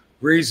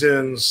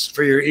reasons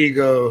for your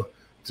ego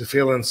to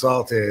feel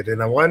insulted,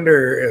 and I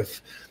wonder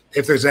if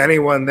there's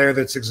anyone there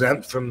that's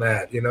exempt from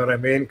that. You know what I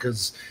mean?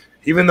 Because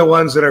even the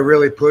ones that are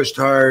really pushed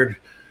hard,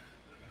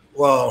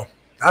 well,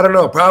 I don't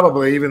know.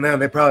 Probably even then,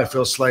 they probably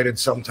feel slighted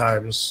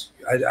sometimes.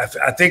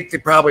 I think they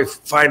probably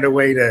find a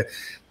way to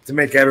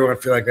make everyone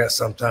feel like that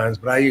sometimes.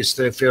 But I used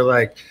to feel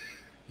like,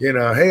 you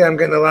know, hey, I'm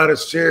getting a lot of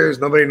cheers.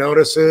 Nobody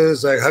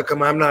notices. Like, how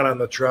come I'm not on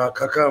the truck?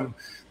 How come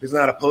there's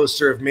not a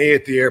poster of me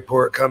at the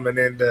airport coming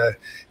into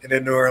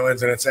New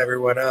Orleans and it's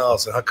everyone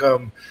else? And how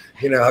come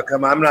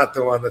I'm not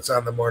the one that's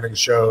on the morning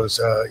shows,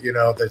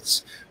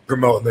 that's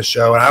promoting the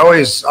show? And I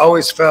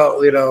always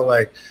felt,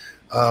 like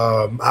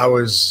I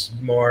was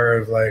more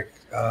of like,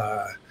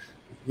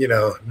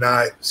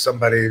 not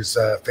somebody's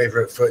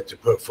favorite foot to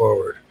put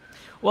forward.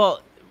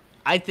 Well,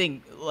 I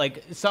think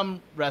like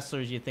some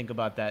wrestlers, you think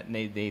about that and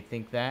they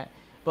think that,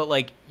 but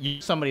like you're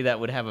somebody that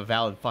would have a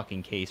valid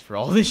fucking case for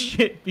all this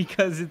shit,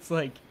 because it's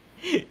like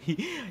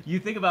you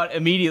think about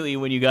immediately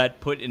when you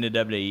got put into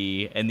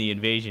WWE and the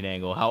invasion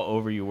angle, how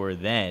over you were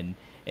then,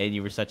 and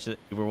you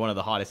were one of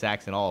the hottest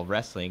acts in all of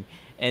wrestling,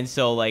 and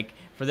so like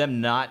for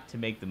them not to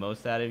make the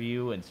most out of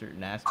you and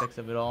certain aspects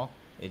of it all,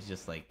 it's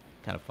just like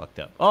kind of fucked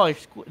up. Oh,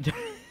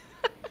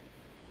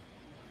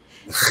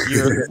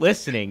 you're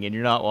listening and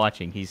you're not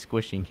watching. He's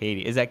squishing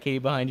Katie. Is that Katie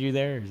behind you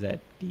there, or is that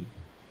Dee?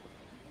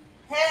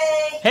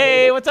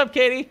 Hey, what's up,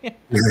 Katie?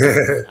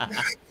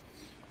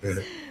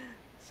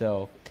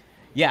 So,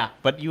 yeah,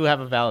 but you have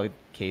a valid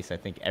case, I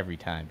think, every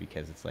time,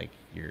 because it's like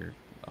you're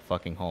a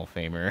fucking Hall of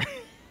Famer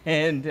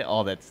and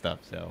all that stuff.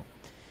 So,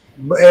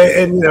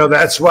 and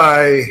that's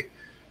why,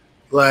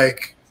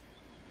 like,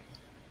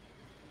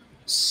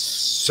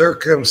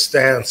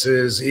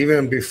 circumstances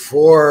even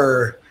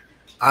before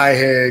I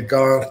had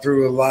gone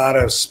through a lot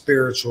of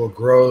spiritual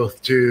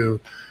growth to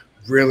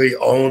really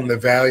own the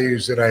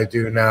values that I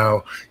do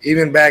now.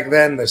 Even back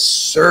then, the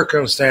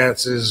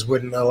circumstances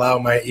wouldn't allow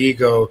my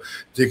ego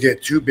to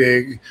get too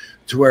big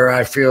to where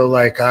I feel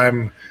like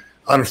I'm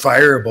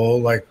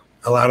unfireable, like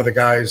a lot of the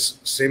guys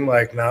seem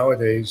like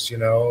nowadays, you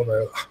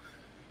know.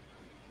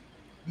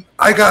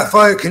 I got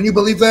fired. Can you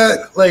believe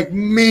that? Like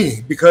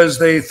me, because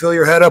they fill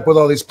your head up with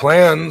all these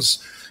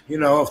plans, you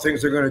know, of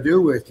things they're going to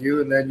do with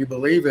you, and then you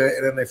believe it,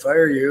 and then they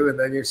fire you, and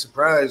then you're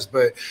surprised.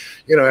 But,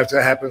 you know, after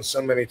that happens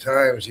so many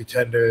times, you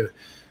tend to,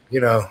 you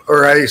know,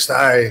 or at least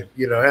I,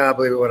 you know, I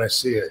believe it when I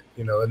see it,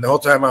 you know. And the whole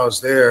time I was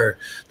there,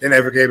 they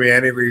never gave me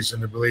any reason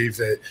to believe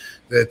that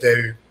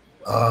they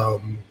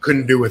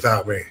couldn't do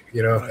without me,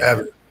 you know,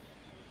 ever.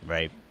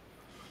 Right.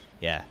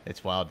 Yeah,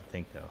 it's wild to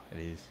think, though. It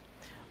is.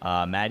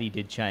 Maddie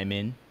did chime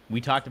in.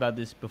 We talked about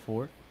this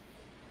before,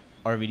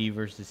 RVD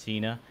versus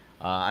Cena.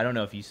 I don't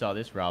know if you saw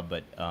this, Rob,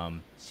 but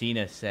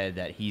Cena said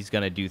that he's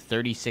going to do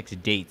 36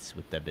 dates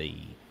with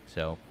WWE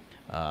so,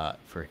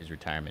 for his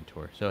retirement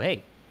tour. So,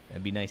 hey,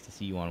 it'd be nice to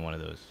see you on one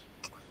of those.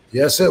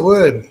 Yes, it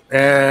would.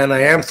 And I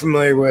am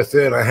familiar with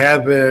it. I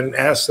have been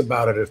asked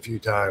about it a few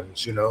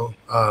times, you know.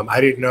 I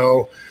didn't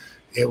know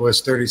it was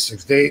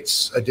 36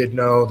 dates. I did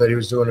know that he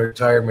was doing a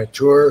retirement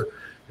tour.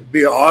 It'd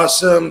be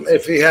awesome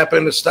if he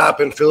happened to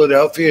stop in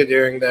Philadelphia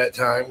during that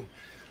time.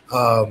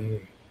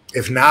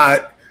 If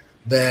not,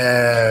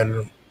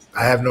 then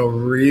I have no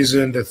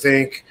reason to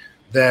think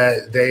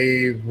that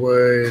they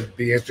would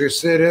be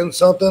interested in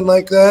something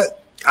like that.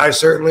 I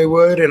certainly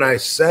would, and I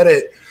said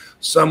it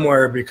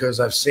somewhere because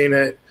I've seen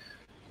it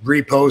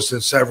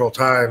reposted several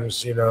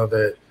times, you know,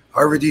 that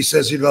RVD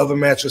says he'd love a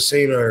match with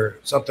Cena or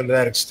something to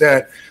that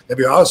extent. That'd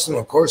be awesome.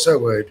 Of course I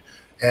would.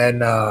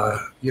 And,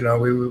 you know,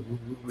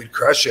 we'd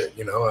crush it.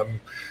 You know,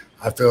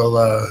 I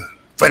feel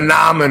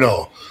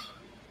phenomenal.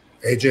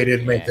 AJ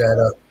didn't make that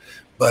up.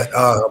 But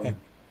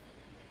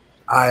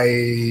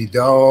I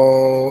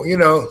don't, you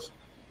know,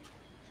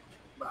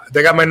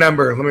 they got my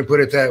number. Let me put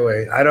it that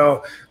way. I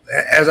don't,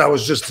 as I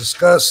was just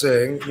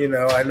discussing, you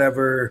know, I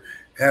never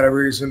had a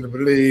reason to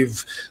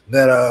believe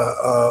that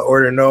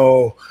or to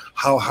know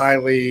how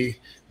highly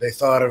they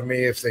thought of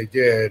me if they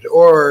did,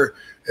 or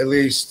at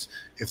least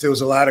if there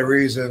was a lot of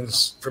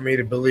reasons for me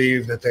to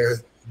believe that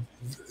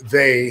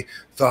they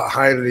thought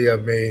highly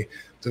of me,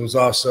 there was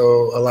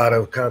also a lot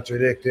of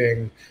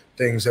contradicting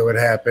things that would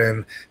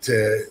happen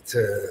to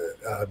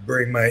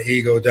bring my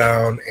ego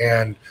down,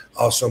 and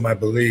also my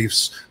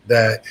beliefs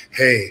that,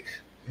 hey,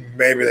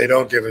 maybe they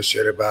don't give a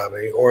shit about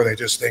me, or they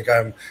just think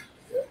I'm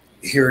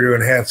here to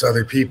enhance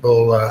other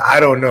people. I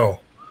don't know.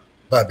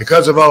 But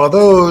because of all of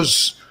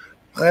those,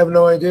 I have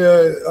no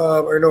idea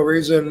or no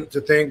reason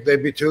to think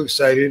they'd be too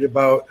excited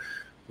about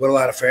what a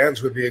lot of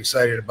fans would be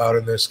excited about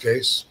in this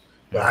case.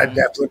 But I'd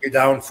definitely be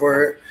down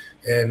for it.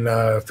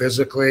 And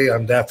physically,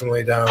 I'm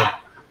definitely down.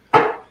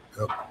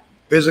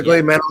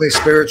 Physically, mentally,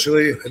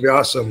 spiritually, it'd be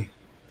awesome.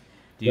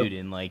 Dude,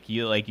 and like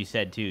you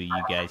said, too,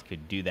 you guys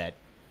could do that.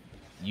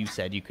 You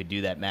said you could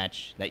do that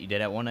match that you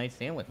did at One Night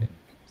Stand with him.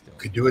 Still.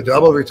 Could do a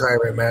double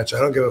retirement match. I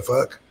don't give a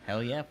fuck.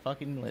 Hell yeah,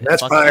 fucking.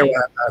 That's probably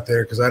why I'm not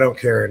there, because I don't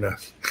care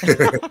enough.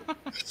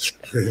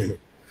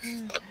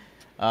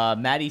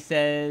 Maddie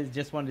says,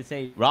 just wanted to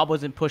say, Rob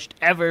wasn't pushed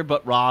ever,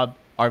 but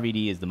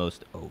RVD is the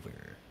most over.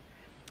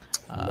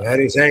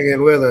 Maddie's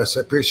hanging with us.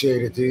 I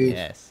appreciate it, dude.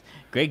 Yes.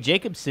 Greg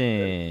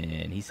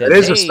Jacobson, he said, that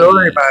is a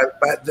story,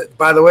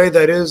 by the way,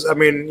 that is, I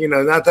mean, you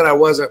know, not that I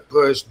wasn't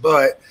pushed,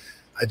 but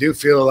I do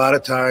feel a lot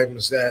of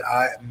times that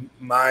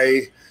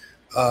my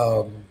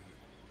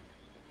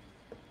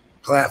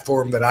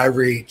platform that I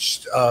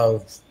reached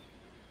of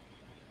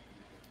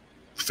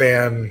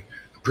fan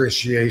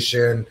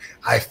appreciation,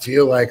 I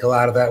feel like a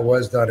lot of that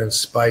was done in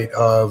spite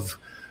of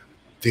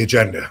the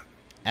agenda.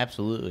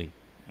 Absolutely.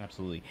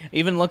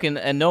 Even looking,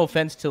 and no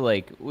offense to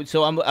I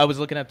was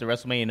looking at the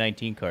WrestleMania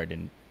 19 card,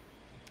 and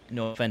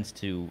no offense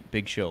to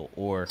Big Show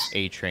or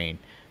A-Train,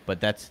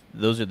 but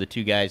those are the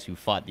two guys who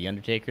fought The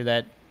Undertaker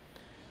that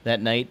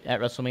night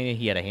at WrestleMania.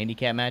 He had a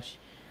handicap match.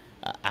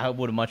 I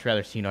would have much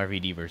rather seen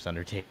RVD versus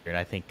Undertaker, and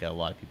I think a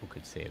lot of people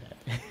could say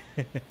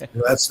that.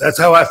 That's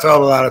how I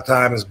felt a lot of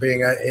times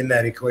being in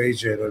that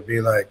equation. It would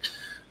be like,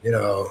 you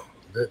know,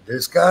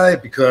 this guy,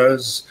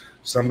 because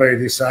somebody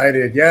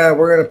decided, yeah,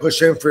 we're going to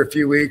push him for a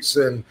few weeks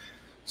and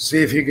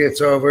see if he gets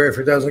over. If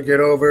it doesn't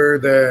get over,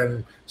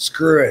 then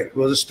screw it.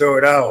 We'll just throw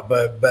it out.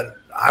 But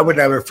I would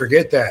never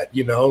forget that,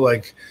 you know,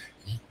 like,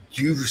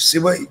 you see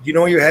what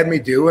you had me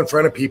do in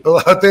front of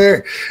people out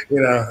there.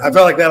 You know, I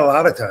felt like that a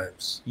lot of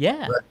times.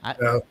 Yeah. But,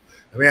 you know,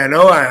 I mean, I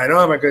know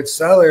I'm a good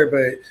seller,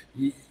 but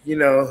you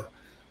know,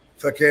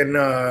 fucking,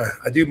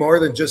 I do more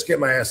than just get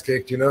my ass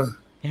kicked. You know.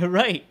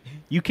 Right.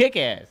 You kick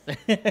ass.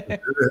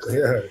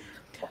 Yeah.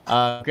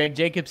 Greg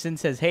Jacobson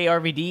says, "Hey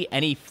RVD,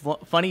 any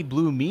funny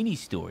Blue Meanie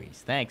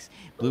stories? Thanks.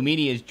 Blue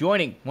Meanie is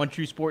joining One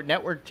True Sport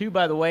Network too,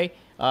 by the way.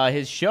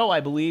 His show, I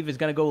believe, is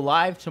going to go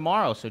live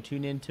tomorrow, so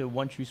tune in to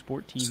One True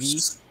Sport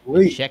TV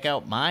and check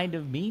out Mind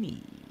of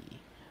Meanie.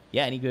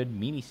 Yeah, any good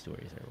Meanie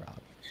stories there,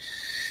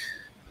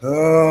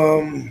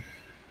 Rob?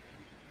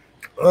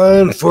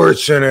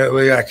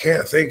 Unfortunately, I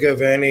can't think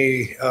of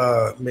any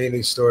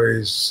many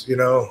stories.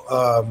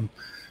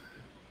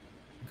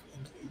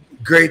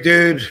 Great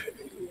dude.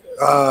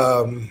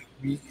 I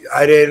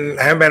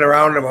haven't been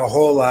around him a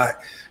whole lot,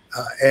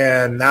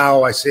 and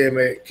now I see him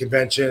at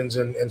conventions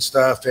and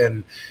stuff,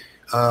 and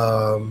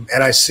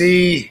I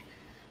see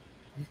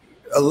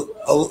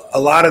a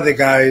lot of the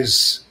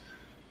guys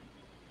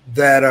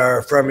that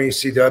are from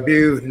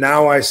ECW.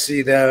 Now I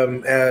see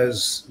them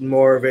as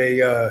more of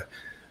a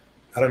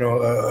I don't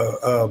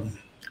know,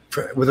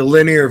 with a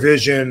linear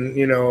vision,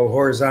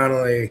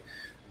 horizontally,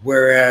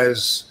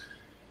 whereas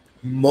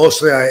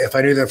mostly if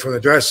I knew them from the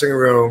dressing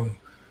room,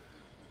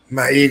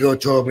 my ego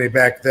told me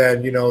back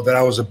then, that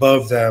I was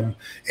above them.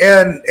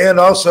 And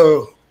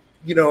also,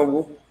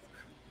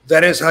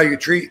 that is how you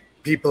treat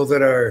people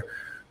that are,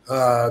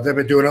 they've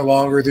been doing it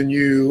longer than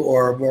you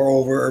or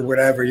moreover or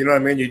whatever, you know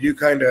what I mean? You do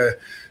kind of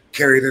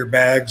carry their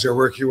bags or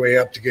work your way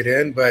up to get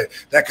in, but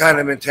that kind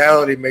of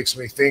mentality makes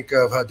me think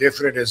of how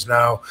different it is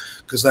now.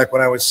 Because like when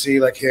I would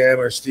see like him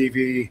or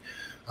Stevie,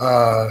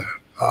 or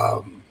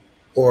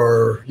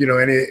the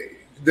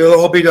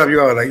whole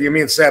BWO, like you,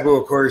 me and Sabu,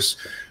 of course,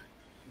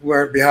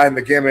 weren't behind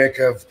the gimmick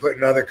of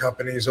putting other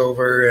companies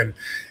over and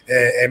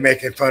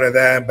making fun of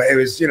them, but it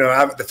was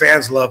the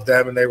fans loved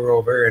them and they were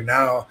over, and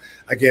now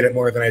I get it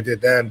more than I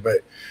did then.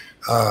 But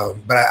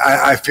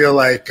I feel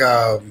like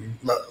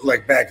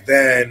back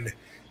then,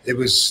 there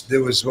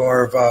was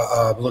more of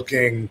a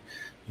looking,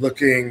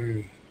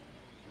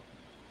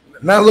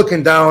 not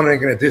looking down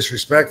in a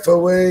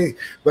disrespectful way,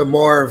 but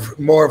more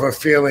of a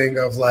feeling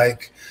of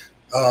like,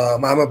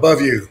 I'm above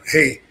you.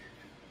 Hey,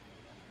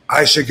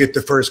 I should get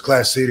the first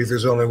class seat if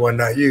there's only one,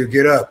 not you.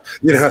 Get up.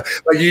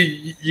 Like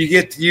you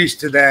get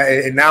used to that,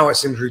 and now it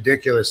seems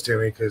ridiculous to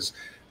me because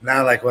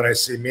now, like when I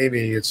see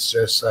Mimi, it's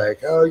just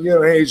like, oh,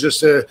 hey, he's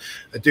just a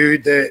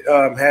dude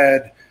that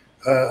had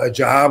a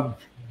job.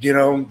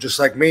 Just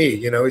like me,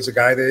 he's a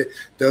guy that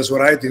does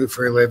what I do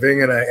for a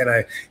living, and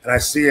I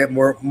see it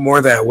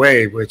more that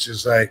way, which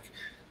is like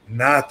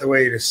not the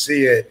way to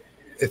see it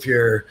if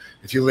you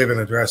live in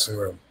a dressing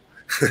room.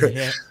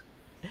 Yeah.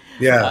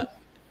 Yeah.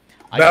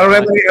 I don't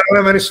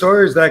have any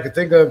stories that I could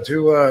think of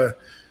to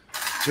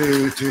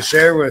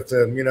share with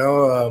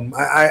them.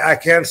 I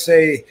can't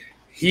say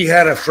he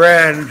had a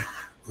friend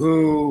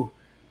who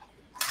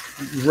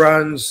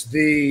runs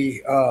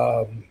the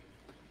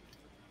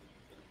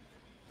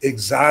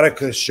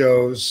Exotica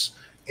shows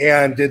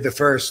and did the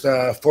first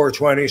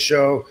 420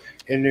 show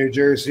in New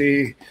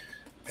Jersey.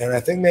 And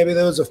I think maybe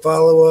there was a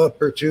follow-up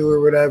or two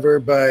or whatever,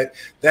 but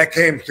that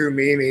came through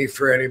Meanie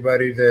for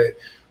anybody that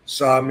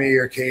saw me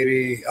or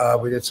Katie.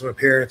 We did some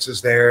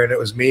appearances there, and it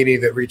was Meanie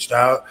that reached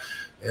out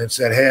and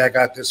said, hey, I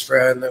got this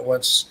friend that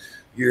wants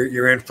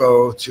your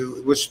info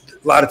to, which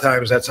a lot of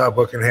times that's how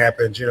booking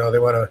happens. They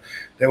want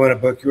to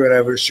book you,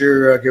 whatever.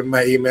 Sure, give them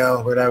my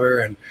email, whatever.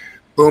 And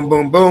boom,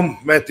 boom, boom,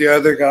 met the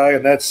other guy,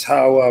 and that's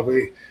how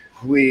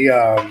we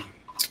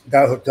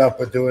got hooked up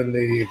with doing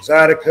the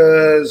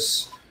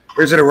Exoticas.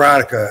 Or is it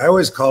Erotica? I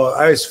always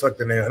fuck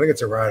the name. I think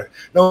it's Erotica.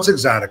 No, it's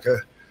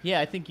Exotica. Yeah,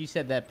 I think you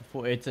said that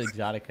before. It's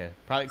Exotica.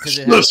 Probably because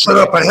it has... Shut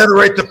up. I had it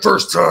right the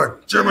first time.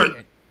 Damn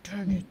it.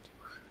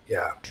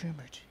 Yeah. Damn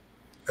it.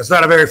 It's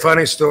not a very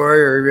funny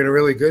story or even a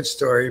really good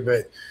story,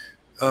 but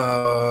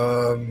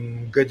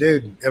good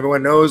dude.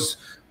 Everyone knows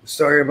the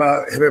story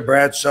about him and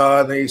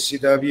Bradshaw and the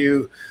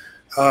ECW.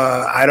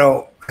 I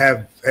don't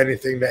have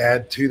anything to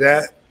add to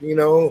that,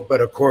 but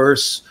of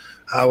course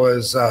I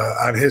was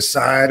on his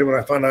side when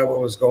I found out what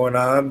was going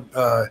on.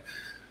 But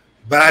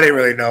I didn't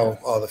really know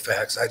all the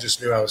facts. I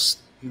just knew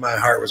my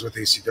heart was with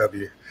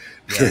ECW.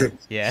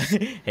 Yeah.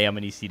 Hey, I'm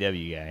an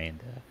ECW guy,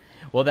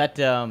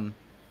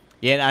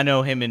 and I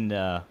know him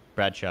and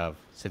Bradshaw have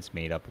since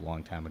made up a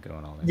long time ago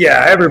and all that.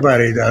 Yeah,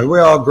 everybody does. We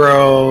all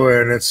grow,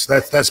 and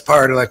that's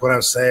part of like what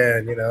I'm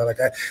saying. Like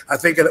I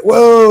think of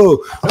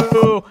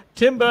whoa,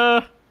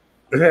 timber.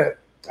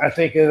 I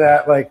think of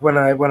that like when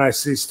I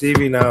see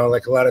Stevie now,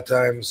 like a lot of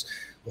times.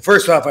 Well,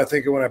 first off, I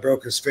think of when I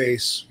broke his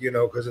face,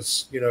 because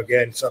it's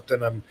again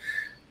something I'm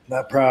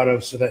not proud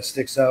of, so that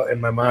sticks out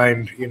in my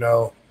mind,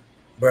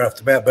 right off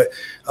the bat. But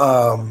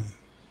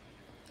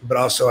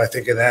also I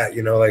think of that,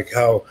 like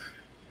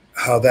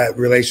how that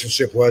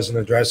relationship was in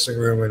the dressing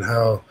room, and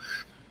how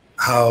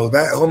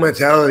that whole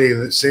mentality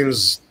that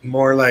seems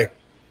more like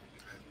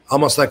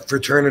almost like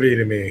fraternity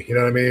to me. You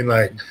know what I mean?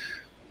 Like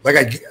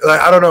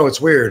I don't know.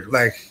 It's weird.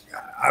 Like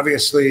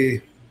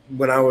obviously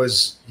when I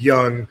was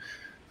young,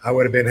 I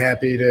would have been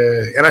happy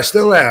to, and I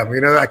still am.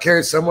 I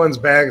carried someone's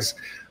bags.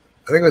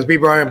 I think it was B.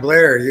 Brian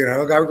Blair.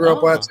 I grew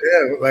up watching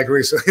him like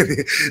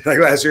recently, like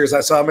last year.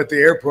 I saw him at the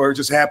airport.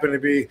 Just happened to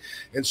be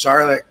in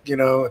Charlotte, at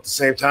the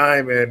same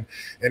time, and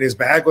his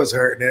bag was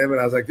hurting him. And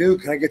I was like,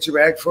 dude, can I get your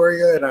bag for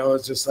you? And I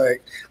was just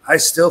like, I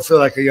still feel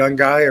like a young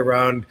guy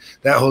around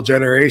that whole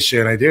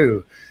generation. I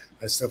do.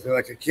 I still feel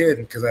like a kid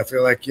because I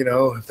feel like,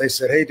 if they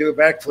said, hey, do a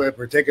backflip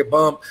or take a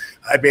bump,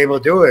 I'd be able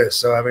to do it.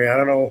 So, I mean, I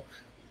don't know,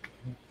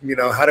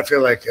 how to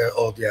feel like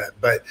old yet.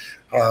 But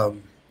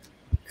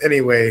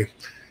anyway,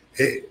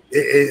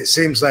 it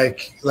seems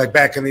like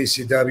back in the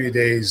ECW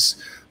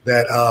days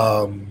that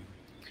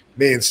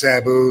me and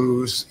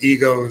Sabu's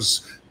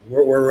egos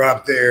were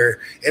up there,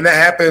 and that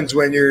happens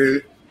when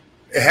it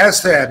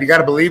has to have. You got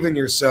to believe in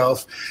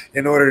yourself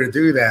in order to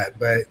do that,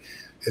 but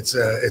it's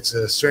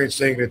a strange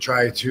thing to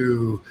try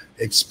to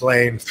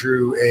explain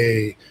through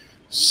a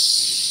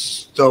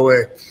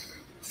stoic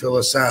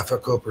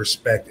philosophical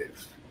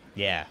perspective.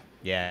 Yeah.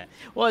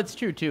 Well, it's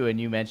true too, and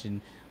you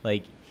mentioned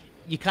like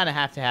you kind of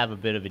have to have a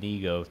bit of an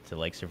ego to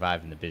like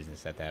survive in the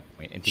business at that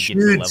point, and to get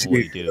to the level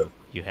you do,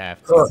 you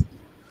have to. Oh,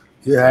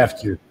 you have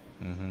to.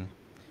 Mm-hmm.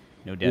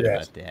 No doubt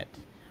about that.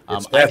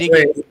 It's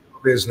definitely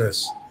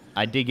business.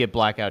 I did get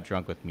blackout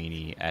drunk with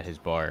Meanie at his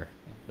bar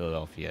in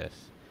Philadelphia.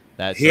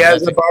 He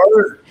has a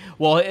bar?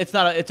 Well, it's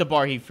not. It's a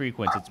bar he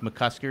frequents. It's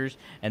McCusker's,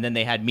 and then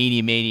they had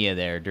Meanie Mania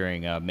there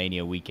during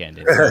Mania weekend,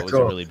 and so it was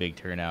a really big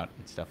turnout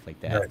and stuff like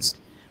that. Nice.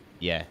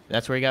 Yeah,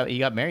 that's where he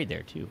got married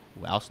there too.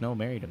 Al Snow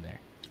married him there.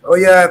 Oh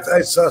yeah,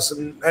 I saw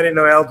some. I didn't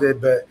know Al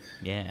did, but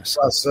yeah, I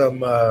saw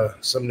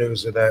some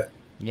news of that.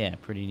 Yeah,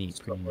 pretty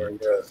neat.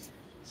 Yeah.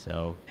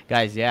 So,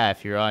 guys, yeah,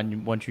 if you're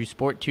on One True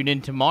Sport, tune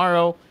in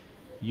tomorrow.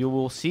 You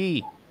will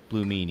see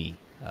Blue Meanie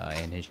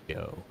and his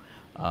show.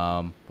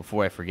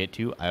 Before I forget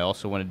to, I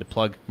also wanted to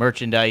plug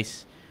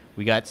merchandise.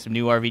 We got some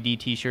new RVD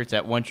t-shirts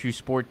at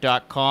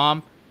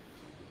onetruesport.com.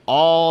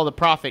 All the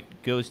profit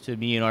goes to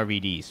me and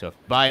RVD. So if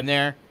you buy them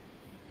there,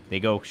 they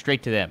go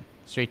straight to them,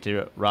 straight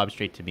to Rob,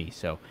 straight to me.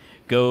 So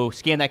go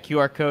scan that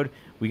QR code.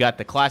 We got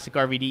the classic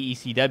RVD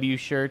ECW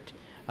shirt.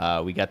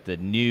 We got the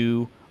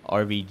new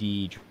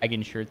RVD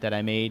Dragon shirt that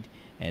I made.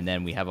 And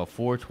then we have a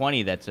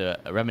 420 that's a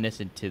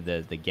reminiscent to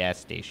the gas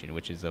station,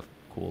 which is a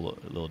cool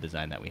little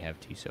design that we have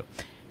too. So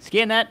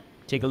scan that,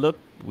 take a look.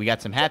 We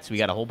got some hats. We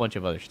got a whole bunch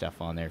of other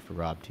stuff on there for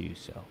Rob too.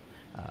 So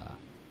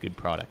good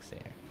products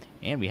there.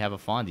 And we have a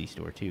Fonzie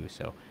store too.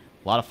 So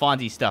a lot of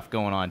Fonzie stuff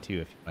going on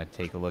too if you want to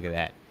take a look at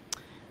that.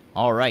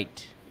 All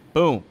right.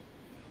 Boom.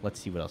 Let's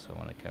see what else I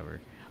want to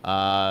cover.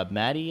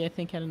 Maddie, I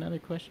think, had another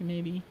question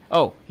maybe.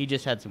 Oh, he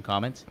just had some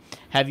comments.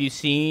 Have you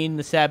seen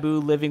the Sabu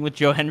Living with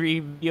Joe Henry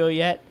video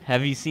yet?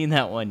 Have you seen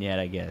that one yet,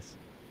 I guess?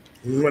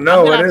 No, I'm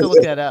gonna have to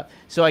look that up.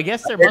 So I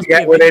guess there must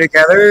be. Were they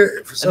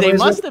together? They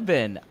must have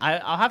been.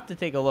 I'll have to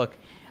take a look.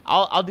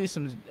 I'll do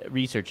some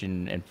research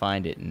and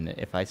find it, and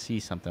if I see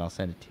something, I'll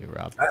send it to you,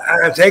 Rob.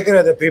 I'm taking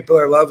it that people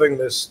are loving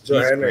this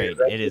Joe Henry.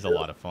 Great. It is a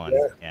lot of fun.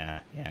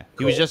 Yeah. Cool.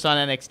 He was just on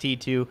NXT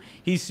too.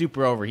 He's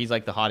super over. He's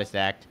like the hottest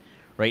act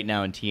right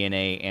now in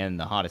TNA, and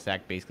the hottest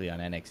act basically on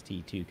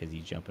NXT too, because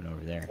he's jumping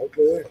over there.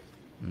 Okay.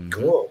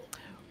 Cool.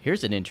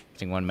 Here's an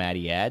interesting one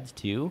Maddie adds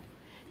too.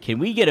 Can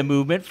we get a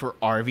movement for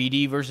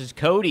RVD versus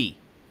Cody?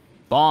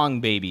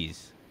 Bong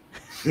babies.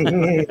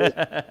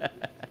 Yeah,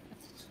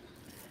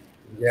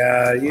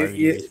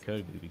 Cody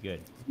would be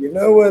good. You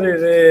know what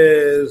it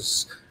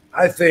is?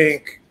 I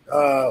think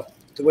the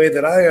way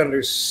that I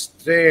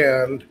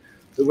understand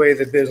the way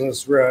the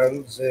business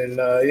runs, and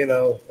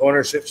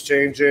ownership's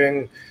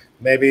changing,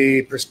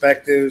 maybe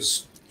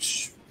perspectives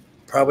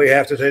probably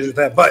have to change with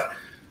that. But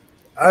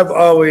I've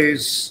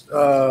always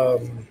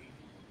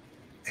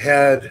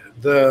had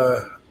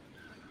the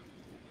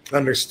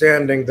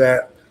understanding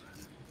that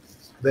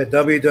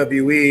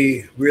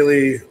WWE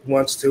really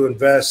wants to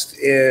invest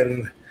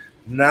in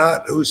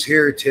not who's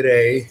here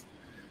today,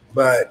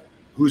 but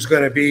who's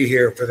going to be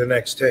here for the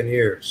next 10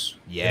 years.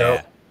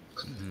 Yeah.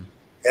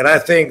 And I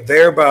think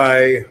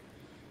thereby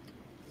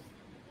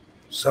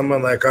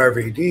someone like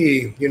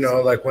RVD,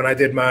 like when I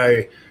did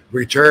my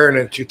return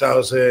in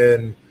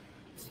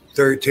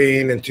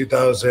 2013 and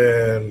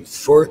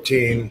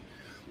 2014,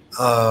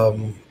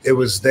 it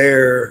was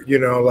there,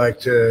 like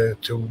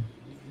to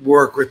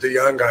work with the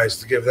young guys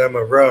to give them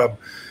a rub,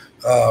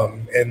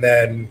 and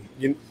then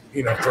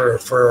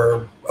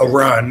for a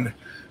run,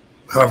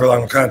 however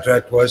long the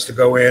contract was, to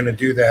go in and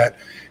do that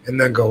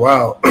and then go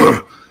out.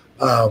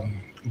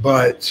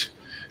 But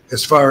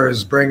as far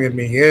as bringing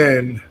me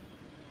in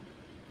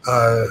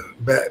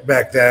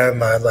back then,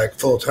 like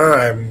full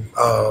time,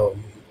 I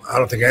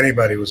don't think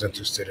anybody was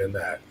interested in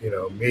that.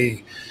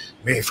 Me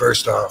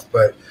first off,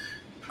 but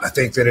I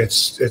think that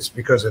it's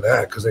because of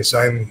that, because they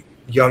sign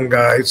young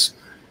guys,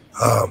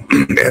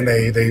 and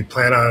they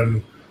plan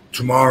on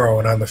tomorrow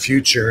and on the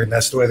future, and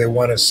that's the way they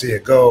want to see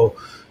it go,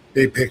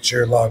 big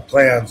picture, long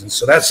plans. And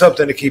so that's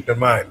something to keep in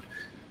mind.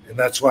 And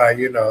that's why,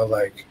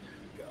 like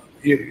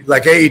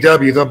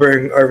AEW, they'll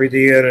bring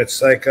RVD in.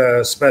 It's like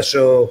a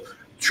special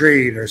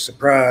treat or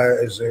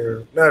surprise,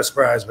 or not a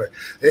surprise, but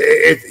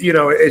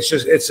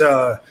it's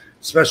a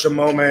special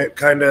moment,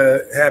 kind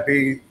of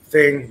happy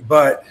thing.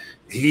 But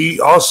he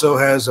also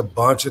has a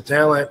bunch of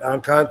talent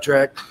on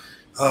contract.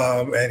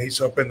 And he's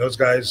hoping those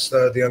guys,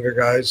 the younger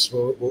guys,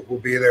 will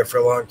be there for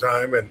a long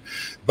time.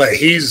 But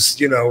he's,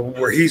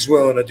 where he's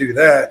willing to do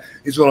that,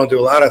 he's willing to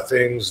do a lot of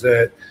things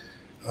that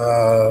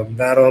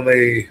not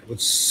only would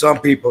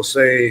some people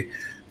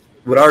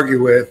would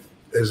argue with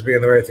as being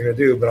the right thing to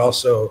do, but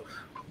also,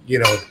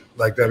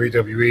 like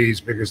WWE,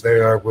 as big as they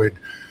are, would,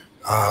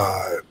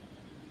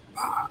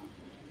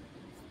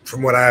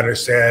 from what I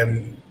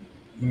understand,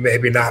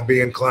 maybe not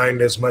be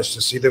inclined as much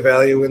to see the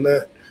value in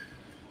that.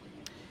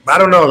 I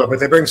don't know,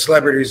 but they bring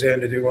celebrities in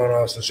to do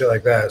one-offs and shit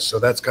like that, so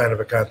that's kind of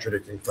a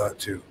contradicting thought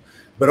too.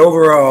 But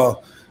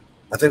overall,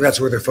 I think that's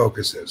where their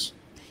focus is.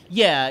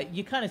 Yeah,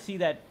 you kind of see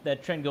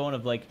that trend going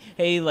of like,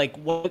 hey, like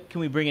what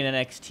can we bring in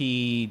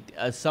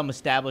NXT? Some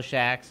established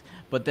acts,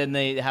 but then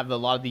they have a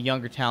lot of the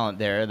younger talent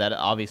there that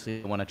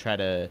obviously want to try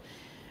to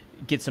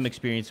get some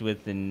experience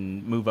with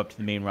and move up to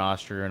the main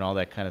roster and all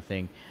that kind of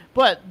thing.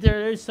 But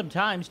there is some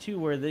times too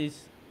where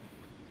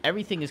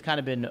everything has kind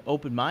of been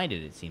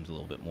open-minded. It seems a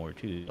little bit more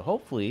too.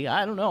 Hopefully,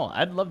 I don't know.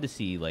 I'd love to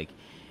see like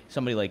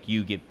somebody like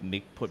you get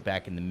put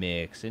back in the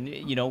mix, and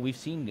you know we've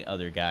seen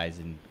other guys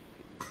and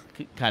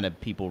kind of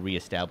people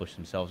reestablish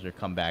themselves or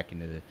come back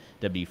into the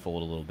W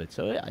fold a little bit.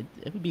 So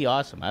it would be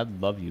awesome.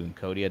 I'd love you and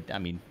Cody. I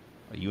mean,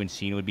 you and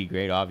Cena would be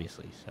great,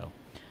 obviously. So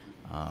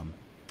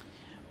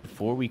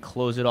before we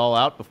close it all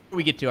out, before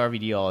we get to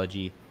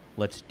RVDology,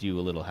 let's do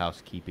a little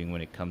housekeeping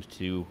when it comes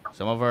to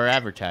some of our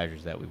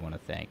advertisers that we want to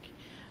thank.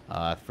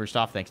 First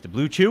off, thanks to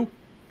Blue Chew.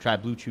 Try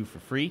Blue Chew for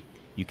free.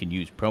 You can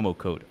use promo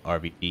code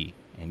RVD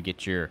and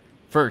get your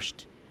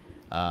first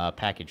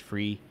package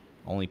free.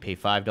 Only pay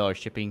 $5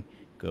 shipping.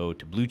 Go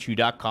to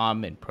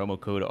bluechew.com and promo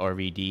code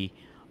RVD.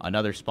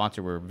 Another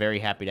sponsor we're very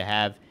happy to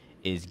have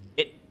is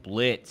Get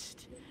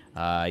Blitzed.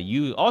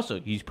 You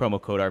also use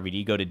promo code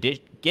RVD. Go to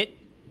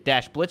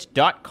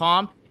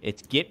get-blitz.com.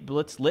 It's Get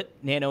Blitz Lit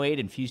Nano 8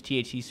 infused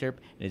THC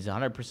syrup. It is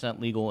 100%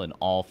 legal in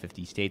all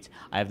 50 states.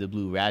 I have the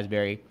blue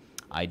raspberry.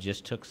 I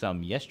just took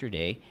some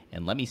yesterday,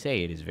 and let me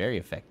say it is very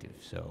effective.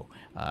 So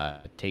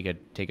take a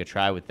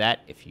try with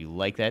that if you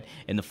like that.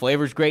 And the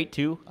flavor's great,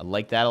 too. I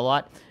like that a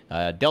lot.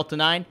 Delta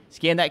 9,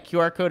 scan that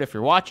QR code if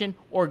you're watching,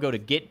 or go to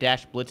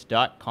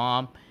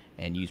get-blitz.com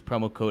and use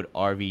promo code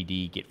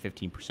RVD. Get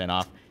 15%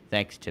 off.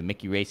 Thanks to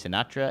Mickey Ray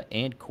Sinatra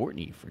and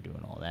Courtney for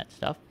doing all that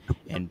stuff.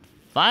 And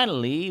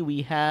finally,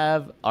 we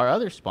have our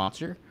other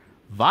sponsor,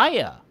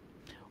 Via,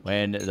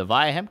 the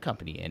Via Hemp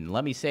Company. And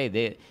let me say,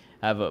 they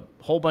have a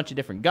whole bunch of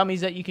different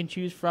gummies that you can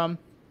choose from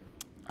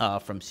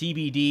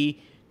CBD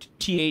to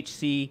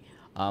THC.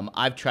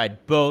 I've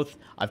tried both.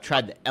 I've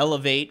tried the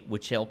Elevate,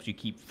 which helps you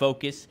keep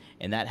focus,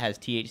 and that has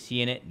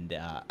THC in it, and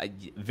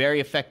very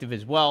effective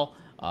as well.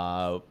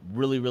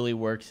 Really, really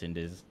works, and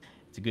it's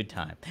a good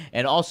time.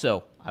 And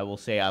also, I will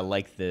say I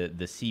like the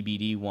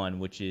CBD one,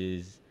 which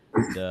is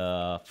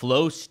the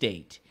Flow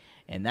State,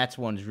 and that's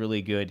one's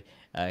really good.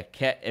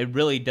 It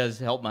really does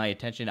help my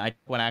attention. I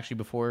went actually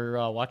before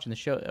watching the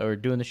show or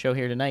doing the show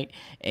here tonight,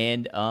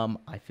 and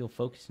I feel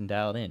focused and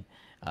dialed in.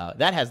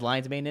 That has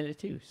lion's mane in it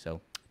too,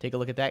 so take a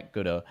look at that.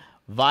 Go to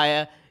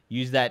Via,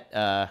 use that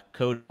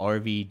code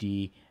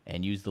RVD,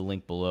 and use the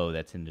link below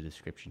that's in the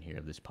description here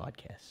of this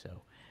podcast. So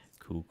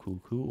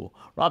cool.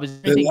 Rob,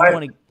 is there anything you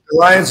want to? The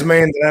lion's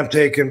mane that I'm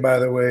taking, by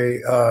the way,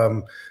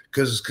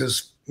 because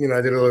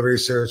I did a little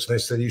research and they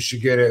said you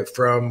should get it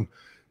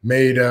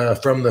made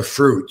from the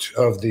fruit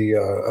of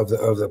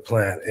the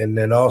plant, and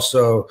then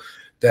also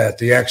that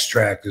the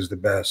extract is the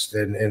best,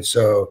 and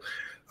so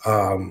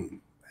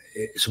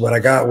what I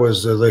got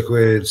was the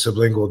liquid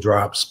sublingual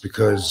drops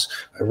because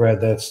I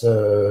read that's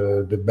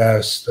the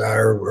best,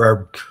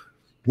 or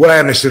what I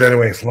understood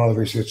anyway from all the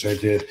research I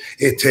did.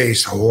 It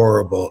tastes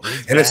horrible,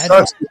 and it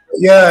sucks.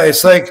 Yeah,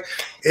 it's like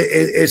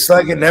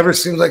it never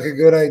seems like a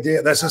good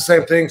idea. That's the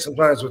same thing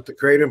sometimes with the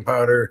kratom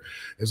powder.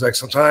 It's like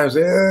sometimes,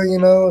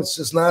 it's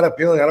just not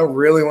appealing. I don't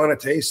really want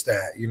to taste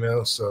that,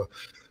 So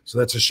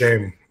that's a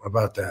shame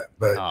about that.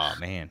 But oh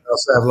man, I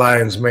also have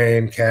lion's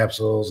mane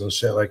capsules and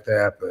shit like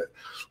that. But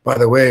by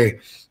the way,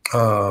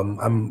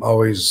 I'm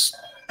always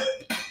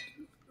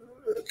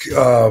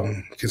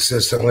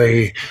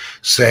consistently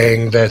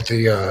saying that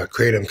the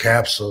kratom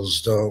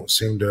capsules don't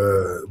seem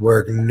to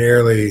work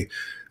nearly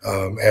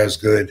as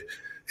good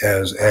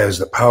as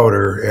the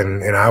powder,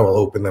 and I will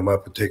open them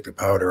up and take the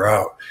powder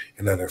out,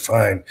 and then they're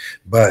fine.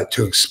 But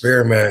to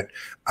experiment,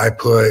 I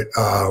put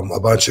a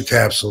bunch of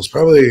capsules,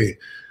 probably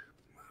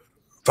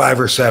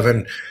 5 or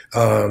 7,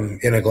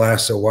 in a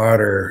glass of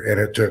water, and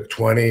it took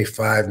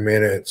 25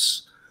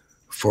 minutes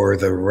for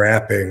the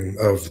wrapping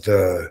of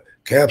the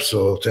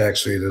capsule to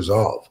actually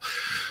dissolve.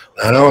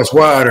 I know it's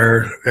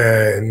water,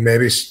 and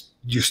maybe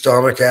your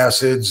stomach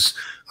acids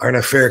aren't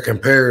a fair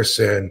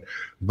comparison,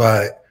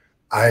 but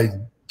I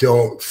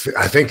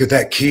think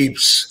that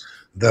keeps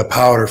the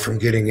powder from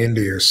getting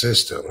into your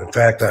system. In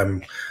fact,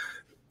 I'm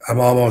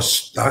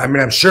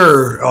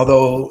sure,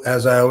 although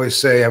as I always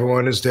say,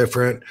 everyone is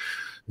different,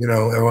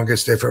 everyone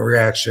gets different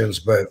reactions,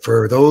 but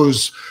for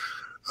those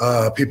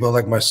people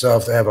like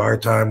myself that have a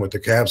hard time with the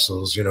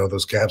capsules,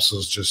 those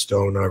capsules just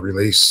don't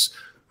release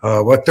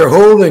what they're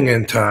holding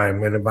in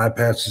time, and it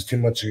bypasses too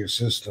much of your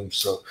system.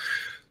 So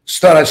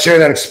just thought I'd share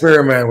that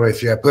experiment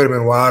with you. I put them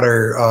in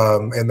water,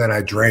 and then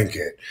I drank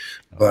it.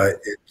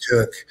 But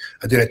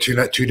I did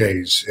it 2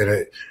 days, and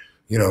it,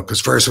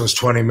 because first it was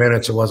 20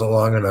 minutes, it wasn't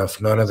long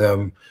enough. None of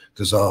them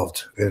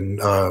dissolved, and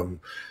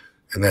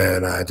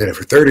then I did it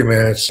for 30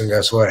 minutes, and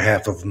guess what?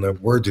 Half of them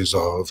were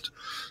dissolved.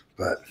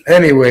 But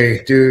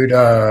anyway, dude,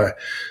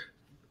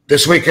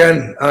 This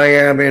weekend, I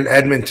am in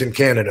Edmonton,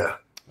 Canada.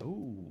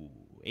 Ooh,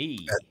 hey.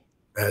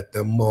 At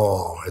the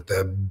mall, at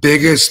the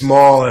biggest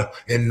mall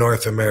in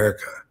North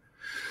America.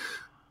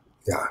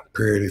 Yeah,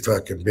 pretty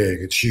fucking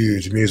big. It's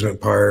huge, amusement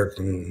park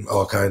and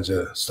all kinds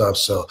of stuff.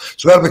 So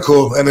that'll be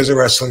cool. And there's a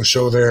wrestling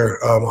show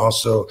there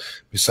also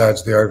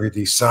besides the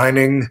RVD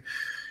signing.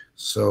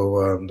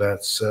 So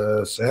that's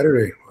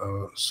Saturday.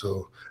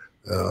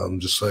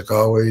 Just like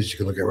always, you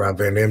can look at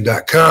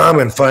robvandam.com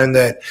and find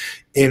that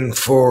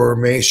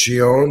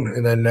information.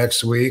 And then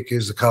next week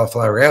is the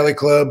Cauliflower Rally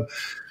Club,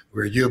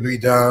 where you'll be,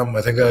 Dom.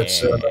 I think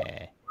that's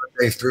Monday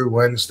through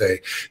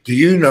Wednesday. Do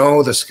you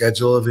know the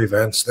schedule of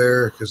events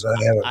there? Because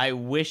I haven't. I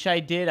wish I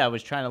did. I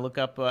was trying to look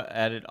up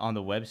at it on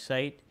the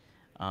website.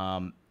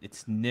 I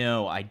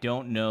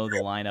don't know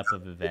the lineup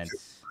of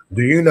events.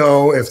 Do you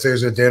know if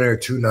there's a dinner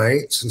 2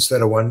 nights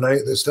instead of 1 night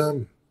this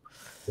time?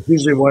 It's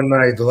usually 1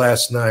 night, the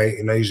last night,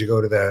 and I usually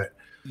go to that.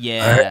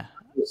 Yeah.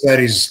 He said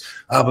he's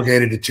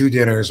obligated to 2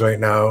 dinners right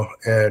now,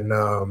 and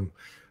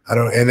I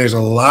don't. And there's a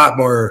lot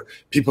more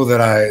people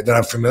that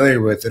I'm familiar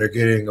with that are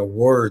getting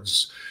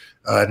awards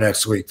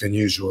next week than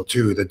usual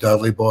too. The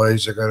Dudley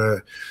Boys are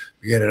gonna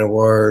be getting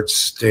awards.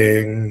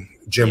 Sting,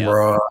 Jim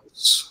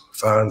Ross,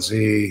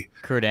 Fonzie,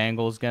 Kurt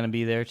Angle's gonna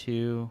be there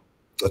too.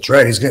 That's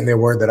right. He's getting the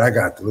award that I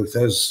got, the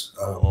Luthez.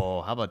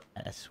 How about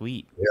that? That's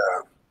sweet.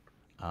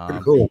 Yeah.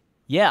 Pretty cool.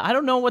 Yeah, I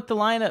don't know what the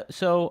lineup.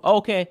 So,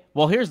 okay.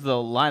 Well, here's the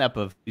lineup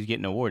of who's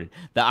getting awarded.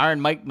 The Iron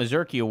Mike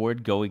Mazurki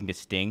Award going to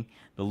Sting.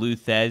 The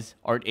Luthez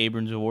Art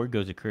Abrams Award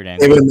goes to Kurt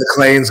Angle. Even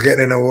McLean's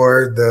getting an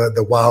award,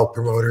 the WoW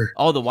promoter.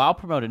 Oh, the WoW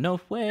promoter. No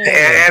way.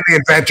 And the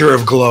inventor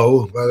of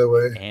Glow, by the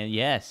way. And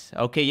yes.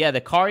 Okay, yeah, the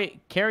Carl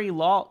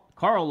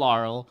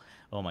Laurel.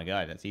 Oh, my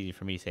God. That's easy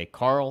for me to say.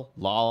 Carl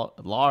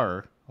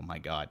Lauer. Oh, my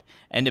God.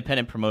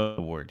 Independent Promoter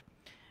Award.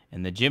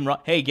 And the Jim Ross.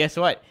 Hey, guess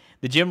what?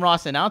 The Jim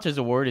Ross Announcers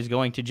Award is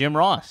going to Jim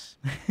Ross.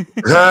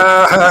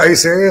 Are you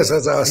serious?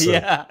 That's awesome.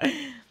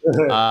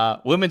 Yeah.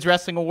 Women's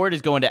Wrestling Award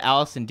is going to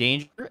Allison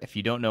Danger. If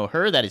you don't know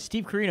her, that is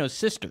Steve Corino's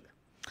sister.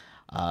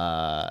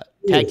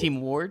 Tag Team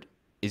Award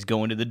is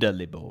going to the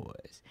Dudley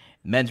Boys.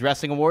 Men's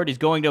Wrestling Award is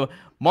going to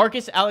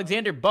Marcus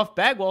Alexander Buff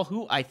Bagwell,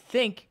 who I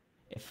think,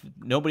 if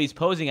nobody's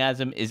posing as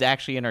him, is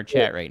actually in our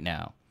chat right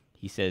now.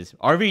 He says,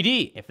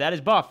 RVD, if that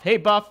is Buff. Hey,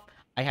 Buff.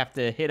 I have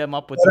to hit him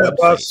up with the website.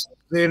 Buff.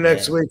 See you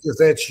next week if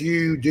that's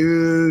you,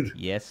 dude.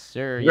 Yes,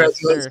 sir.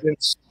 Congratulations. Yes,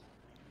 sir.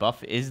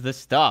 Buff is the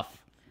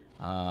stuff.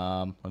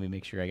 Let me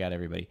make sure I got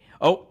everybody.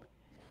 Oh,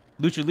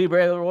 Lucha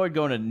Libre Award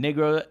going to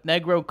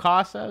Negro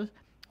Casas.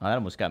 Oh, that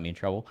almost got me in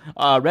trouble.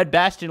 Red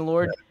Bastion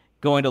Award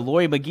going to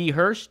Lori McGee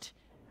Hurst.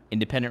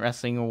 Independent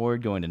Wrestling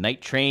Award going to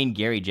Night Train,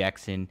 Gary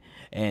Jackson.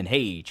 And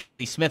hey,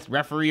 Charlie Smith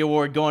Referee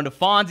Award going to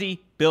Fonzie,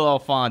 Bill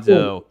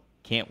Alfonso. Ooh.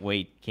 Can't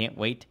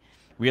wait.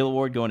 Real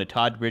Award going to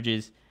Todd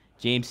Bridges.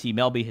 James C.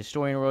 Melby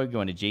Historian Award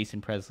going to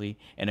Jason Presley.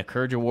 And a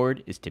Courage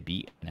Award is to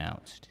be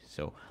announced.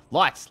 So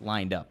lots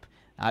lined up.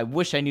 I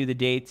wish I knew the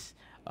dates.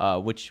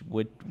 Which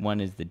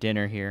one is the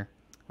dinner here?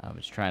 I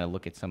was trying to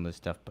look at some of the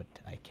stuff, but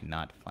I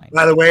cannot find it.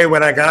 By the way,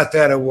 when I got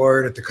that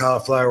award at the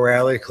Cauliflower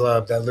Rally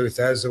Club, that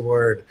Luthez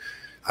Award,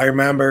 I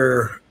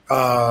remember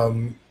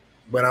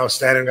when I was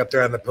standing up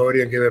there on the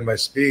podium giving my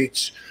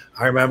speech,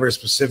 I remember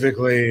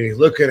specifically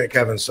looking at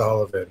Kevin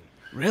Sullivan.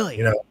 Really?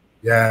 You know,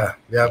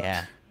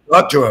 yeah.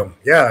 Up to him,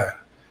 yeah.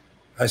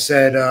 I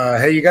said,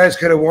 hey, you guys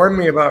could have warned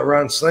me about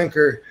Ron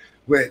Slinker,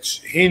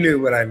 which he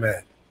knew what I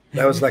meant.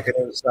 That was like an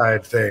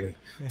inside thing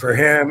for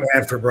him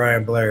and for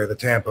Brian Blair, the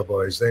Tampa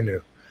boys. They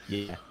knew.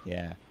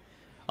 Yeah.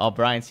 Oh,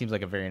 Brian seems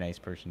like a very nice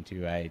person,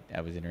 too. I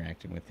was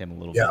interacting with him a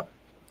little bit. Yeah.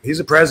 He's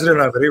the president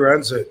of it. He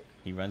runs it.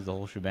 He runs the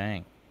whole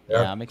shebang.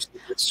 Yeah,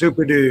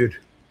 super dude.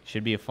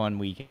 Should be a fun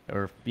week.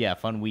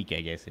 Fun week,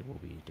 I guess it will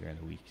be during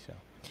the week. So,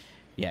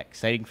 yeah,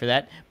 exciting for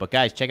that. But,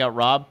 guys, check out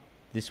Rob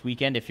this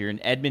weekend if you're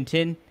in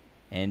Edmonton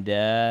and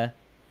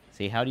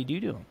say howdy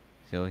do to him.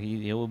 So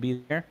he will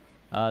be there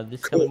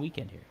this coming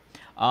weekend here.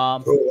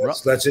 Cool.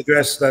 Let's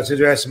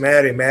address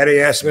Maddie. Maddie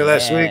asked me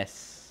last week.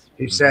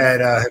 He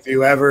said, "Have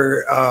you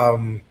ever?"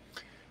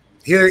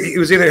 He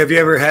was either, "Have you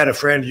ever had a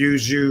friend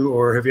use you,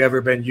 or have you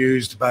ever been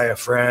used by a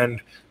friend?"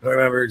 I don't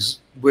remember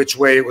which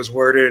way it was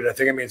worded. I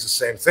think it means the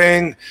same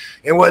thing.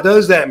 And what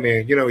does that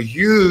mean? You know,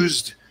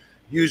 used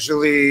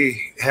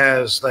usually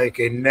has like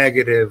a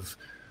negative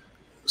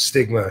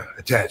stigma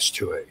attached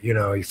to it. You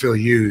know, you feel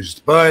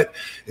used, but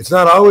it's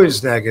not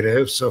always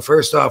negative. So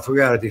first off, we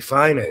got to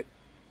define it.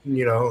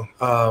 You know,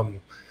 I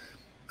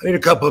need a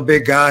couple of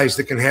big guys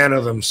that can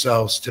handle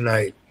themselves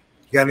tonight.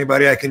 You got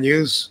anybody I can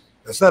use?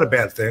 That's not a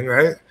bad thing,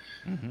 right?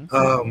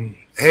 Mm-hmm.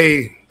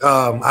 Hey,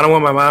 I don't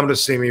want my mom to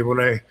see me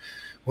when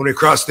we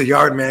cross the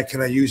yard, man.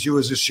 Can I use you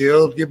as a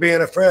shield? You're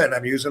being a friend.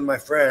 I'm using my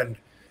friend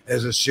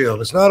as a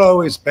shield. It's not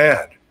always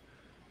bad.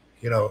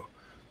 You know,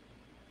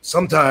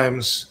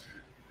 sometimes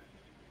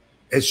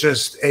it's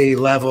just a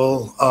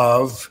level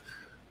of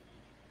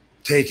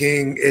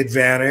taking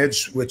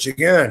advantage, which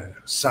again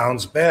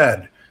sounds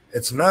bad.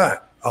 It's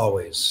not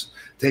always.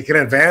 taking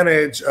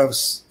advantage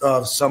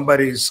of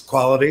somebody's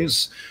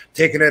qualities,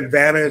 taking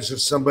advantage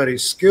of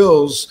somebody's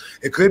skills.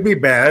 It could be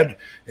bad.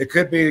 It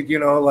could be, you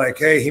know, like,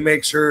 hey, he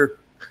makes her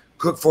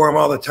cook for him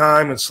all the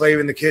time and slave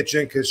in the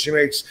kitchen because she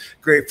makes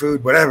great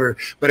food, whatever.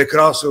 But it could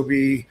also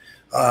be,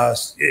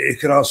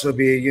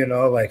 you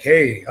know, like,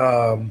 hey,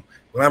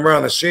 when I'm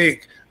around the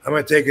Sheik, I'm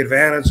going to take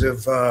advantage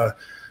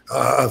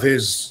of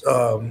his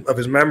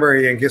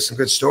memory and get some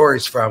good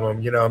stories from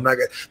him. You know,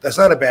 that's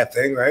not a bad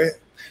thing, right?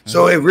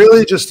 So it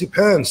really just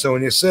depends. So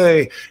when you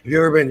say, have you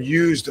ever been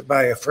used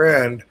by a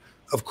friend?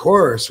 Of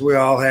course, we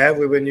all have.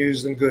 We've been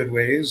used in good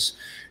ways,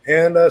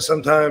 and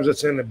sometimes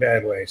it's in a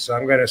bad way. So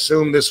I'm going to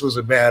assume this was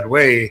a bad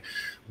way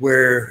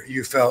where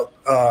you felt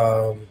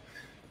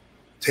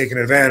taken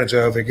advantage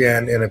of,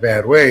 again, in a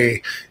bad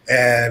way.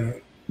 And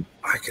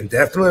I can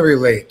definitely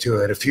relate to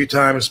it. A few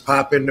times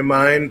pop into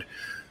mind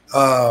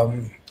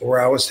where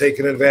I was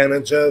taken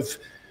advantage of.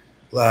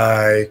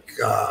 Like,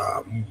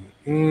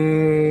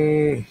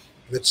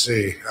 let's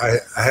see. I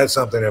had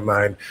something in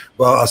mind.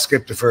 Well, I'll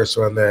skip the first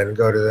one then and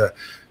go to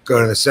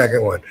the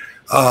second one.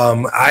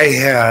 I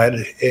had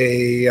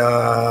a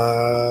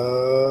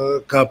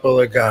couple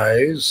of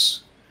guys.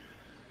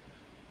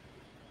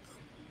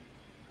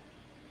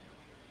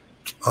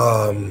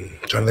 Trying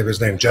to think of his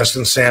name,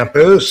 Justin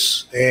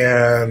Sampus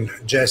and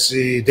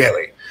Jesse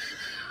Daly.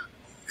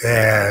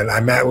 And I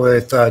met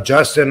with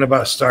Justin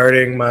about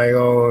starting my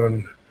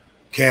own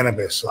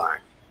cannabis line.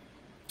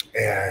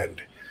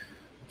 And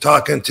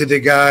talking to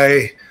the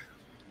guy,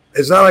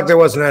 it's not like there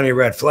wasn't any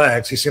red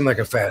flags. He seemed like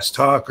a fast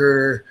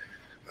talker.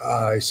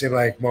 He seemed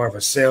like more of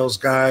a sales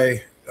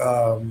guy.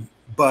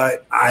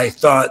 But I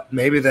thought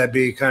maybe that'd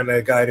be kind of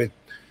a guy to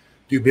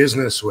do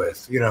business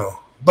with, you know.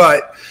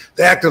 But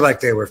they acted like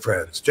they were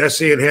friends.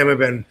 Jesse and him have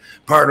been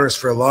partners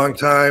for a long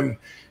time.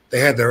 They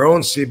had their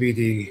own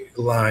CBD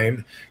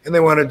line, and they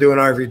wanted to do an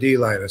RVD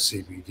line of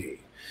CBD.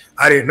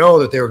 I didn't know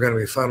that they were going to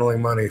be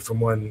funneling money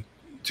from one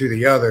to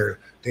the other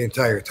the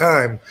entire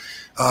time.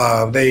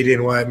 They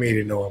didn't want me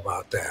to know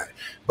about that.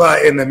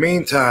 But in the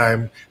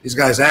meantime, these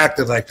guys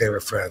acted like they were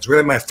friends. Were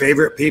they my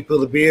favorite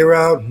people to be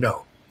around?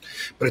 No.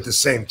 But at the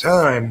same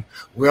time,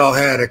 we all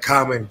had a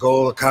common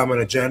goal, a common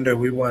agenda.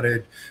 We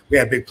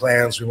had big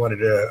plans. We wanted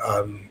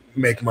to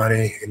make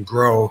money and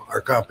grow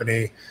our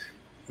company,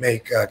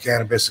 make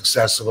cannabis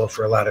accessible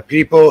for a lot of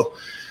people.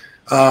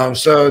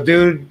 So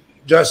dude,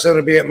 Justin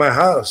would be at my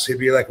house. He'd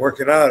be like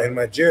working out in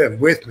my gym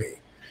with me.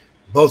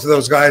 Both of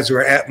those guys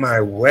were at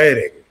my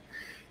wedding.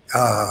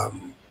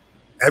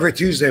 Every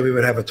Tuesday we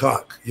would have a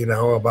talk, you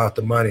know, about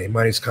the money.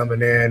 Money's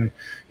coming in.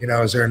 You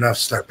know, is there enough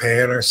to start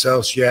paying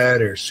ourselves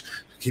yet, or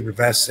keep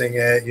investing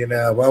it? You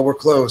know, well, we're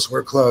close.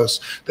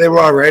 They were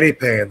already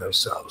paying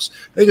themselves.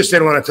 They just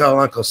didn't want to tell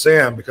Uncle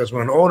Sam, because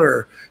when an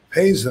owner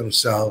pays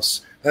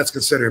themselves, that's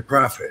considered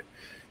profit.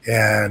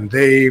 And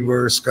they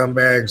were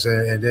scumbags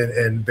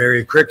and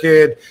very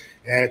crooked.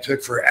 And it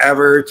took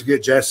forever to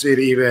get Jesse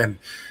to even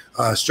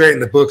straighten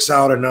the books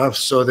out enough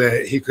so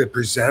that he could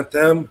present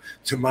them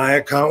to my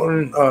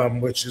accountant,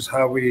 which is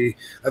how we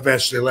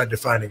eventually led to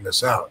finding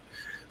this out.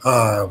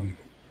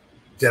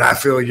 Did I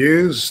feel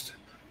used?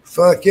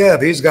 Fuck yeah.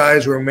 These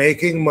guys were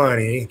making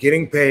money,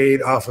 getting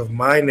paid off of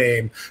my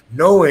name,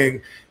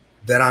 knowing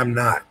that I'm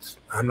not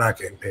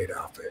getting paid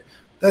off it.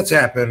 That's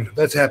happened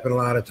a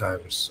lot of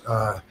times.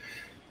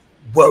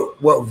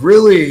 What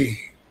really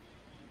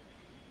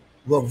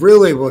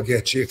will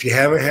get you, if you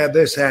haven't had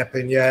this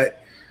happen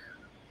yet,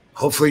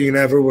 hopefully you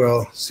never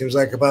will. Seems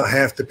like about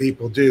half the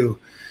people do.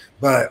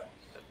 But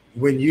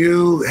when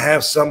you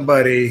have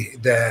somebody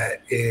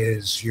that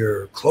is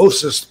your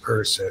closest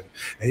person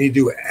and you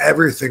do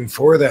everything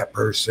for that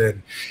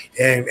person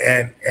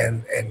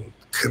and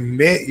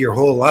commit your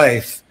whole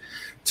life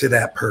to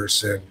that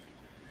person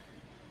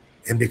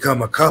and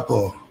become a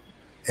couple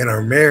and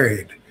are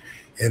married,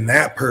 and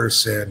that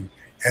person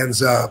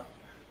ends up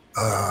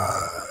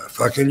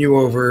fucking you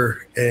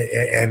over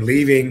and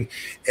leaving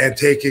and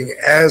taking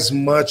as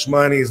much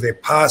money as they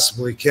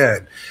possibly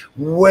can,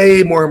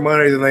 way more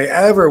money than they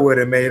ever would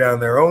have made on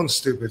their own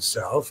stupid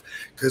self,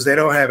 because they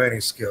don't have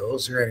any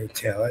skills or any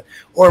talent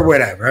or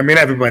whatever. I mean,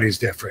 everybody's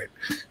different.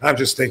 I'm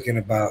just thinking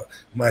about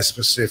my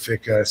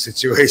specific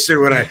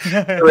situation when I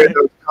read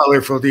those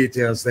colorful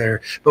details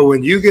there. But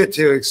when you get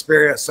to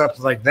experience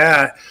something like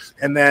that,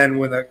 and then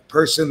when the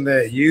person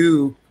that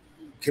you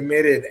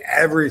committed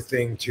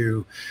everything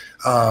to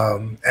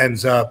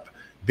ends up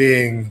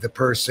being the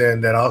person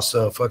that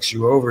also fucks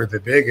you over the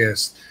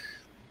biggest,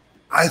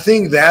 I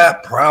think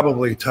that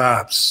probably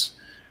tops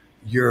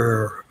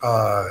your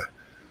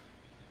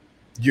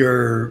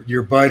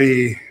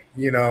buddy,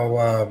 you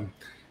know,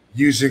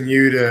 using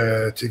you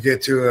to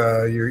get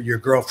to your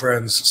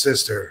girlfriend's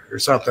sister or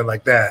something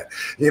like that.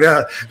 You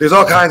know, there's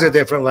all kinds of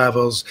different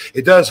levels.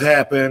 It does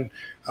happen.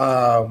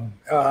 And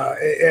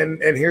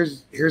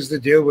here's the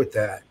deal with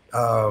that.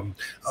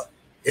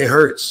 It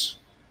hurts.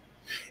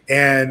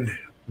 And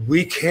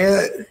we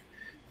don't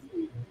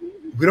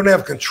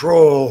have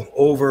control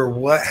over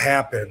what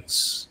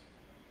happens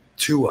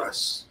to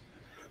us.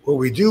 What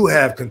we do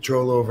have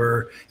control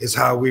over is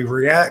how we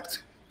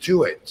react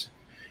to it.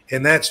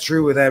 And that's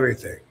true with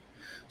everything.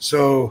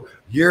 So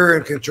you're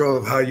in control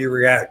of how you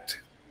react.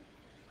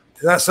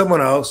 Not someone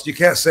else. You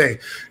can't say,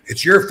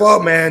 it's your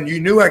fault, man. You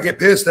knew I get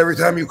pissed every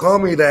time you call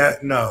me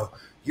that. No,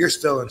 you're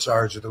still in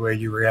charge of the way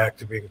you react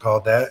to being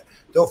called that.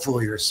 Don't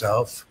fool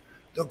yourself.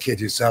 Don't kid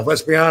yourself.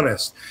 Let's be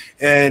honest.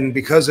 And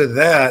because of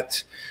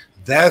that,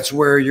 that's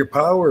where your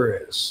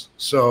power is.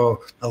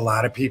 So a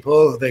lot of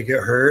people, they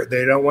get hurt.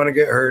 They don't want to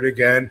get hurt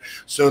again.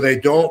 So they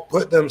don't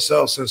put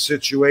themselves in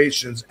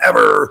situations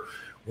ever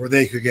where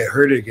they could get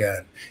hurt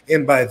again.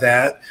 And by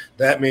that,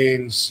 that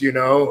means, you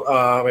know,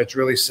 it's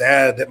really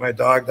sad that my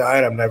dog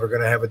died. I'm never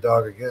going to have a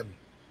dog again.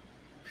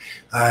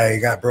 I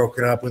got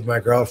broken up with my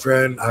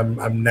girlfriend.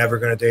 I'm never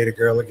going to date a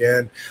girl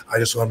again. I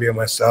just want to be with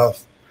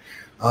myself.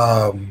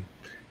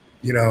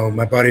 You know,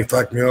 my buddy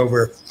fucked me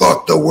over.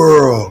 Fuck the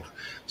world.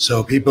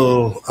 So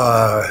people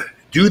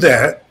do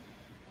that,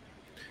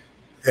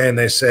 and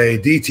they say,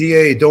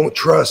 DTA, don't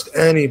trust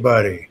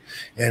anybody.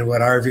 And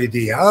what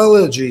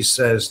RVDology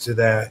says to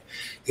that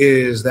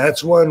is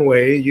that's one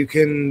way. You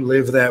can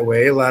live that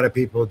way. A lot of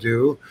people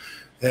do.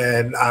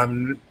 And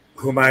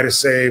who am I to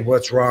say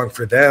what's wrong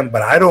for them?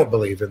 But I don't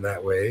believe in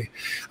that way.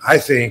 I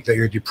think that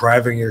you're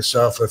depriving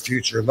yourself of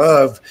future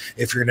love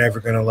if you're never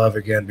going to love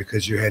again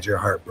because you had your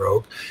heart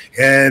broke.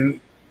 And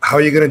how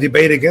are you going to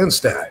debate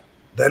against that?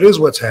 That is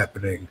what's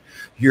happening.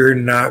 You're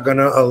not going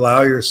to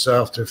allow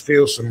yourself to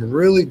feel some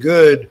really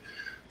good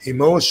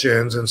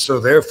emotions. And so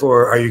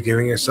therefore, are you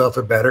giving yourself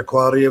a better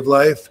quality of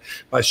life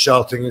by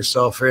sheltering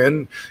yourself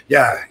in?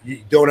 Yeah,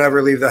 you don't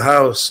ever leave the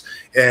house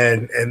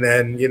and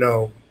then, you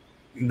know,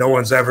 no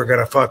one's ever going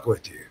to fuck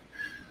with you.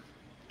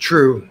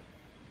 True.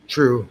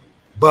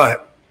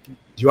 But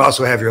you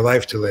also have your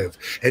life to live,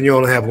 and you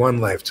only have one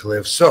life to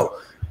live. So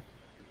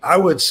I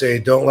would say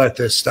don't let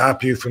this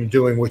stop you from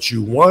doing what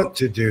you want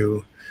to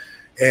do,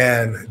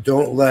 and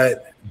don't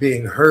let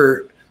being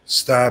hurt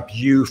stop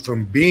you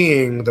from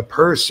being the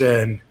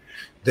person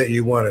that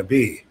you want to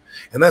be.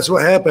 And that's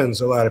what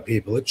happens. A lot of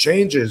people, it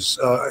changes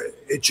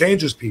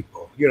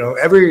people. You know,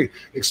 every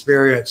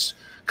experience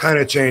kind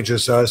of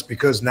changes us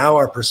because now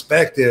our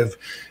perspective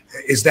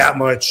is that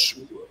much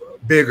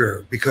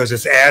bigger because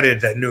it's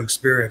added that new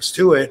experience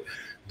to it.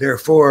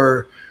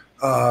 Therefore,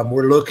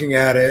 we're looking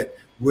at it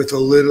with a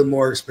little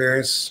more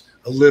experience,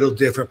 a little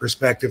different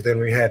perspective than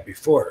we had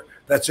before.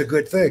 That's a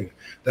good thing.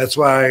 That's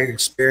why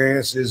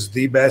experience is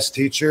the best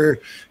teacher.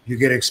 You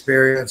get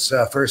experience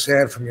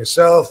firsthand from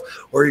yourself,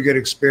 or you get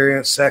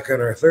experience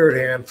second or third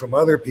hand from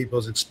other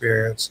people's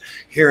experience,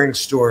 hearing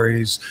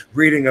stories,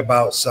 reading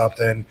about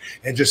something,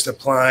 and just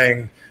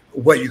applying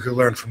what you can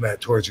learn from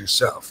that towards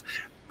yourself.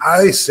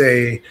 I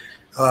say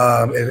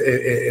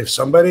if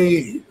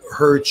somebody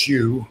hurts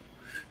you,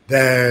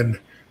 then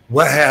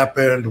what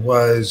happened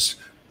was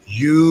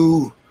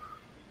you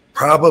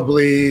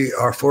probably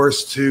are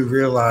forced to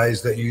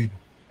realize that you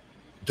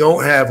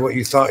don't have what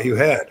you thought you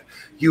had.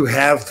 You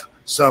have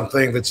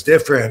something that's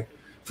different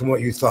from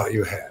what you thought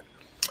you had.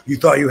 You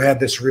thought you had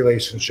this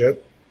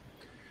relationship.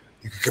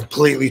 You could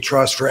completely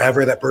trust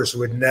forever. That person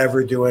would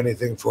never do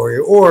anything for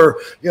you, or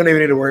you don't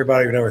even need to worry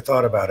about it. You never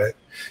thought about it.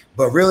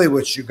 But really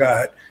what you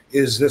got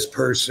is this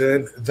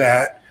person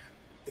that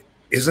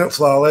isn't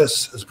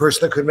flawless. It's a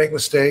person that could make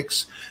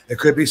mistakes. It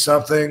could be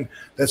something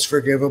that's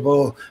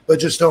forgivable, but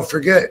just don't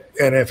forget.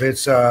 And if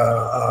it's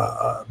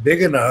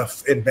big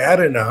enough and bad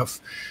enough,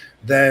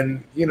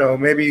 then, you know,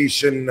 maybe you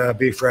shouldn't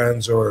be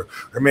friends, or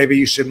maybe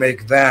you should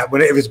make that.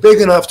 But if it's big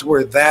enough to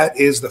where that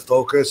is the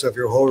focus of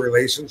your whole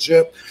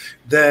relationship,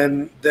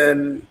 then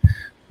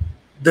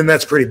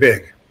that's pretty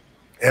big.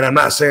 And I'm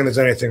not saying there's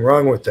anything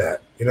wrong with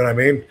that. You know what I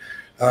mean?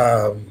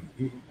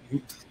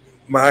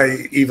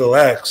 My evil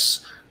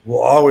ex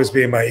will always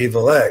be my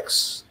evil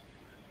ex.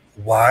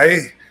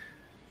 Why?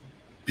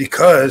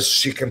 Because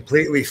she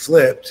completely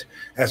flipped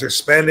after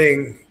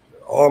spending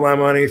all my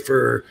money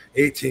for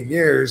 18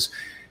 years,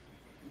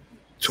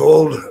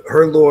 told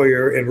her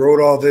lawyer and wrote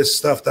all this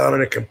stuff down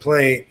in a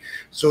complaint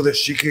so that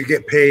she could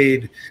get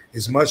paid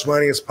as much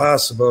money as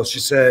possible. She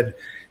said,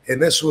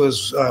 and this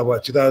was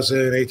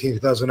 2018,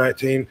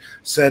 2019,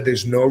 said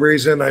there's no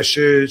reason I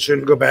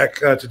shouldn't go back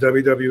to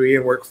WWE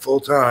and work full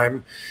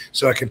time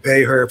so I can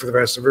pay her for the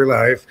rest of her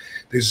life.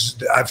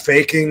 I'm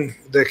faking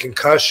the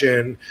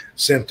concussion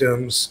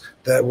symptoms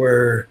that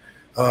were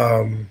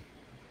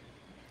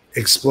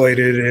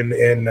exploited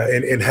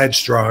in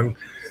Headstrong.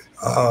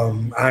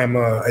 I'm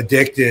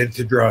addicted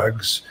to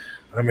drugs.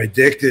 I'm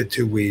addicted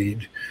to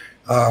weed.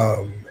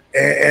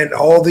 And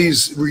all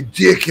these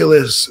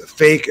ridiculous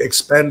fake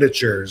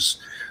expenditures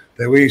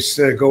that we used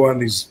to go on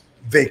these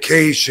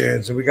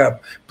vacations, and we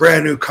got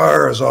brand new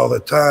cars all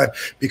the time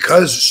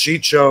because she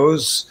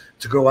chose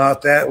to go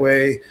out that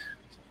way.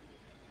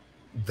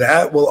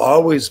 That will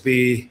always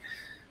be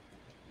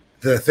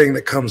the thing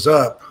that comes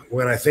up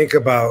when I think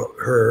about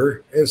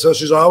her. And so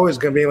she's always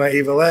going to be my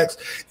evil ex,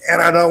 and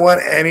I don't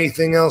want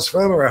anything else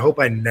from her. I hope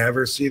I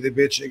never see the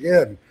bitch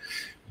again.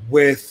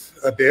 With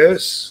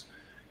Abyss,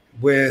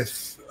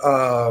 with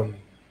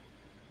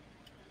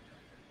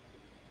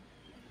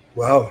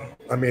Well,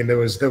 I mean, there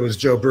was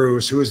Joe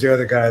Bruce. Who was the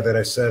other guy that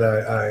I said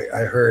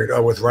I heard?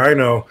 Oh, with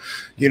Rhino,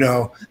 you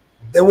know,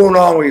 there won't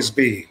always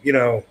be, you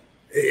know,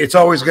 it's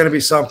always going to be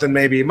something.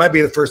 Maybe it might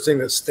be the first thing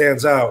that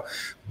stands out,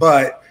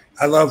 but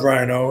I love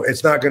Rhino.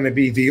 It's not going to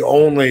be the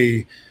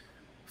only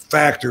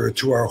factor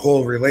to our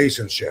whole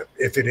relationship.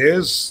 If it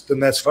is, then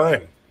that's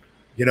fine.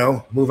 You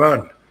know, move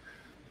on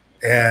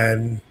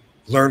and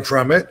learn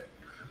from it.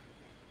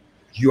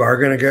 You are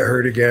going to get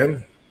hurt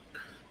again.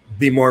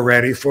 Be more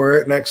ready for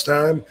it next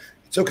time.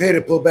 It's okay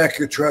to pull back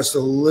your trust a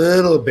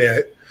little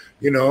bit.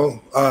 You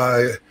know,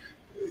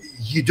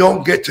 you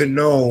don't get to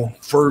know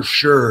for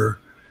sure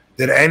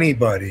that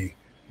anybody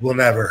will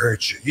never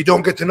hurt you. You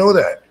don't get to know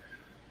that.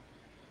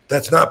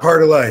 That's not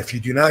part of life. You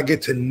do not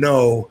get to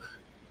know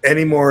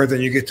any more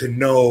than you get to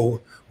know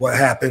what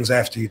happens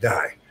after you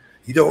die.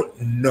 You don't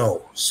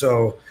know.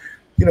 So,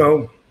 you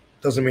know,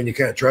 doesn't mean you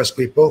can't trust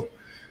people.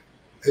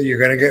 You're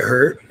going to get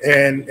hurt.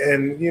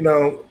 And you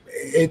know,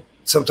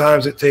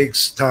 sometimes it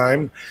takes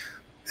time.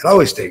 It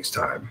always takes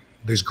time.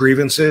 There's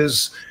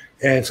grievances,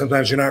 and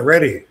sometimes you're not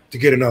ready to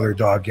get another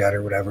dog yet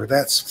or whatever.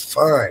 That's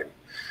fine.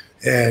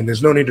 And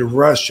there's no need to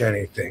rush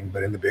anything.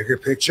 But in the bigger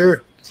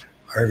picture,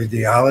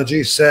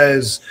 RVDology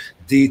says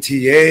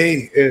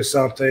DTA is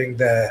something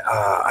that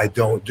I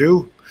don't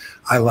do.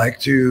 I like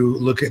to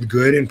look at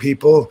good in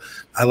people.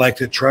 I like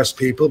to trust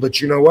people.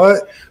 But you know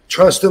what?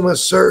 Trust them a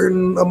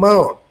certain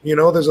amount. You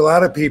know, there's a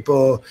lot of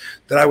people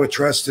that I would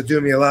trust to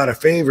do me a lot of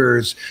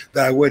favors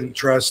that I wouldn't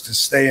trust to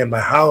stay in my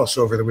house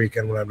over the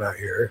weekend when I'm not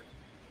here.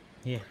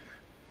 Yeah.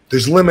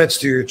 There's limits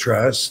to your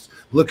trust.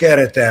 Look at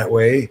it that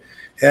way.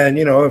 And,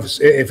 you know,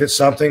 if it's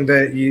something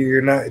that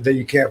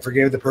you can't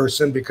forgive the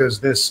person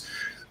because this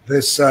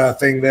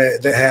thing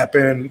that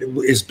happened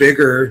is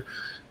bigger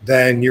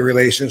than your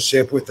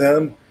relationship with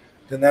them,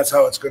 then that's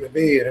how it's going to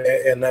be.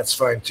 And that's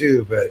fine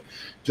too. But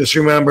just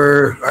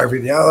remember, our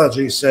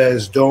ideology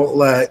says don't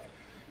let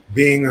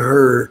being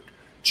hurt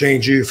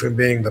change you from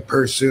being the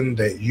person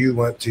that you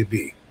want to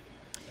be.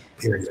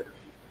 Period.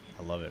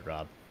 I love it,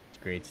 Rob.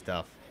 It's great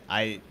stuff.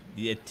 I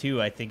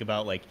think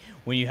about like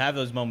when you have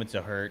those moments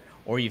of hurt,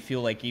 or you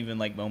feel like even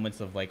like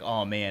moments of like,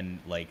 oh man,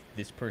 like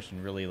this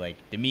person really like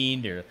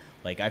demeaned, or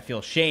like I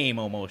feel shame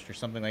almost, or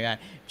something like that.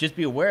 Just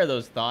be aware of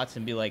those thoughts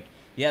and be like,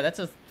 yeah, that's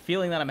a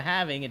feeling that I'm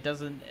having. It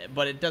doesn't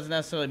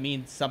necessarily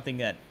mean something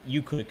that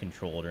you could have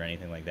controlled or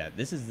anything like that.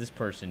 This is this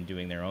person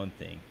doing their own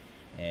thing,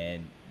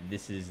 and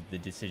this is the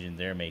decision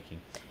they're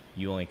making.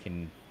 You only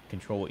can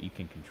control what you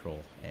can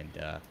control, and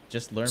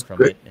just learn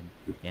from it. And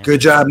yeah. Good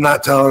job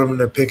not telling them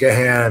to pick a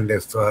hand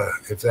if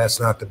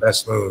that's not the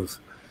best move.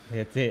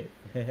 That's it.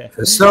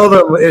 It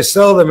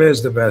seldom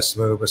is the best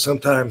move, but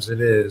sometimes it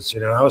is.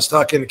 You know, I was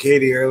talking to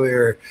Katie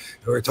earlier,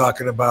 and we were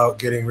talking about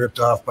getting ripped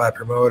off by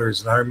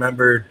promoters, and I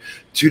remembered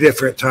 2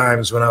 different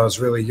times when I was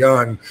really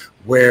young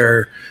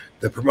where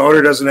the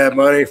promoter doesn't have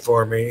money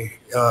for me.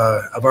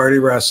 I've already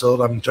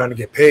wrestled. I'm trying to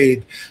get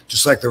paid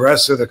just like the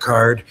rest of the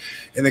card.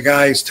 And the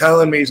guy's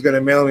telling me he's going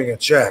to mail me a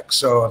check.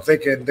 So I'm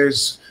thinking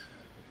there's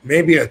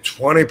maybe a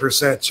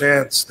 20%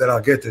 chance that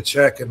I'll get the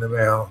check in the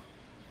mail.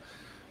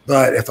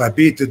 But if I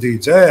beat the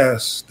dude's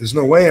ass, there's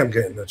no way I'm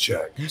getting the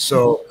check.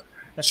 So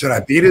should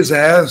I beat his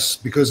ass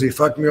because he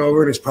fucked me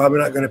over and he's probably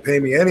not going to pay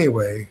me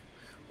anyway?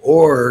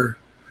 Or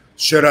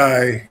should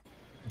I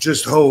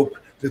just hope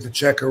that the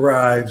check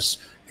arrives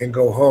and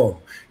go home?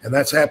 And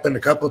that's happened a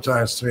couple of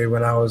times to me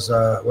when I was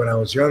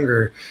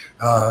younger,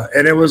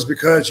 and it was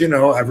because, you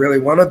know, I really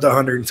wanted the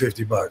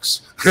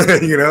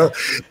 $150, you know,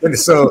 and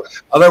so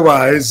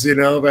otherwise, you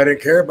know, if I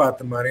didn't care about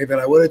the money, then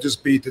I would have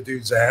just beat the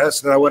dude's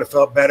ass, and I would have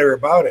felt better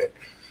about it.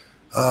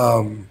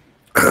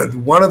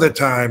 One of the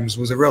times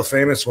was a real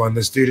famous one.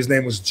 This dude, his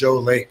name was Joe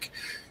Lake,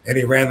 and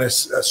he ran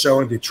this show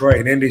in Detroit,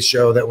 an indie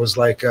show that was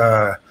like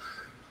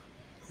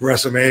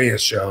WrestleMania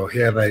show. He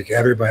had like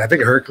everybody. I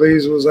think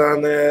Hercules was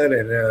on that,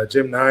 and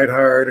Jim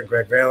Neidhart and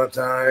Greg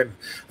Valentine.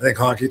 I think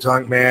Honky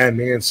Tonk Man,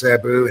 me and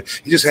Sabu.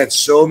 He just had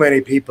so many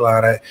people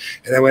on it.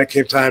 And then when it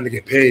came time to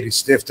get paid, he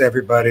stiffed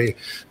everybody.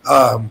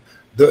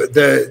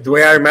 The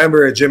way I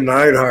remember it, Jim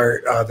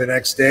Neidhart the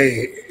next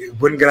day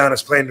wouldn't get on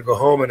his plane to go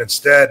home, and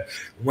instead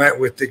went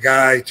with the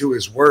guy to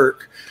his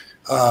work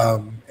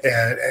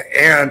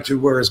and to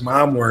where his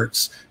mom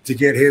works to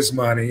get his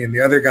money, and the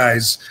other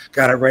guys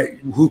got it right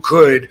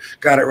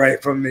got it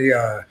right from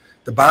the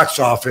box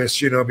office,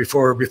 you know,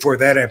 before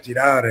that emptied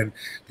out. And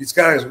these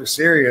guys were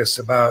serious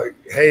about,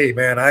 hey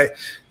man,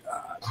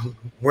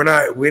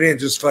 we didn't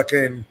just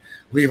fucking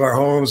leave our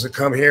homes and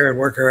come here and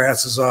work our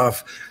asses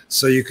off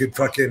so you could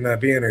fucking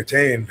be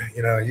entertained.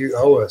 You know, you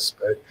owe us.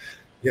 But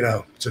you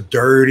know, it's a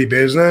dirty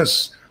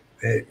business.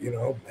 You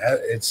know,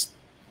 it's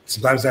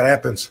sometimes that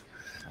happens.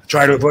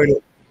 Try to avoid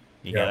it.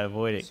 You gotta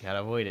avoid it.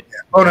 Gotta avoid it. Yeah.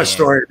 Bonus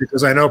story,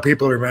 because I know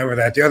people remember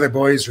that. The other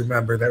boys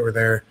remember that were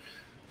there.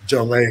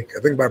 Joe Lake, I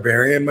think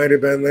Barbarian might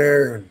have been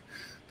there, and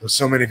there's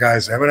so many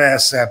guys. I'm gonna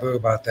ask Sabu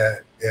about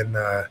that and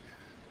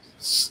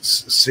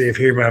see if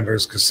he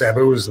remembers, because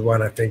Sabu was the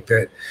one I think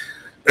that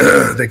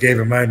that gave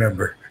him my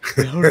number.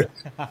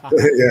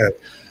 Yeah.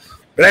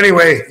 But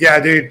anyway, yeah,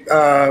 dude,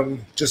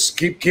 just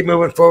keep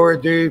moving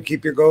forward, dude.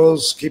 Keep your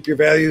goals, keep your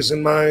values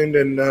in mind,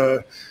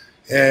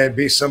 and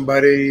be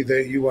somebody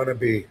that you want to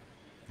be.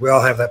 We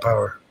all have that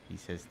power. He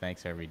says,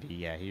 thanks, RVD.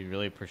 Yeah, he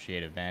really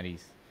appreciate it, man.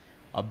 He's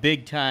a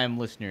big-time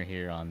listener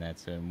here on that,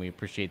 so we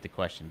appreciate the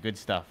question. Good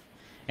stuff.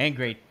 And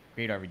great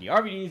RVD.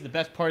 RVD is the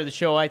best part of the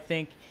show, I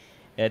think.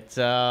 It's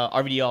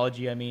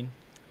RVDology, I mean.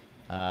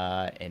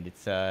 And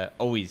it's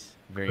always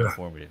very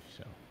informative,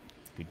 so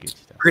good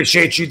stuff.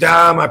 Appreciate you,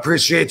 Dom. I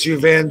appreciate you,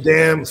 Van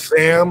Dam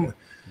fam.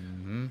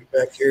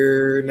 Back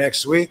here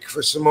next week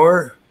for some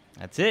more.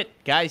 That's it.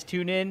 Guys,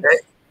 tune in.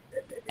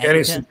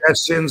 Any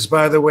suggestions,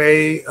 by the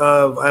way?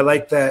 I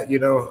like that,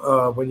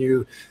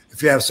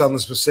 if you have something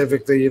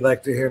specific that you'd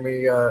like to hear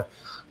me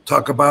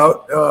talk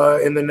about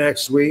in the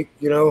next week,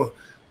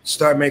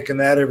 start making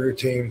that a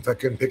routine. If I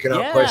can pick it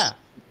out questions.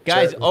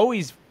 Guys,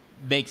 always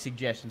make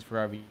suggestions for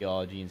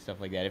RVDology and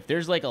stuff like that. If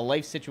there's like a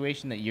life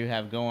situation that you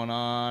have going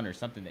on or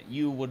something that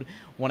you would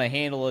want to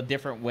handle a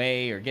different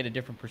way or get a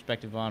different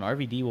perspective on,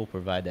 RVD will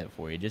provide that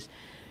for you. Just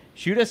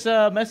shoot us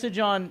a message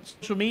on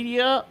social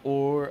media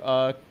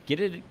or get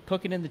it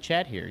cooking in the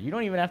chat here. You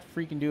don't even have to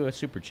freaking do a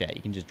super chat.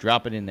 You can just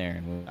drop it in there,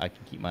 and I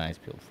can keep my eyes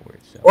peeled for it.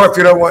 So. Or if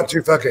you don't want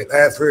to, fuck it. I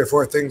have 3 or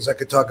 4 things I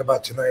could talk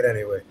about tonight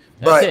anyway.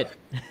 That's it.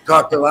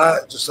 Talked a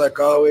lot, just like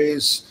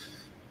always.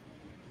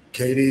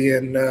 Katie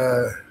and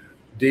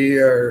D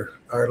are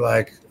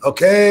like,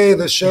 okay,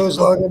 the show's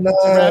long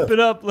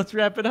enough. Let's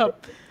wrap it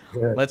up.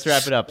 Yeah. Let's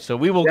wrap it up. So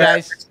we will,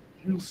 guys,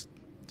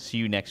 see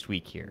you next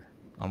week here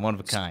on One of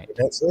a Kind.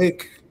 Next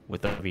week.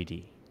 With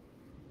RVD.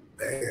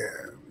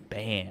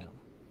 Bam.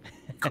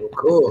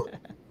 Cool.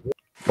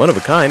 One of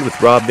a Kind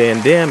with Rob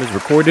Van Dam is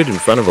recorded in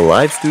front of a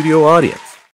live studio audience.